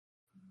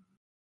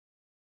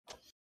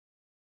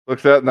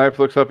looks at knife,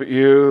 looks up at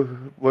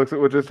you, looks at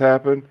what just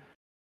happened.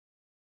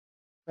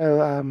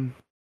 Well,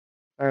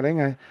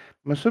 darling, I'm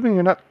assuming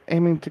you're not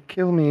aiming to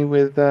kill me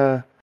with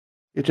you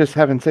just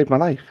haven't saved my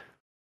life.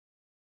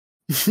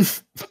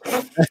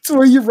 That's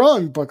where you're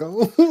wrong,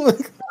 bucko.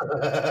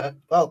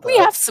 Well, We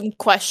have some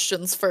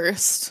questions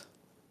first.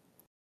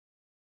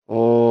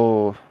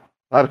 Oh,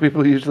 a lot of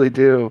people usually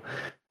do.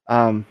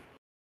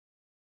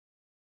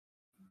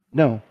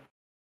 No.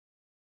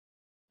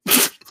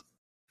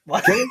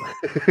 What?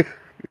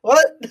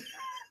 What?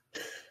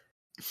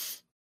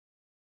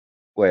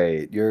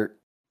 Wait, you're.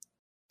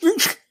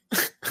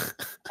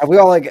 Have we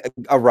all like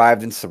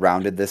arrived and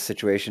surrounded this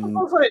situation?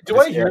 I was like, do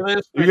I hear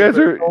this? You guys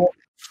are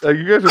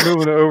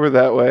moving over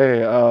that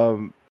way.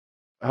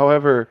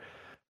 However,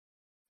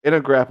 in a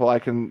grapple, I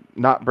can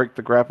not break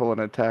the grapple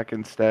and attack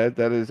instead.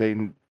 That is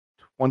a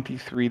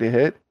 23 to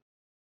hit.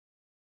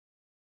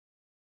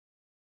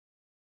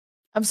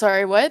 I'm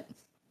sorry, what?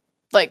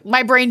 Like,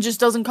 my brain just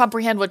doesn't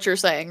comprehend what you're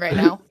saying right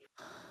now.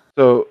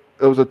 So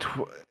it was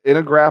in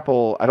a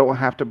grapple. I don't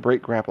have to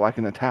break grapple. I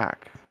can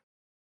attack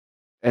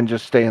and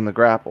just stay in the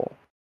grapple.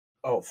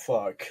 Oh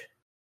fuck!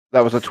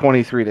 That was a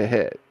 23 to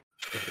hit.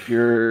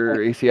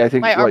 Your AC, I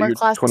think. My armor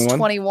class is 21?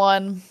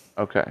 21.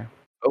 Okay.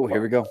 Oh,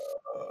 here we go.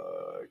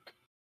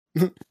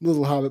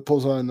 Little hobbit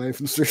pulls out a knife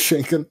and starts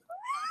shanking.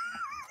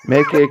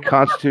 Make a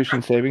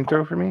Constitution saving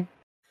throw for me.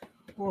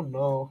 Oh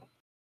no!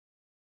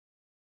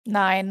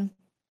 9.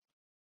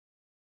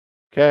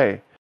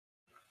 Okay.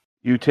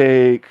 You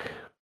take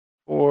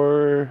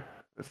 7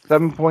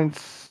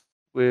 points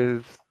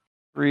with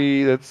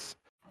 3. That's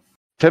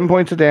 10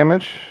 points of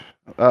damage,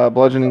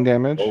 bludgeoning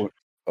damage.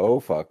 Oh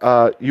fuck.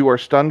 You are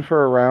stunned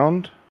for a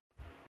round.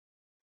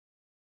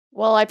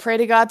 Well, I pray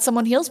to God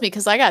someone heals me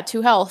because I got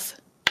 2 health.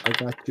 I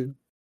got you.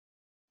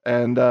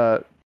 And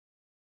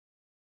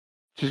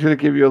she's going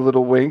to give you a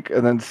little wink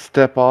and then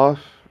step off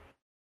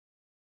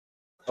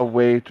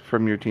away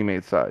from your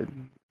teammate's side,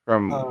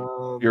 from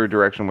your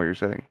direction where you're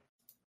sitting.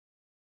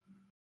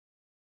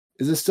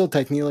 Is this still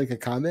technically like a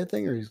combat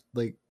thing, or is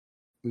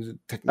it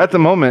technically? At the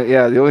moment,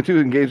 yeah. The only two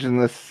engaged in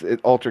this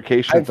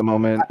altercation at the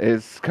moment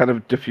is kind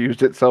of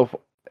diffused itself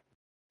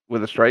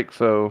with a strike,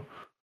 so...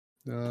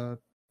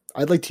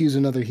 I'd like to use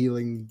another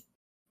healing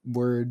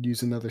word,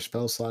 use another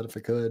spell slot if I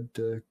could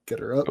to get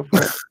her up.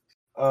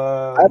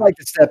 I'd like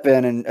to step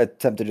in and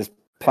attempt to just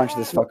punch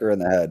this fucker in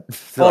the head.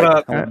 Hold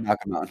up.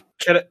 Knock him out.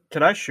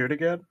 Can I shoot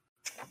again?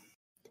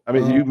 I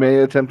mean, you may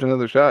attempt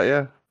another shot,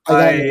 yeah.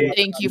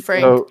 Thank you,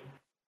 Frank. So,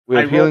 we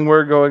have healing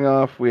word going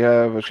off. We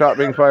have a shot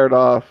being fired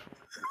off.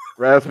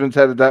 Rasmussen's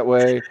headed that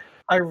way.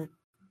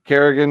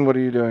 Kerrigan, what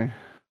are you doing?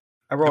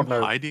 I rolled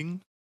I'm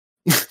hiding.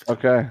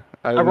 Okay.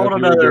 I rolled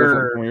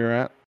another. Where you're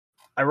at.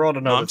 I rolled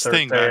another. I'm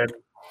staying 13. back.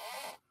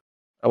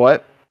 A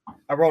what?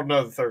 I rolled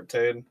another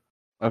 13.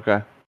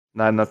 Okay.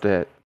 Not enough to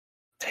hit.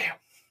 Damn.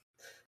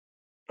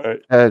 All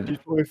right. Ed.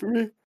 Keep away from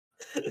me.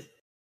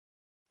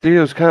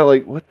 Theo's kind of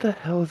like, what the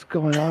hell is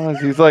going on?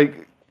 As he's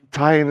like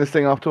tying this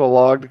thing off to a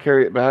log to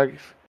carry it back.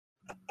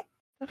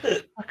 What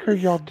the fuck are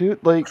y'all doing?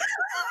 Like,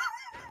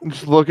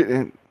 just look at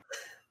it.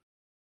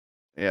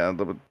 Yeah,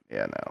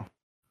 no.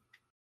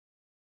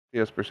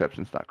 Theo's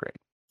perception's not great.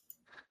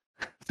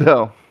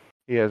 So,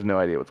 he has no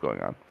idea what's going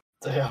on.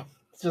 Damn.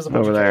 It's just a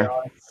bunch Over of there.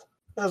 chaos.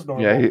 That's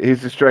normal. Yeah,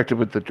 he's distracted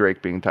with the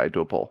Drake being tied to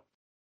a pole.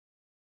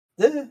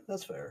 Yeah,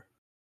 that's fair.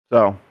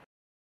 So,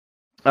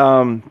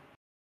 we'll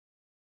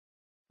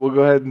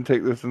go ahead and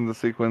take this in the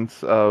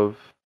sequence of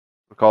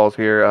the calls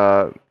here.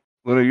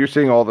 Luna, you're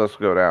seeing all this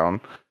go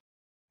down.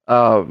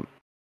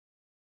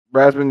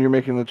 Rasmus, you're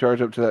making the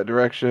charge up to that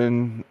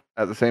direction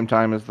at the same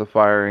time as the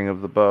firing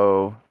of the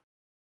bow.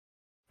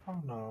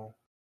 Oh no.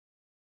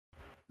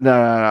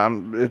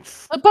 No,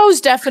 it's... The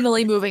bow's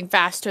definitely moving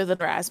faster than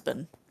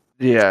Rasmus.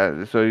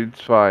 Yeah, so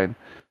it's fine.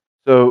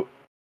 So,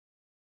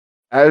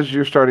 as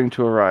you're starting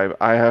to arrive,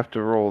 I have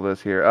to roll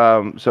this here.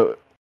 So,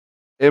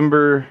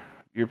 Ember,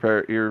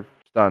 you're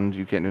stunned.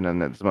 You can't do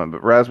nothing at this moment.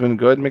 But Rasmus,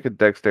 go ahead and make a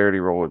dexterity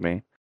roll with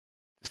me.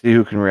 See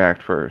who can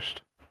react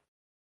first.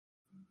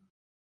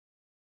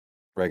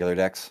 Regular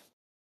dex.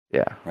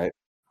 Yeah. Right.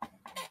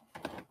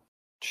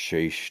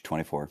 Sheesh,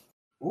 24.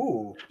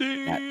 Ooh.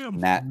 Damn.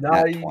 Nat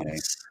 20.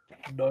 Nice.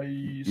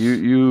 Nice.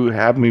 You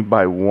have me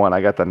by 1.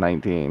 I got the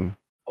 19.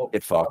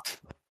 It fucked.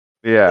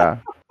 Yeah.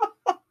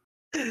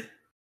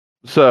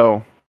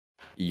 So,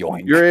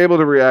 Yoink. you're able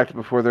to react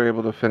before they're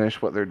able to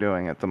finish what they're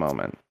doing at the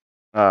moment.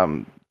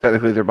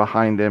 Technically, they're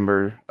behind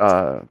Ember,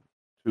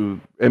 to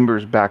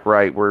Ember's back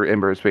right, where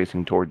Ember is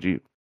facing towards you.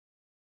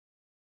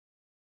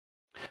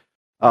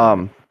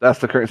 That's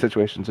the current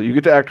situation. So you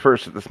get to act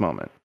first at this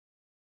moment.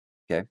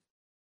 Okay.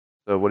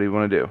 So what do you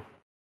want to do?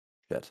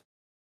 Shit.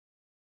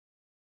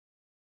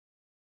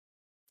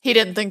 He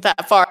didn't think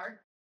that far.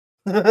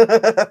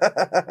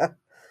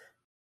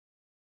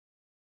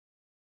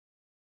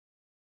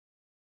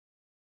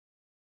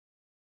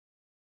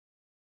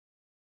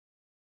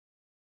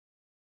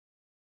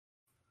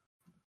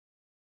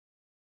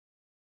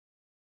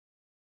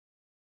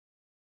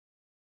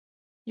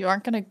 You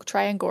aren't gonna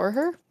try and gore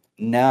her?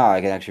 No, I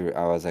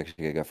was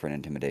actually gonna go for an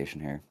intimidation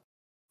here.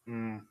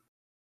 Mm.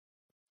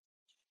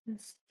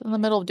 It's in the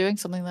middle of doing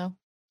something though.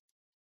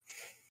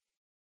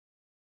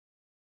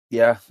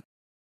 Yeah.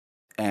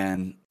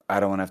 And I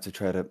don't want to have to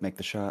try to make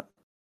the shot.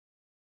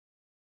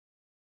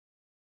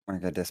 I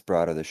got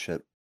desperado this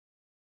shit.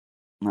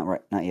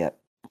 Not yet.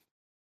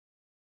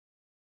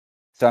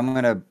 So I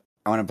want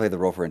to play the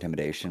role for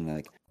intimidation.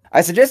 Like,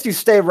 I suggest you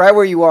stay right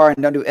where you are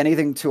and don't do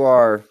anything to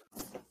our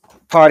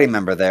party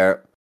member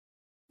there.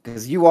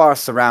 Because you are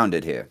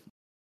surrounded here.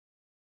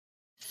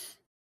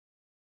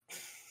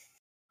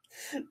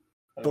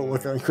 Don't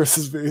look on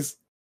Chris's face.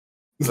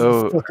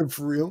 So- Fucking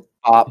for real.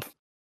 Pop.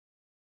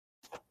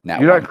 Now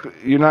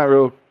You're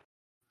not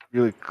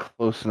really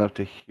close enough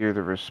to hear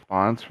the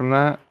response from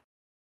that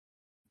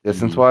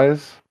distance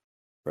wise.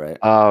 right.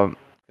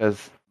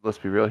 Because let's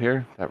be real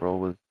here, that roll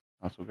was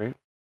not so great.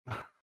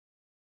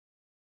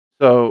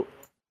 So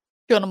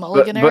You want a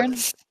mulligan, but- Aaron?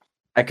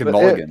 I could but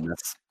mulligan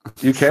this.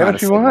 you can Trying if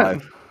to you save want.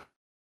 life.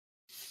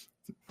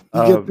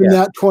 You get the yeah.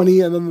 nat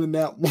 20 and then the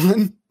nat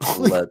 1.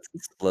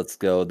 Let's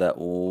go that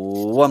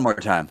one more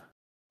time.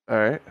 All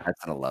right.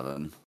 That's an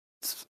 11.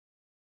 It's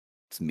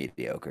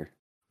mediocre.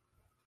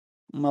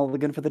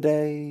 Mulligan for the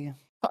day.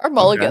 Our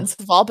mulligans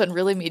have all been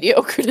really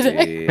mediocre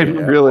today. They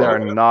really are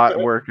not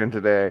working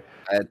today.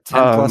 At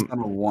 10 plus Um, on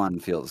a 1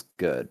 feels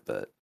good,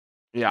 but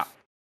Yeah.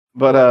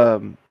 But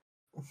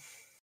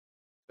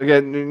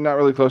again, you're not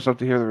really close enough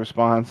to hear the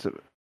response.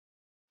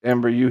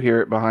 Amber, you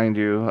hear it behind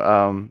you.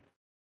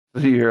 So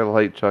you hear a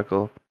light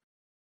chuckle.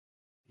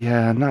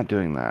 Yeah, I'm not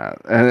doing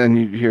that. And then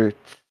you hear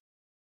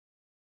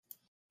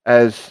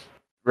as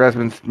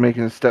Rasmus's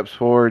making steps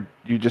forward,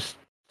 you just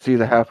see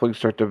the halfling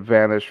start to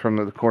vanish from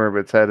the corner of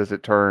its head as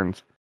it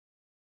turns.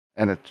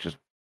 And it's just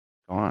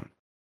gone.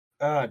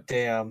 Ah,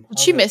 damn. Did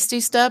she Misty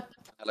Step?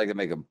 I'd like to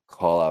make a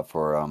call out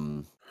for I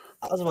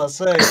was about to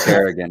say.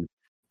 Kerrigan.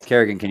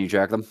 Kerrigan, can you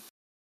track them?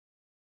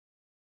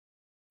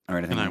 Or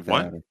anything Can I like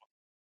what? that?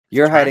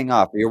 You're Track? hiding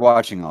off. You're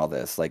watching all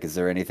this. Like, is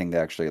there anything to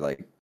actually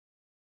like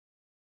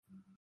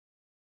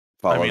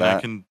follow I mean,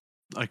 that?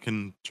 I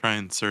can try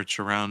and search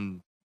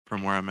around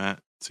from where I'm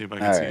at, see if I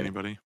can see Alright.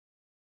 anybody.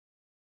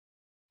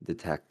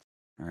 Detect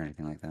or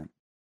anything like that?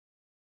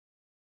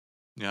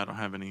 Yeah, I don't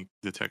have any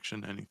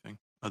detection, anything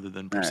other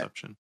than Alright.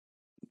 perception.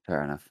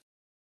 Fair enough.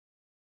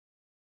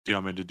 Do you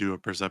want me to do a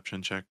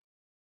perception check,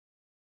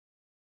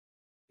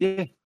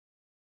 Yeah.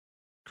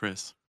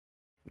 Chris?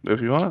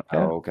 If you want. Oh,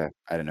 Yeah. okay.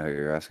 I didn't know who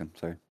you were asking.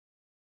 Sorry.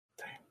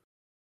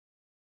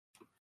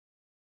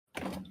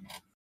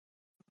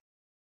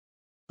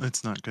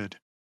 It's not good.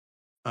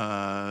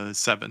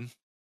 7.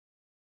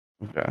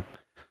 Okay.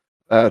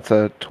 That's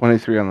a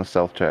 23 on the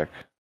stealth check.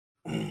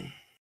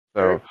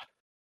 So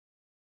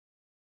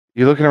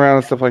you're looking around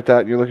and stuff like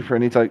that. You're looking for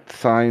any like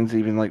signs,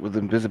 even like with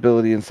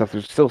invisibility and stuff.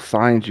 There's still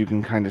signs you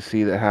can kind of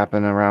see that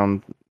happen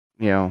around,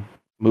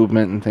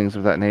 movement and things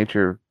of that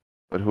nature.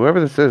 But whoever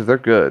this is, they're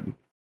good.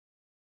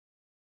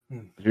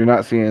 You're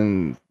not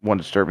seeing one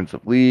disturbance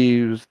of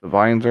leaves. The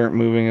vines aren't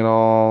moving at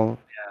all.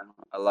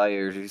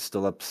 Alaya, are you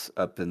still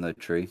up in the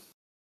tree?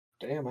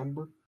 Damn,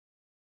 Ember.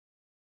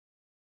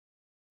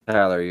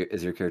 Tyler,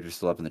 is your character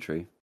still up in the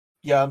tree?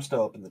 Yeah, I'm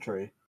still up in the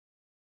tree.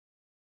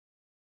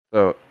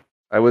 So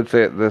I would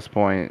say at this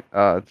point,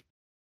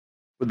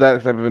 with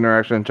that type of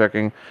interaction and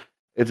checking,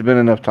 it's been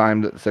enough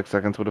time that 6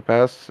 seconds would have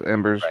passed.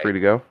 Ember's Right. free to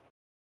go.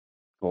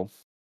 Cool.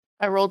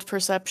 I rolled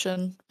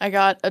perception. I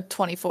got a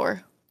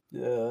 24.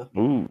 Yeah.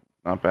 Ooh,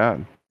 not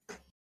bad.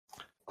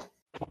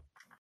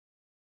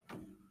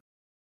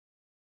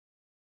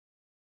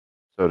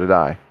 So did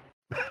I.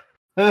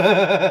 All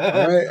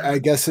right, I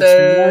guess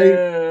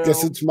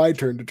it's my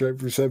turn to try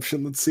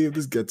perception. Let's see if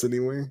this gets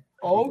anywhere.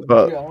 Oh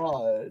But-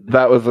 god.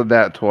 That was a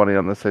nat 20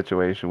 on the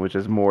situation, which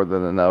is more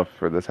than enough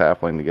for this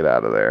halfling to get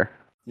out of there.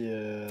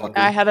 Yeah. Fuck.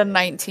 I had a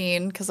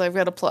 19 because I've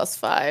got a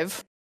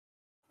 +5.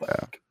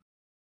 Fuck.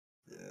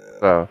 Yeah.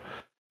 So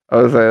I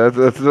would say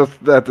that's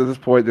just at this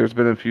point. There's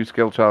been a few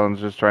skill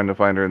challenges trying to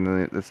find her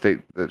in the state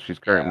that she's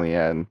currently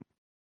in.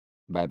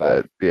 Bye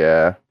bye. But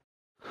yeah,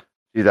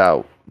 she's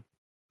out.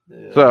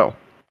 Yeah. So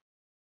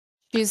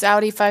She's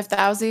Audi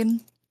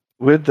 5000.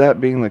 with that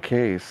being the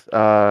case,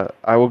 I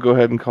will go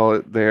ahead and call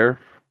it there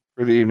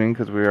for the evening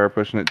because we are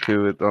pushing it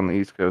to it on the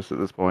East Coast at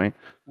this point.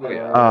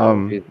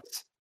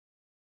 Jesus.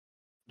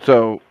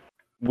 So,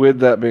 with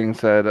that being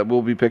said,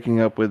 we'll be picking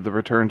up with the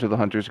return to the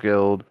Hunters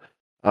Guild,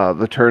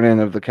 the turn in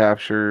of the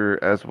capture,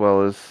 as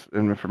well as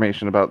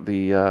information about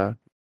the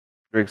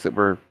Drakes that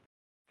were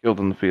killed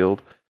in the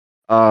field.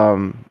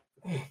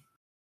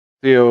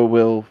 Theo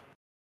will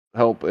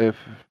help if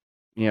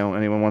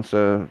anyone wants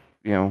to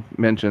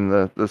mention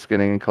the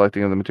skinning and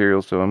collecting of the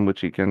materials to him,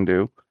 which he can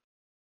do.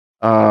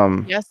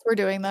 Yes, we're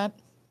doing that.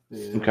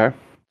 Yeah. Okay,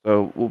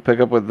 so we'll pick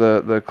up with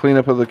the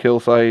cleanup of the kill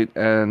site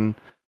and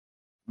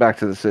back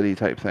to the city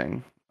type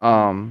thing.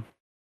 Yeah,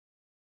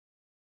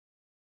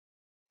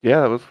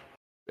 that was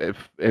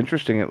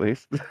interesting at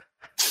least.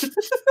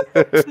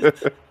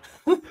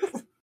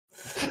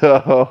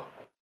 So,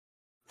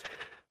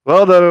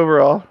 well done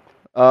overall.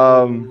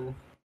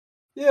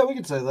 Yeah, we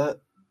can say that.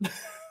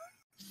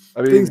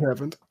 I Things mean,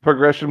 happened.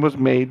 progression was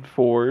made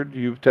forward.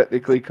 You've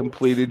technically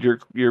completed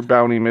your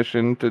bounty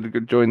mission to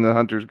join the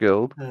Hunters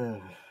Guild.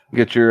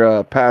 Get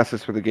your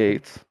passes for the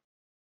gates.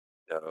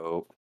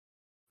 So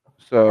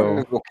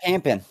So go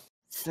camping.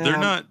 They're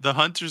not. The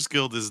Hunters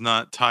Guild is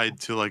not tied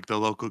to like the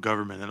local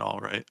government at all,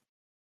 right?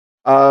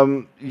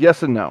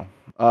 yes and no.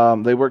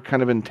 They work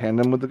kind of in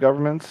tandem with the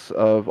governments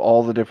of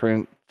all the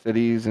different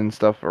cities and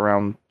stuff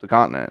around the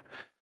continent.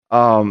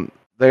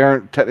 they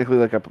aren't technically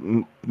like a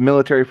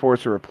military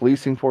force or a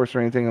policing force or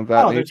anything of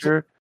that Oh, they're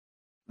nature.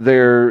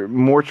 They're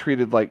more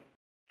treated like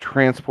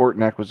transport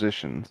and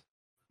acquisitions.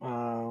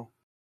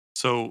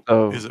 So,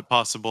 Oh. is it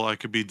possible I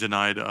could be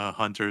denied a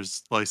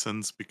hunter's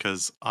license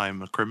because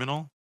I'm a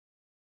criminal?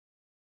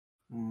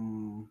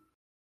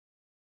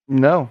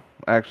 No,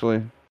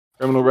 actually.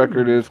 Criminal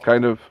record is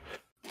kind of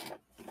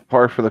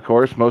par for the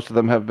course. Most of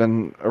them have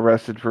been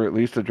arrested for at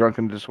least a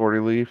drunken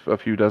disorderly a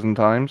few dozen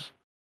times.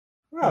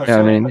 Oh, Yeah,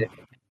 I mean,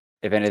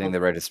 If anything, the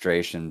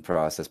registration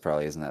process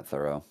probably isn't that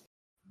thorough.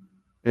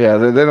 yeah,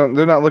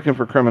 they're not looking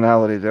for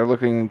criminality. They're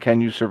looking, can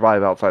you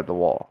survive outside the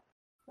wall?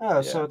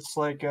 Oh, so it's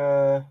like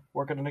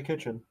working in a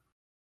kitchen.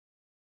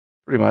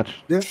 Pretty much.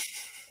 Yeah.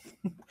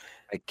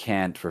 I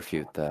can't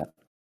refute that.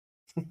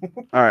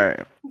 All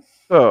right.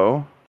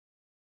 So,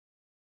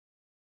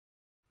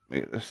 let me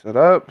get this set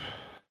up.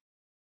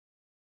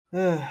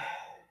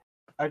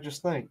 I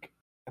just think,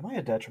 am I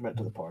a detriment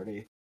to the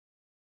party?